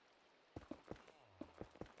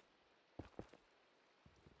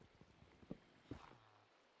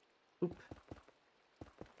 Oop.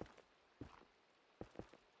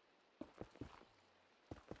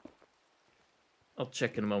 I'll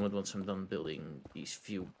check in a moment once I'm done building these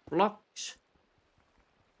few blocks.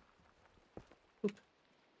 Oop.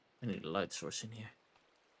 I need a light source in here.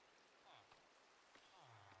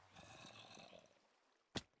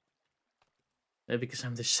 Maybe because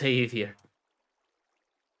I'm the savior.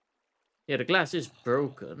 Yeah, the glass is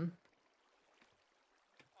broken.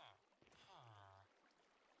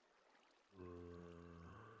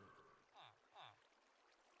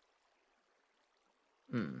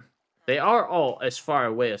 They are all as far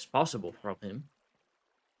away as possible from him.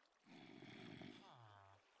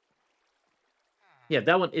 Yeah,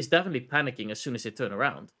 that one is definitely panicking as soon as they turn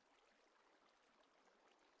around.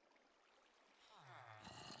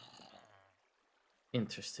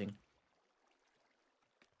 Interesting.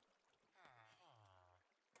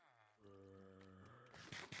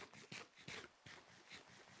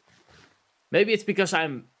 Maybe it's because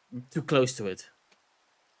I'm too close to it.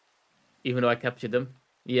 Even though I captured them.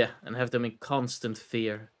 Yeah, and have them in constant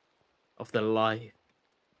fear of their life.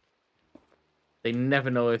 They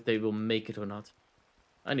never know if they will make it or not.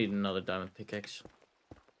 I need another diamond pickaxe.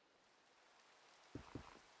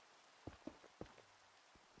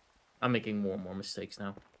 I'm making more and more mistakes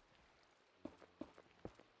now.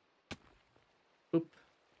 Boop.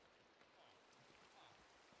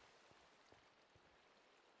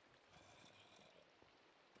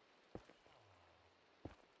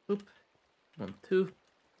 Boop. 1, 2.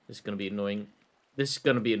 This is gonna be annoying. This is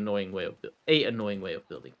gonna be an annoying way of annoying way of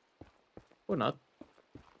building, or not.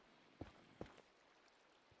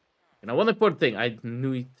 And one important thing: I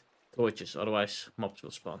need torches, otherwise mobs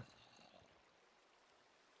will spawn.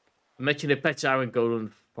 Imagine they patch iron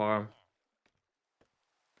golden farm.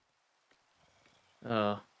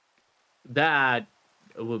 That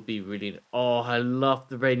would be really. Oh, I love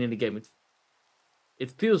the rain in the game.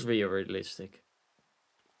 It feels really realistic.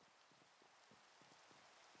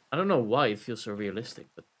 I don't know why it feels so realistic,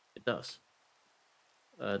 but it does.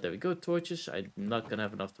 There we go, torches. I'm not gonna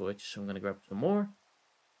have enough torches, so I'm gonna grab some more.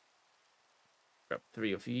 Grab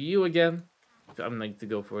 3 of you again. So I'm going to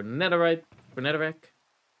go for netherite, for netherrack.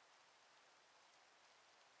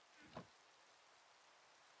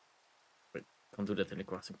 Wait, can't do that in the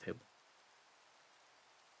crafting table.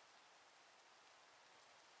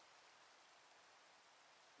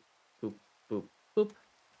 Boop, boop, boop.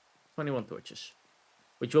 21 torches,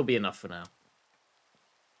 which will be enough for now.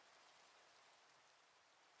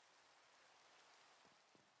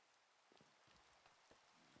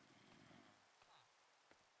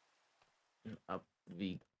 And up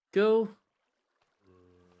we go.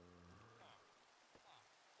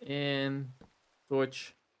 And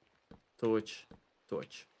torch, torch,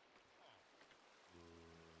 torch.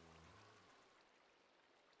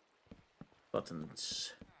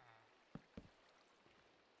 Buttons.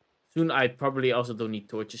 Soon I probably also don't need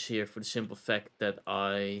torches here for the simple fact that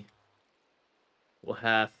I will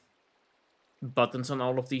have buttons on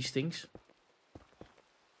all of these things.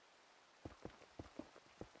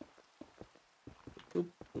 Boop,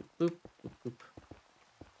 boop, boop, boop, boop.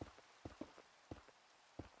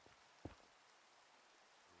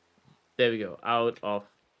 There we go, out of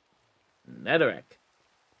netherrack.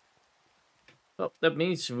 Well, that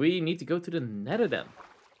means we need to go to the nether then.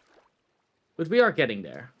 But we are getting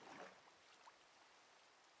there.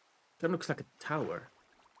 That looks like a tower.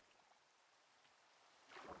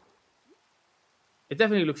 It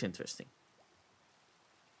definitely looks interesting.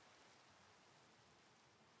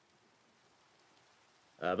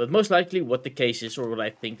 But most likely what the case is, or what I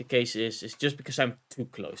think the case is just because I'm too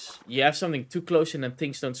close. You have something too close and then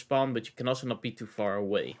things don't spawn, but you can also not be too far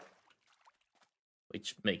away.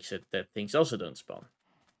 Which makes it that things also don't spawn.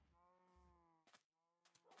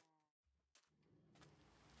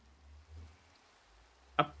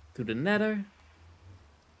 Up to the nether.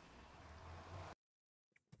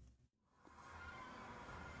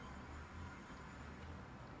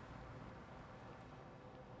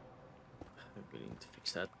 I really need to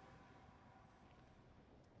fix that.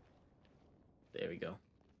 There we go.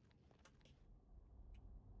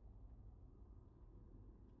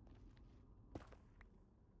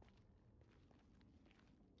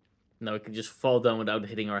 Now we can just fall down without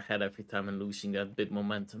hitting our head every time and losing that bit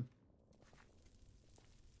momentum.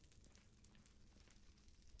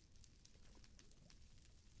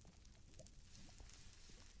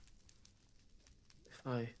 If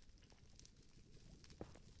I...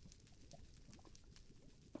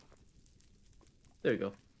 There we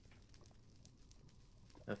go.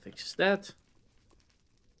 That fixes that.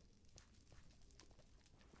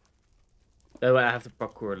 That way I have to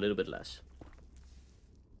parkour a little bit less.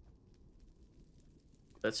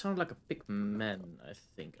 That sounds like a pigman, I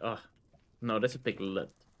think. Oh, no, that's a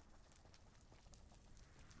piglet.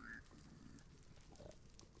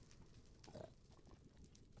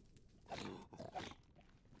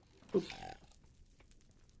 Oop.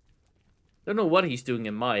 Don't know what he's doing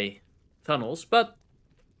in my tunnels, but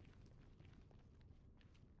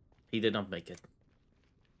he did not make it.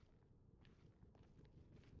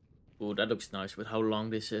 Ooh, that looks nice with how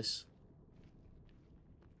long this is.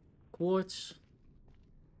 Quartz.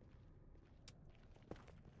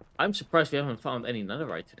 I'm surprised we haven't found any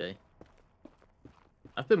netherite today.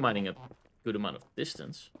 I've been mining a good amount of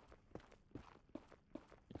distance.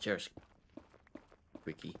 The chair's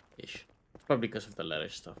tricky-ish. It's probably because of the ladder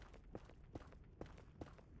stuff.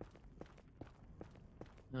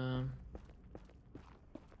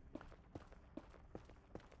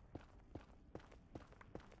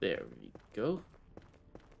 There we go.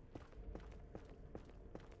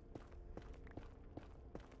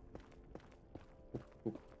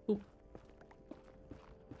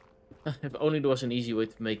 If only there was an easy way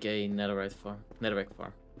to make a netherrack farm.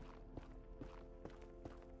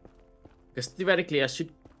 Because theoretically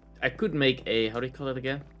I could make a, how do you call it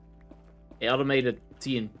again? A automated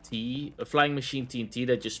TNT, a flying machine TNT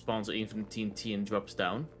that just spawns infinite TNT and drops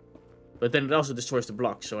down. But then it also destroys the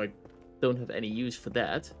blocks, so I don't have any use for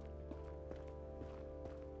that.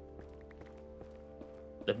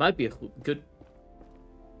 That might be a good...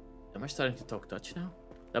 Am I starting to talk Dutch now?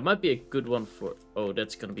 That might be a good one for... Oh,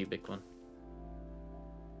 that's gonna be a big one.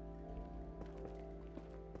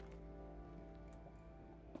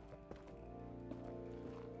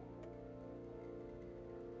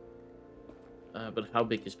 But how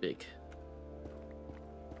big is big?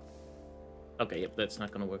 Okay, yep, that's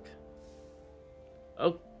not gonna work.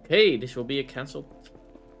 Okay, this will be a cancelled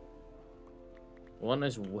one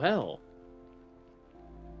as well.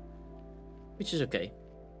 Which is okay.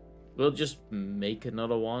 We'll just make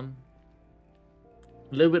another one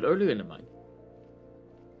a little bit earlier in the mine.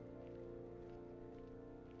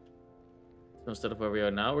 So instead of where we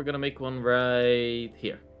are now, we're gonna make one right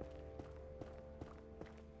here.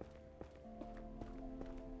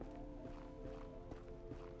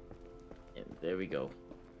 And there we go.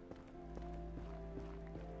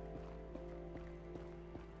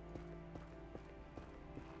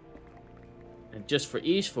 And just for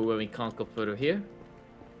ease, for when we can't go further here.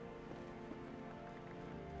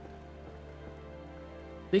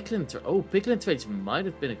 Piglin, oh, Piglin trades might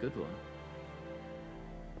have been a good one.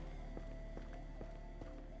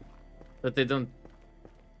 But they don't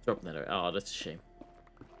drop nether. Oh, that's a shame.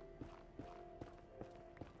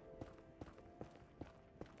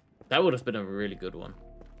 That would have been a really good one.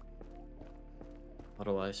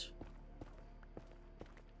 Otherwise.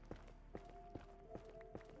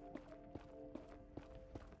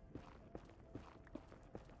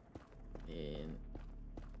 In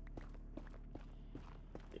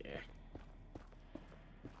there.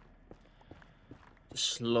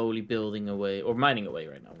 Just slowly building away, or mining away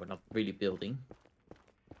right now. We're not really building.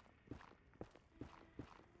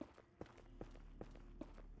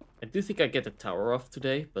 I do think I get the tower off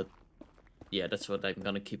today, but yeah, that's what I'm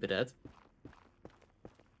gonna keep it at.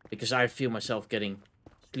 Because I feel myself getting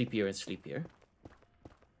sleepier and sleepier.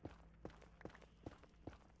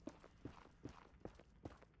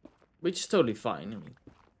 Which is totally fine. I mean,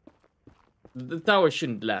 the tower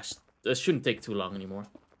shouldn't last. Shouldn't take too long anymore.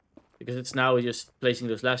 Because it's now just placing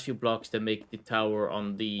those last few blocks that make the tower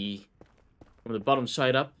on the... from the bottom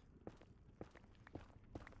side up.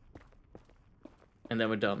 And then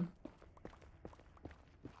we're done.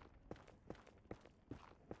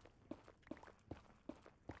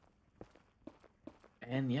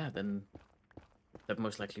 And yeah, then that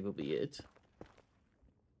most likely will be it.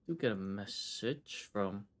 Do get a message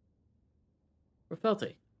from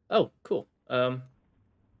Rafelte. Oh, cool. Wait.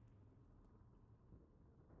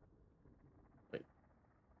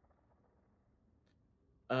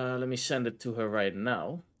 Let me send it to her right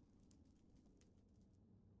now.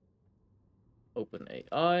 Open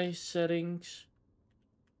AI settings.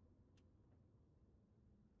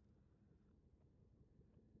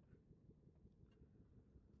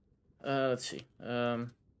 Let's see.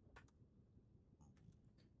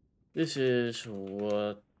 This is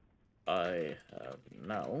what I have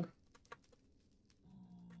now.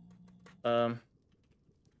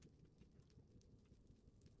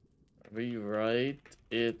 Rewrite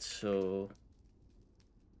it so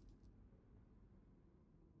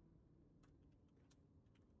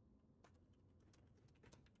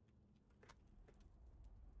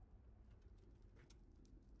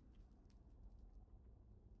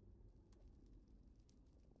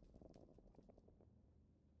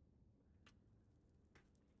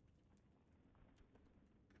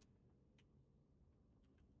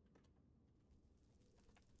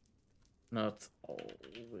not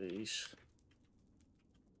always.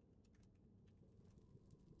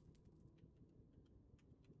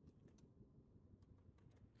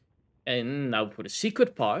 And now for the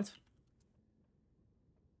secret part.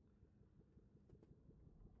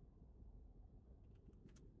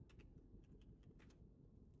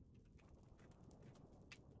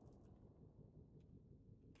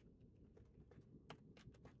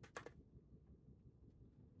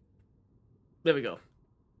 There we go.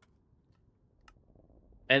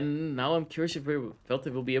 And now I'm curious if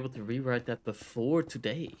Velte will be able to rewrite that before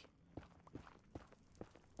today.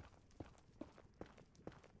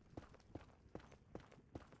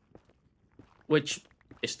 Which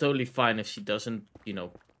is totally fine if she doesn't, you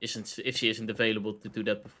know, if she isn't available to do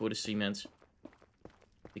that before the stream ends.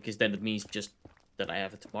 Because then it means just that I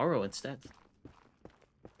have it tomorrow instead.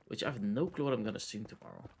 Which I have no clue what I'm gonna stream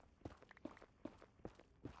tomorrow.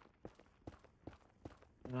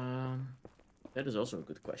 That is also a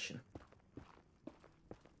good question.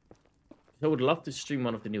 I would love to stream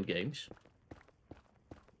one of the new games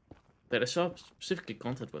that I saw specifically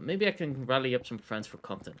content one. Maybe I can rally up some friends for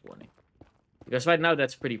content warning. Because right now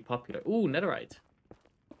that's pretty popular. Ooh, netherite.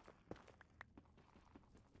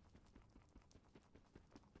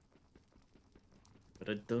 But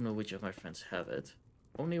I don't know which of my friends have it.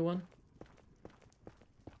 Only one?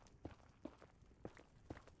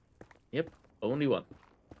 Yep, only one.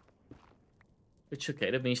 Which, okay,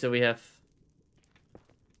 that means that we have...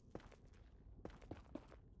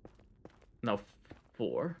 now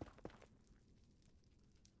 4.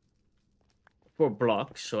 4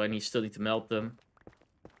 blocks, so I still need to melt them.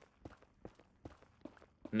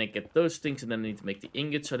 And then get those things, and then I need to make the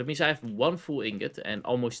ingots. So that means I have 1 full ingot and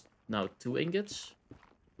almost now 2 ingots.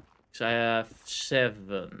 So I have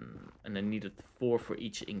 7, and I needed 4 for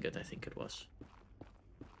each ingot, I think it was.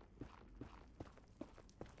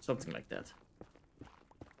 Something like that.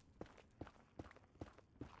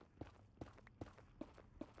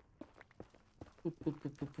 Poop, poop,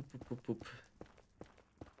 poop, poop, poop, poop, poop, poop.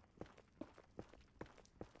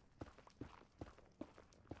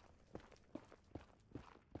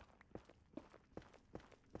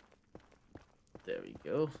 There we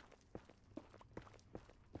go.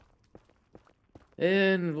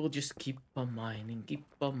 And we'll just keep on mining, keep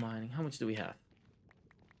on mining. How much do we have?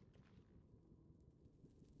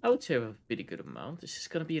 I would say we have a pretty good amount. Is this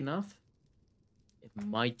gonna be enough? It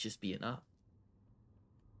might just be enough.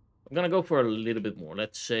 I'm gonna go for a little bit more.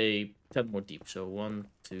 Let's say 10 more deep. So 1,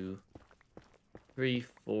 2, 3,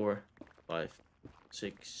 4, 5,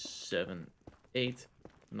 6, 7, 8,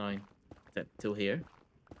 9, 10. Till here.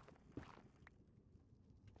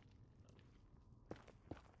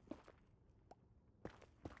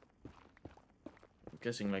 I'm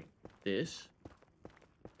guessing like this.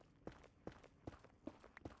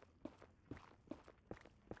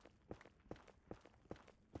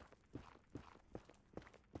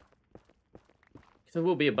 There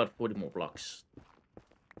will be about 40 more blocks.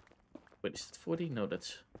 Wait, is it 40? No,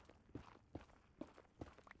 that's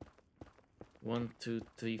 1, 2,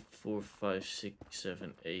 3, 4, 5, 6,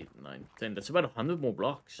 7, 8, 9, 10. That's about 100 more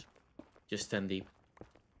blocks. Just 10 deep.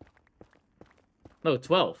 No,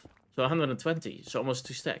 12. So 120. So almost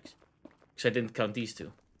 2 stacks. Because I didn't count these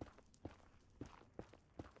 2.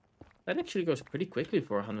 That actually goes pretty quickly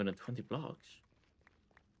for 120 blocks.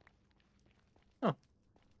 Oh.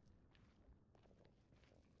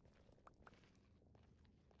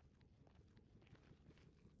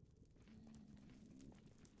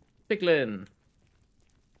 Piglin.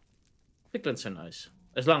 Piglins are nice.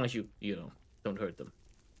 As long as you know, don't hurt them.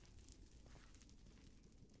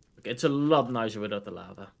 Okay, it's a lot nicer without the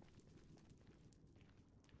lava.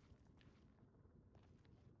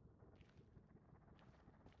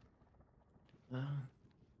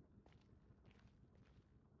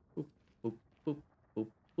 Boop, boop, boop, boop,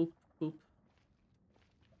 boop, boop.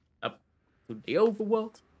 Up to the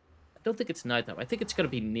overworld. I don't think it's nighttime. I think it's gonna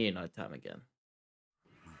be near nighttime again.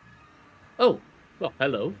 Oh, well,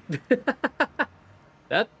 hello.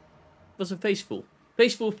 That was a faceful.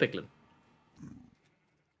 Faceful of Piglin.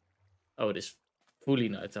 Oh, it is fully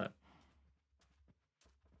nighttime.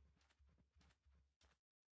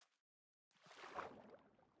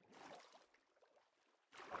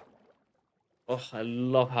 Oh, I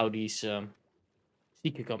love how these sea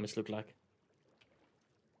cucumbers look like.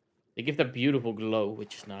 They give that beautiful glow,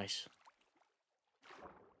 which is nice.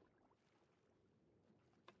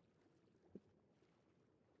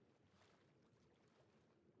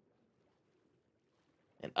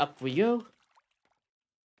 And up we go.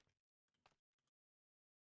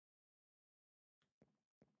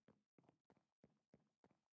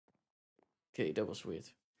 Okay, that was weird.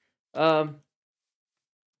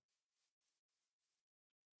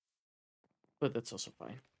 But that's also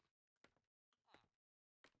fine.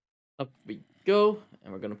 Up we go,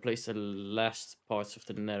 and we're gonna place the last parts of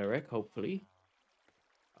the netherrack, hopefully.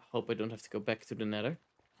 I hope I don't have to go back to the nether.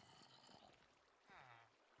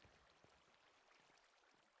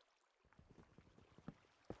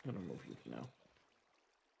 I'm gonna move you now.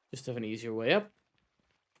 Just have an easier way up.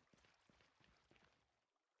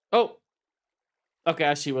 Oh! Okay,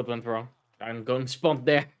 I see what went wrong. I'm going to spawn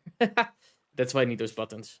there. That's why I need those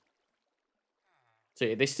buttons. So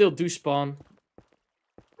yeah, they still do spawn.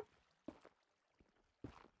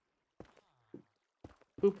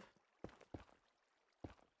 Boop.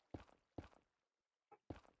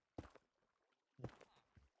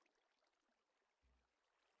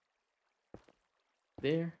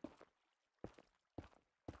 There.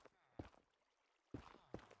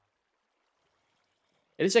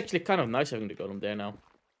 It is actually kind of nice having the golem there now.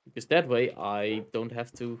 Because that way I don't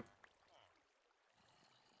have to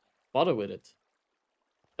bother with it.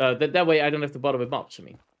 That way I don't have to bother with mobs, I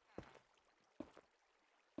mean.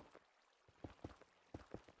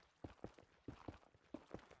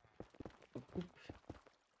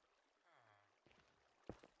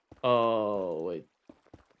 Oh, wait.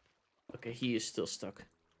 Okay, he is still stuck.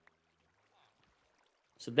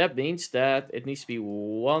 So that means that it needs to be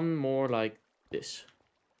one more like this.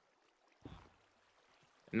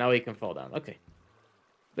 And now he can fall down. Okay.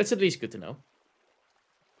 That's at least good to know.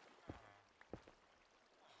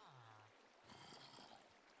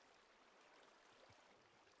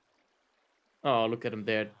 Oh, look at him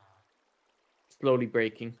there. Slowly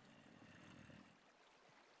breaking.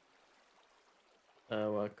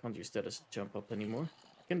 Well, I can't use that as a jump up anymore.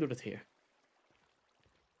 I can do that here.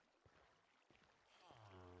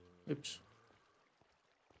 Oops.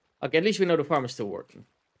 Okay, at least we know the farm is still working.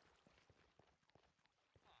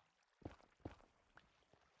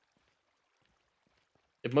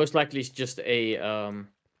 It most likely is just a,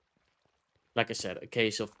 like I said, a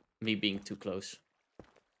case of me being too close.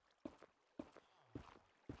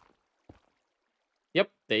 Yep,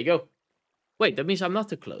 there you go. Wait, that means I'm not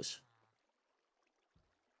too close.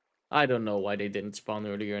 I don't know why they didn't spawn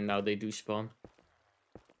earlier and now they do spawn.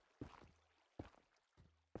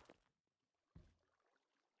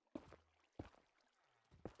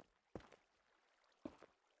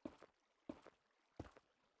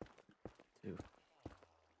 Two.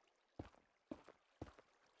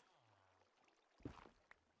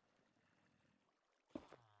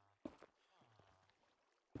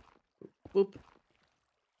 Boop.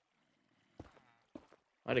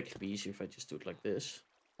 Might actually be easier if I just do it like this.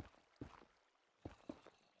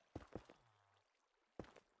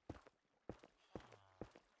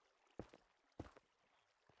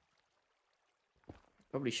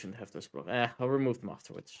 Probably shouldn't have those blocks. I'll remove them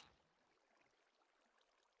afterwards.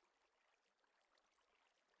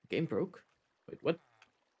 Game broke. Wait, what?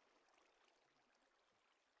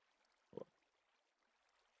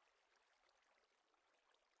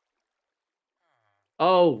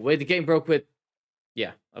 Oh, wait, the game broke with...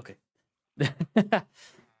 Yeah, okay. The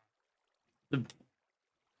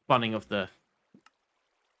spawning of the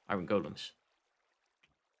iron golems.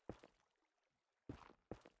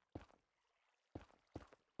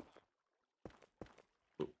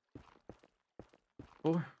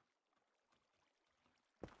 Four.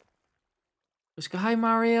 Wisca, hi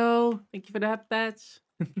Mario. Thank you for the habitats.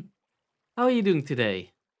 How are you doing today?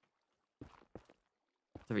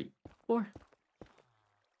 3, 4.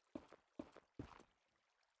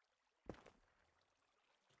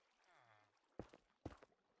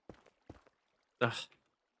 Ugh.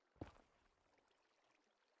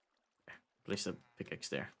 Place the pickaxe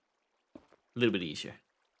there. A little bit easier.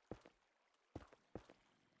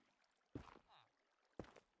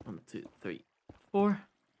 1, 2, 3, 4.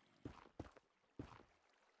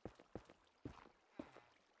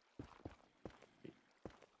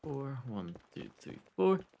 Four. 1, 2, 3,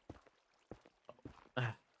 4. Oh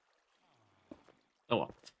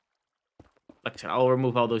well. Like I said, I'll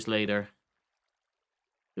remove all those later.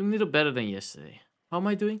 Doing a little better than yesterday. How am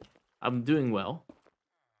I doing? I'm doing well.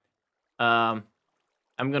 I'm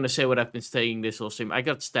gonna say what I've been saying this whole stream. I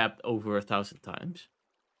got stabbed over 1,000 times.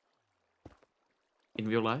 In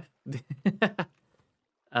real life.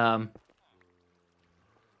 Because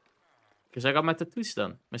I got my tattoos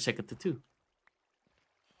done. My second tattoo.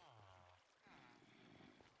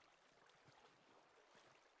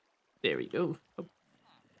 There we go. Oh.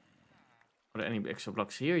 Are there any extra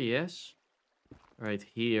blocks here? Yes. Right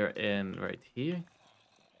here and right here.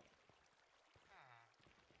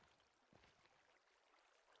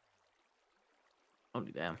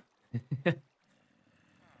 Holy damn.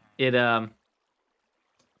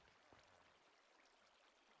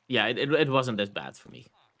 Yeah, it wasn't as bad for me.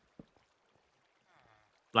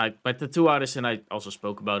 Like, my tattoo artist and I also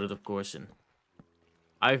spoke about it, of course, and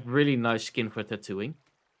I have really nice skin for tattooing.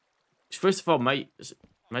 First of all, my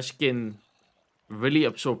skin really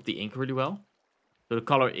absorbed the ink really well. So the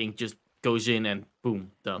color ink just goes in and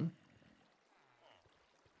boom, done.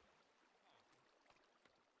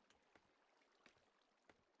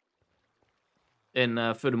 And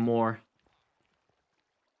furthermore,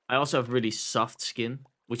 I also have really soft skin,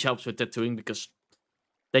 which helps with tattooing because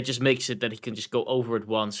that just makes it that he can just go over it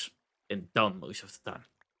once and done most of the time.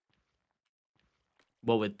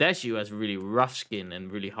 Well, with Dash, who has really rough skin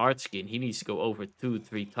and really hard skin, he needs to go over 2,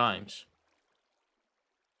 3 times.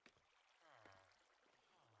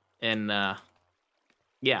 And,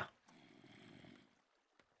 yeah.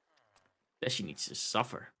 Dashi needs to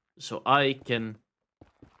suffer. So I can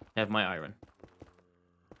have my iron.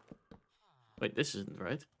 Wait, this isn't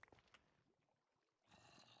right.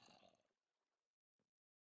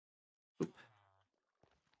 Oop.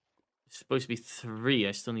 It's supposed to be 3.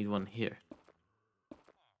 I still need 1 here.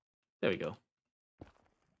 There we go.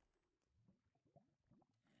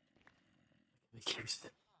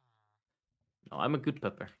 No, I'm a good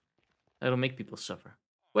pupper. That'll make people suffer.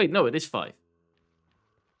 Wait, no, it is 5.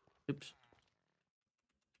 Oops.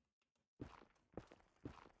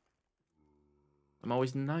 I'm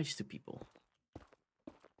always nice to people.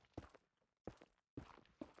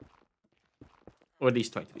 Or at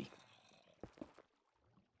least try to be.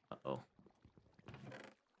 Uh-oh.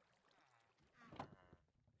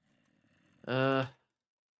 Grab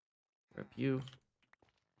you.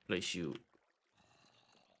 Place you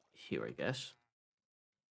here, I guess.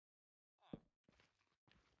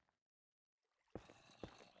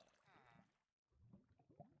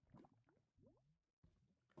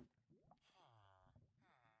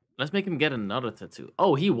 Let's make him get another tattoo.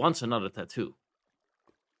 Oh, he wants another tattoo.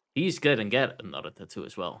 He's gonna get another tattoo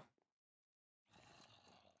as well.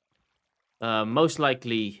 Most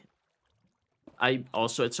likely, I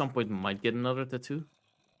also at some point might get another tattoo.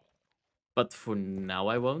 But for now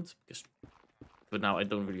I won't, because for now I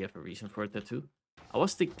don't really have a reason for a tattoo. I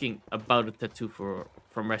was thinking about a tattoo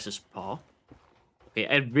from Res's paw. Okay,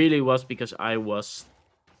 it really was because I was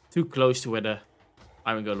too close to where the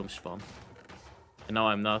iron golem spawned. And now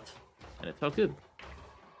I'm not. And it felt good.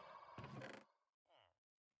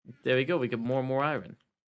 There we go, we get more and more iron.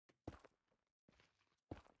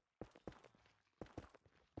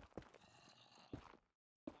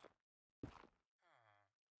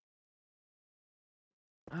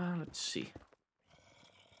 Let's see.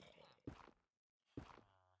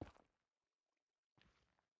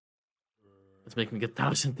 Let's make me get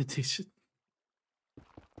 1,000 tattoos.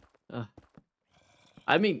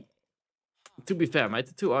 I mean, to be fair, my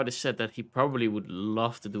tattoo artist said that he probably would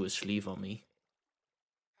love to do a sleeve on me.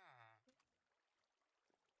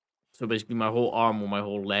 So basically my whole arm or my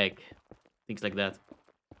whole leg. Things like that.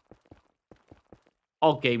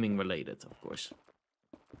 All gaming related, of course.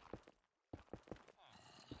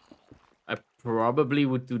 I probably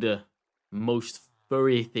would do the most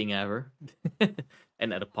furry thing ever.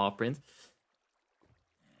 And add a paw print.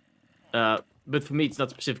 But for me, it's not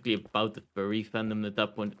specifically about the furry fandom at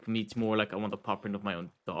that point. For me, it's more like I want a paw print of my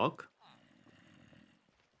own dog.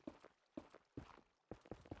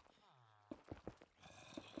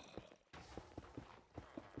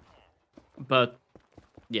 But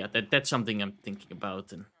yeah, that's something I'm thinking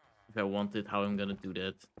about, and if I want it, how I'm gonna do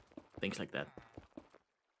that, things like that.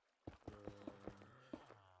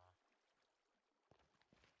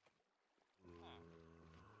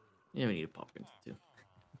 Yeah, we need a paw print too.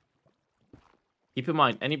 Keep in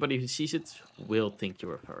mind, anybody who sees it will think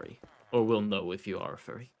you're a furry, or will know if you are a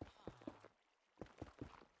furry.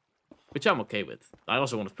 Which I'm okay with. I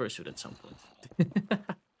also want a fursuit at some point.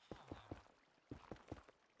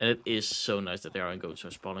 And it is so nice that there are goats are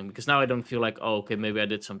spawning, because now I don't feel like, oh, okay, maybe I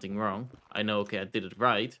did something wrong. I know, okay, I did it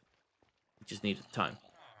right. It just needed time.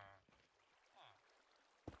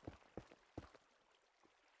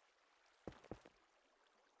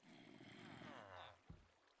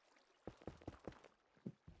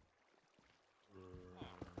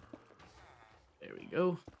 There we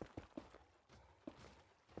go. I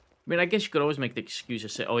mean, I guess you could always make the excuse and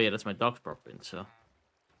say, oh yeah, that's my dog's paw print, so...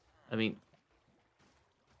 I mean...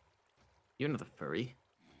 You're not a furry.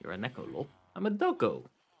 You're a necolop. I'm a doggo.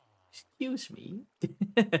 Excuse me.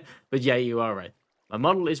 But yeah, you are right. My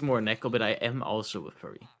model is more neko, but I am also a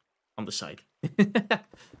furry. On the side.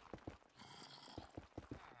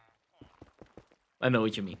 I know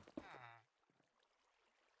what you mean.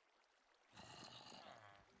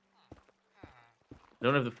 I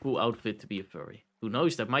don't have the full outfit to be a furry. Who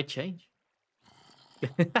knows, that might change.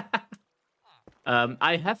 I'm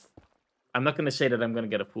not going to say that I'm going to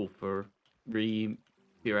get a full furry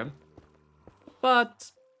PRM.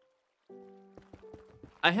 But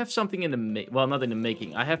I have something in the well, not in the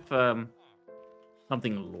making. I have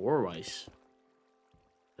something lore-wise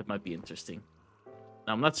that might be interesting.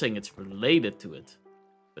 Now, I'm not saying it's related to it,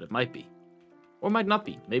 but it might be. Or might not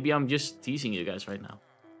be. Maybe I'm just teasing you guys right now.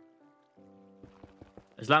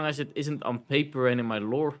 As long as it isn't on paper and in my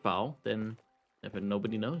lore file, then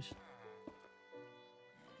nobody knows.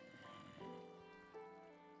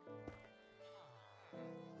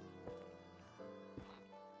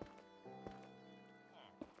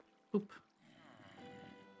 Oop.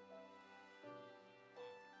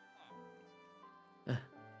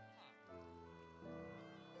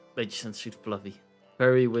 Beetje and sweet fluffy.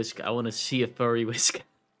 Furry Wisca. I want to see a furry Wisca.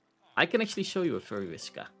 I can actually show you a furry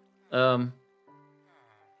Wisca.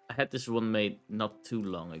 I had this one made not too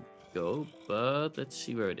long ago, but let's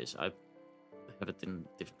see where it is. I have it in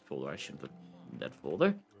a different folder. I shouldn't put in that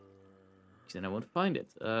folder, because then I won't find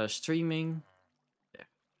it. Streaming. There.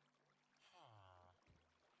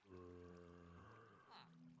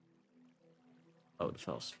 Oh, the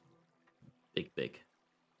file's big.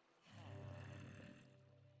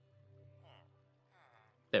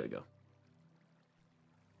 There we go.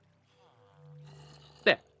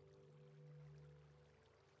 There.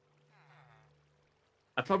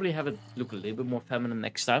 I probably have it look a little bit more feminine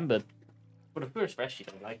next time, but for the first version,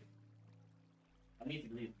 I like it. I need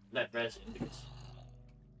to let Res in because.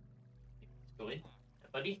 Let's go in. Yeah,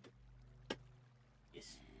 buddy.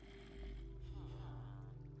 Yes.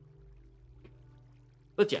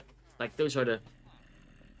 But yeah, like those are the.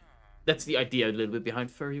 That's the idea a little bit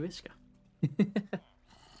behind furry Wisca.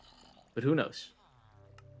 But who knows?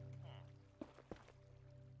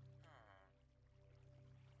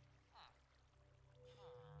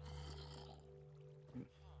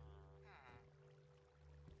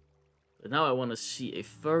 But now I want to see a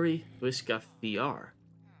furry Wisca VR.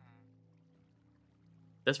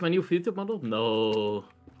 That's my new future model? No.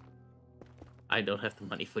 I don't have the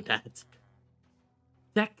money for that.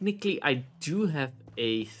 Technically, I do have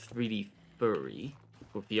a 3D furry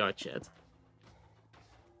for VR chat.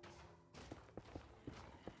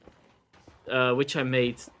 Which I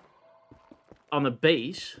made on a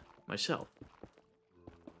base myself.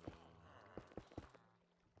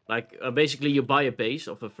 Like, basically you buy a base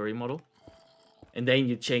of a furry model. And then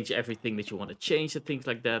you change everything that you want to change and things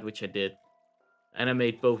like that, which I did. And I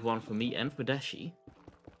made both one for me and for Dashi.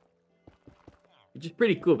 Which is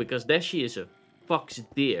pretty cool, because Dashi is a fox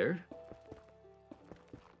deer.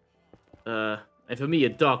 And for me a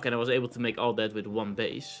dog, and I was able to make all that with one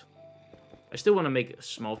base. I still want to make a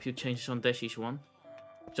small few changes on Dashi's one.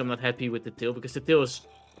 So I'm not happy with the tail, because the tail is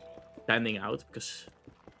standing out. Because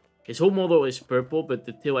his whole model is purple, but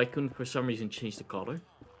the tail I couldn't for some reason change the color.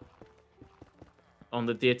 On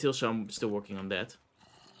the deer tail, so I'm still working on that.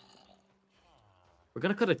 We're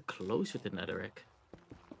gonna cut it close with the netherrack.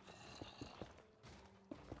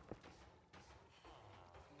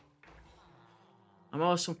 I'm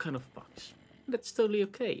always some kind of fox. That's totally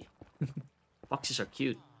okay. Foxes are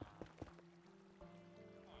cute.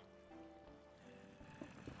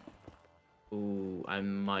 Ooh, I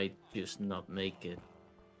might just not make it.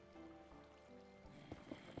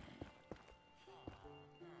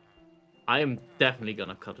 I am definitely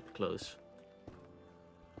gonna cut it close.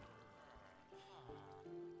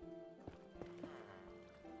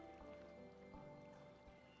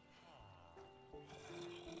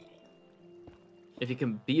 If you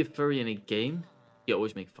can be a furry in a game, you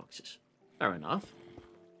always make foxes. Fair enough.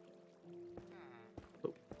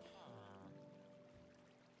 Oh.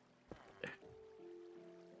 There.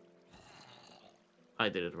 I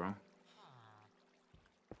did it wrong.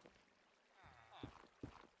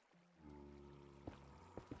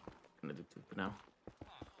 I'm gonna do two for now.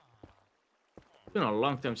 It's been a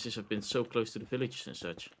long time since I've been so close to the villages and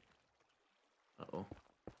such. Uh-oh.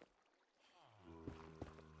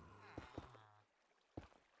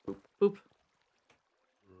 Boop, boop.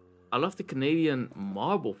 I love the Canadian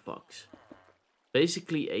marble fox.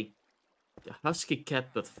 Basically a husky cat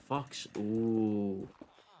but fox. Ooh.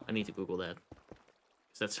 I need to Google that.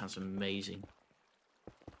 Because that sounds amazing.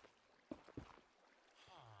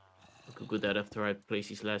 I'll Google that after I place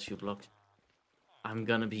these last few blocks. I'm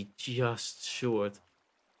gonna be just short.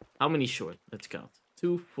 How many short? Let's count.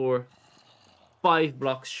 2, 4, 5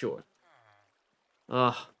 blocks short.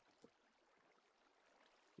 Ah.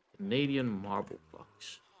 Canadian marble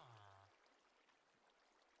fox.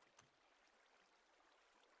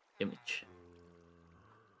 Image.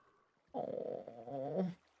 Oh,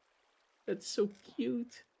 that's so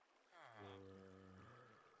cute.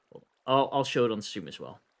 I'll show it on stream as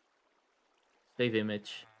well. Save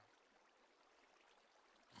image.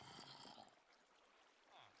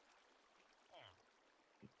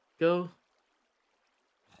 Go.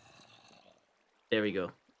 There we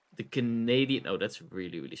go. The Canadian... Oh, that's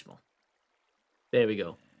really, really small. There we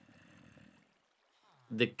go.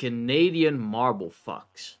 The Canadian marble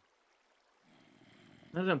fox.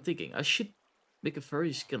 Now that I'm thinking, I should make a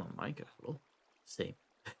furry skin on Minecraft. Lol. Same.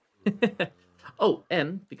 Oh,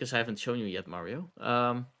 and, because I haven't shown you yet, Mario.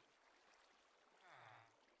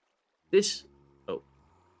 This... Oh.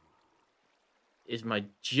 Is my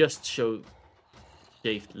just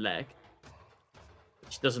shaved leg.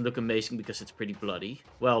 Which doesn't look amazing because it's pretty bloody.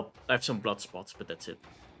 Well, I have some blood spots, but that's it.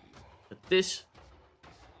 But this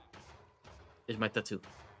is my tattoo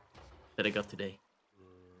that I got today.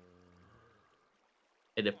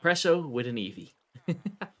 An espresso with an Eevee.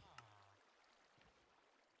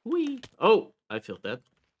 Whee! Oh, I felt that.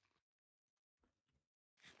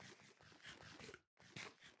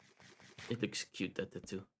 It looks cute, that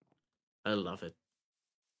tattoo. I love it.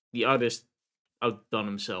 The artist outdone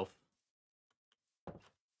himself.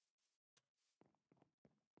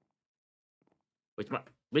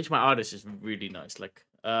 Which my artist is really nice. Like,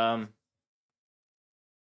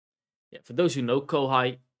 Yeah, for those who know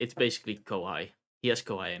Kohai, it's basically Kohai. He has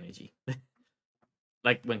Kohai energy.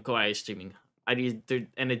 Like when Kohai is streaming. They're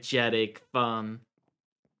energetic, fun,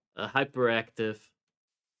 hyperactive.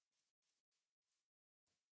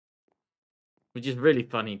 Which is really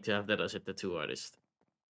funny to have that as a tattoo artist.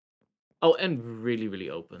 Oh, and really, really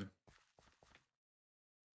open.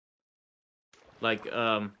 Like,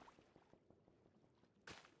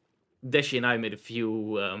 Deshi and I made a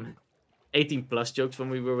few 18 plus jokes when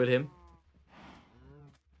we were with him.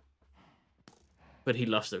 But he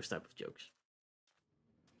loves those type of jokes.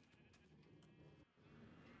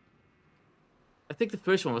 I think the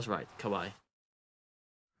first one was right, Kawaii.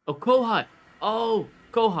 Oh, Kohai. Oh,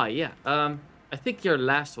 Kohai, yeah. I think your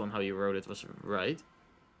last one, how you wrote it, was right.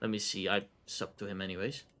 Let me see. I subbed to him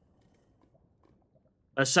anyways.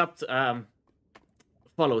 I subbed,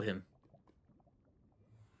 follow him.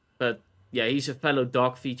 But, yeah, he's a fellow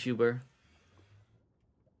dog VTuber.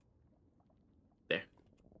 There.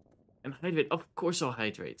 And hydrate. Of course I'll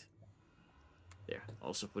hydrate. There.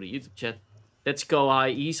 Also for the YouTube chat. That's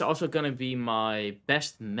Kohai. He's also gonna be my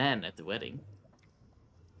best man at the wedding.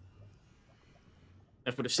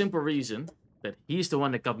 And for the simple reason that he's the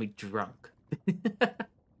one that got me drunk.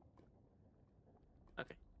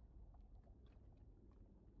 Okay.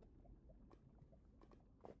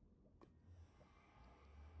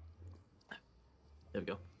 There we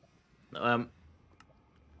go.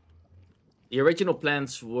 The original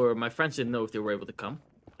plans were, my friends didn't know if they were able to come.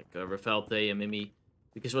 Like Rafaelte and Mimi.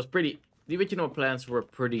 Because it was pretty, the original plans were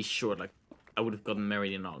pretty short. Like, I would have gotten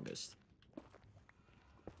married in August.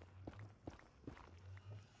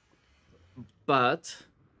 But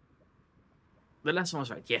the last one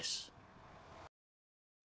was right, yes.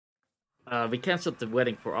 We cancelled the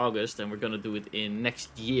wedding for August and we're gonna do it in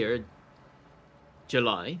next year,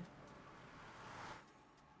 July.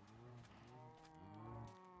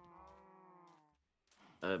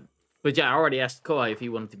 But yeah, I already asked Kohai if he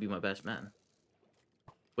wanted to be my best man.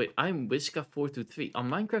 Wait, I'm Wisca 423 on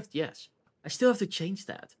Minecraft. Yes, I still have to change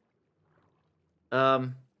that.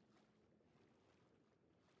 But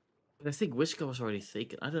I think Wisca was already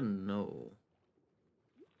taken. I don't know.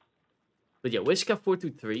 But yeah, Wisca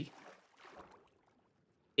 423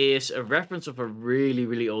 is a reference of a really,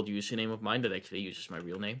 really old username of mine that actually uses my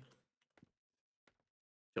real name.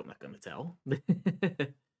 So I'm not gonna tell.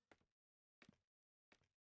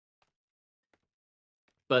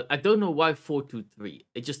 But I don't know why 423.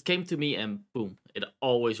 It just came to me and boom, it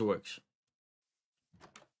always works.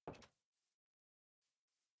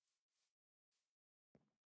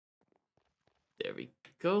 There we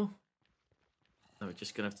go. Now we're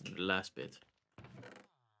just gonna have to do the last bit.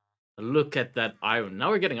 Look at that iron. Now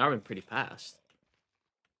we're getting iron pretty fast.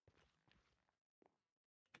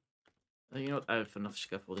 You know what? I have enough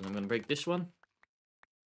scaffolding. I'm gonna break this one.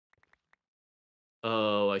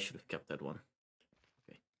 Oh, I should have kept that one.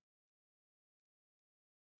 Okay.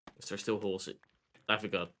 Because there's still holes. I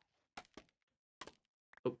forgot.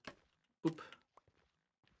 Oh. Oop.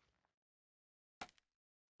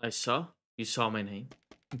 I saw. You saw my name.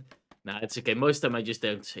 Nah, it's okay. Most of the time I just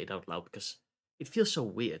don't say it out loud because it feels so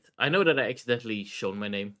weird. I know that I accidentally shown my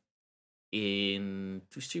name in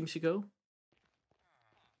 2 streams ago.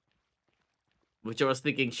 Which I was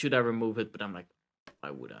thinking, should I remove it? But I'm like, why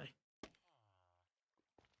would I?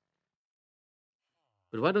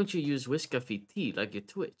 But why don't you use Wisca VT like your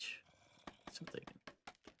Twitch? Something.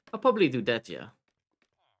 I'll probably do that, yeah.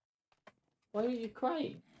 Why are you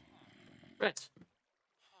crying? Reds.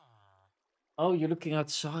 Oh, you're looking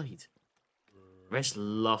outside. Reds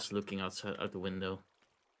loves looking outside out the window.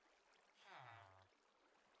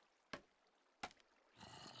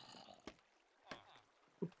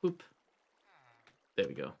 Boop, boop. There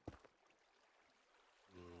we go.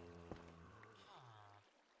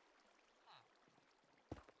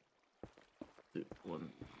 Two, 1,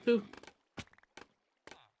 2.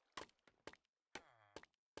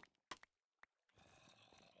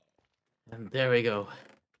 And there we go.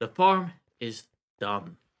 The farm is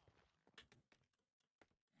done.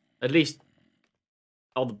 At least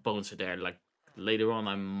all the bones are there. Like later on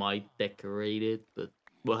I might decorate it, but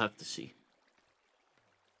we'll have to see.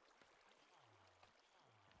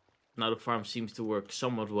 Now the farm seems to work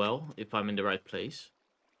somewhat well if I'm in the right place.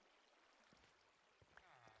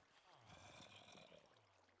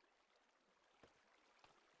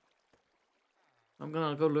 I'm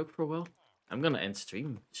gonna go look for a while. I'm gonna end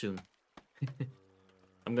stream soon.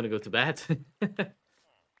 I'm gonna go to bed.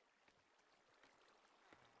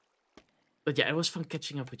 But yeah, it was fun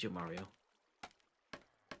catching up with you, Mario.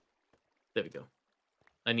 There we go.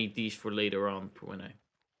 I need these for later on, for when I'm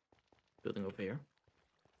building over here.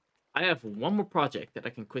 I have one more project that I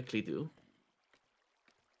can quickly do.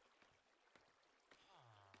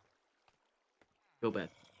 Go bad.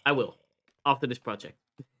 I will. After this project.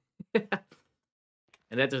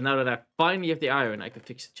 And that is now that I finally have the iron, I can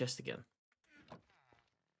fix the chest again.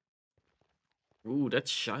 Ooh,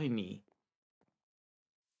 that's shiny.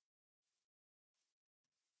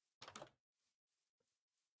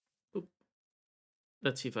 Oop.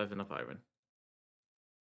 Let's see if I have enough iron.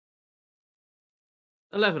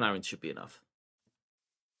 11 iron should be enough.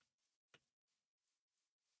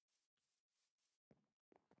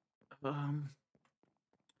 Kind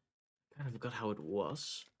of forgot how it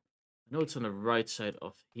was. I know it's on the right side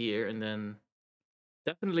of here, and then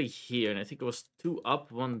definitely here, and I think it was 2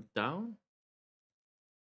 up, 1 down.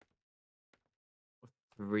 Or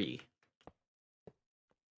 3.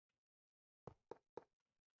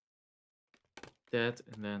 That,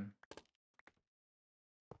 and then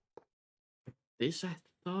this I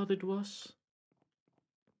thought it was.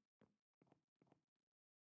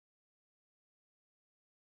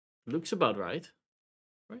 Looks about right.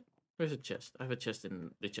 Right? Where's the chest? I have a chest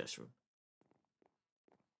in the chest room.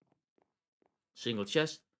 Single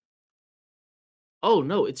chest. Oh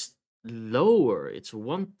no, it's lower. It's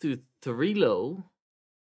 1, 2, 3 low.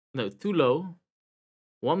 No, 2 low.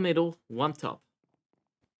 1 middle, 1 top.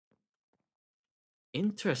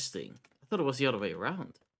 Interesting. I thought it was the other way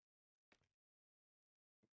around.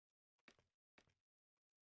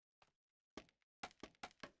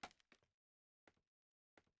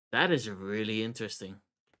 That is really interesting.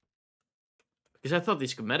 Because I thought the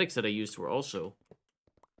schematics that I used were also...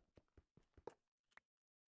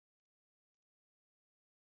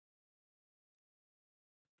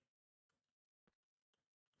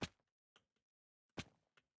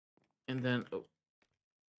 And then, oh,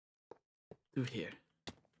 through here.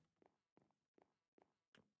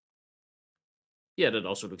 Yeah, that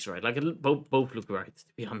also looks right. Like, both look right,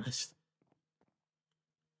 to be honest.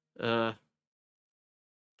 But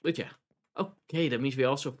yeah. Okay, that means we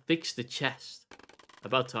also fixed the chest.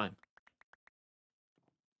 About time.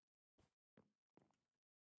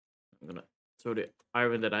 I'm gonna throw the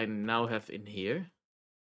iron that I now have in here.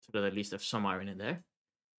 So that I at least have some iron in there.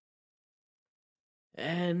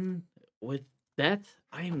 And with that,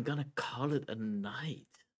 I am gonna call it a night.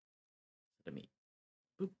 Let me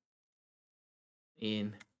boop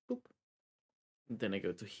in boop. And then I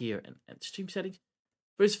go to here and add stream settings.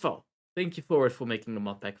 First of all, thank you Forward for making the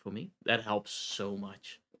mod pack for me. That helps so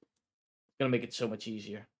much. It's gonna make it so much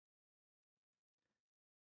easier.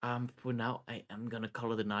 For now, I am gonna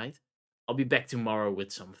call it a night. I'll be back tomorrow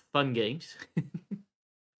with some fun games.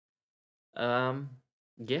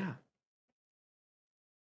 Yeah.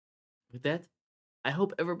 With that, I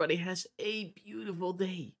hope everybody has a beautiful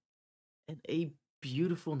day and a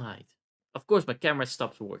beautiful night. Of course, my camera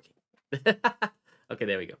stops working. Okay,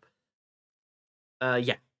 there we go.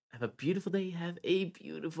 Yeah. Have a beautiful day. Have a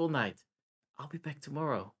beautiful night. I'll be back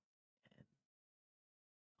tomorrow.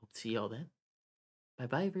 Hope to see y'all then. Bye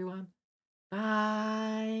bye, everyone.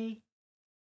 Bye.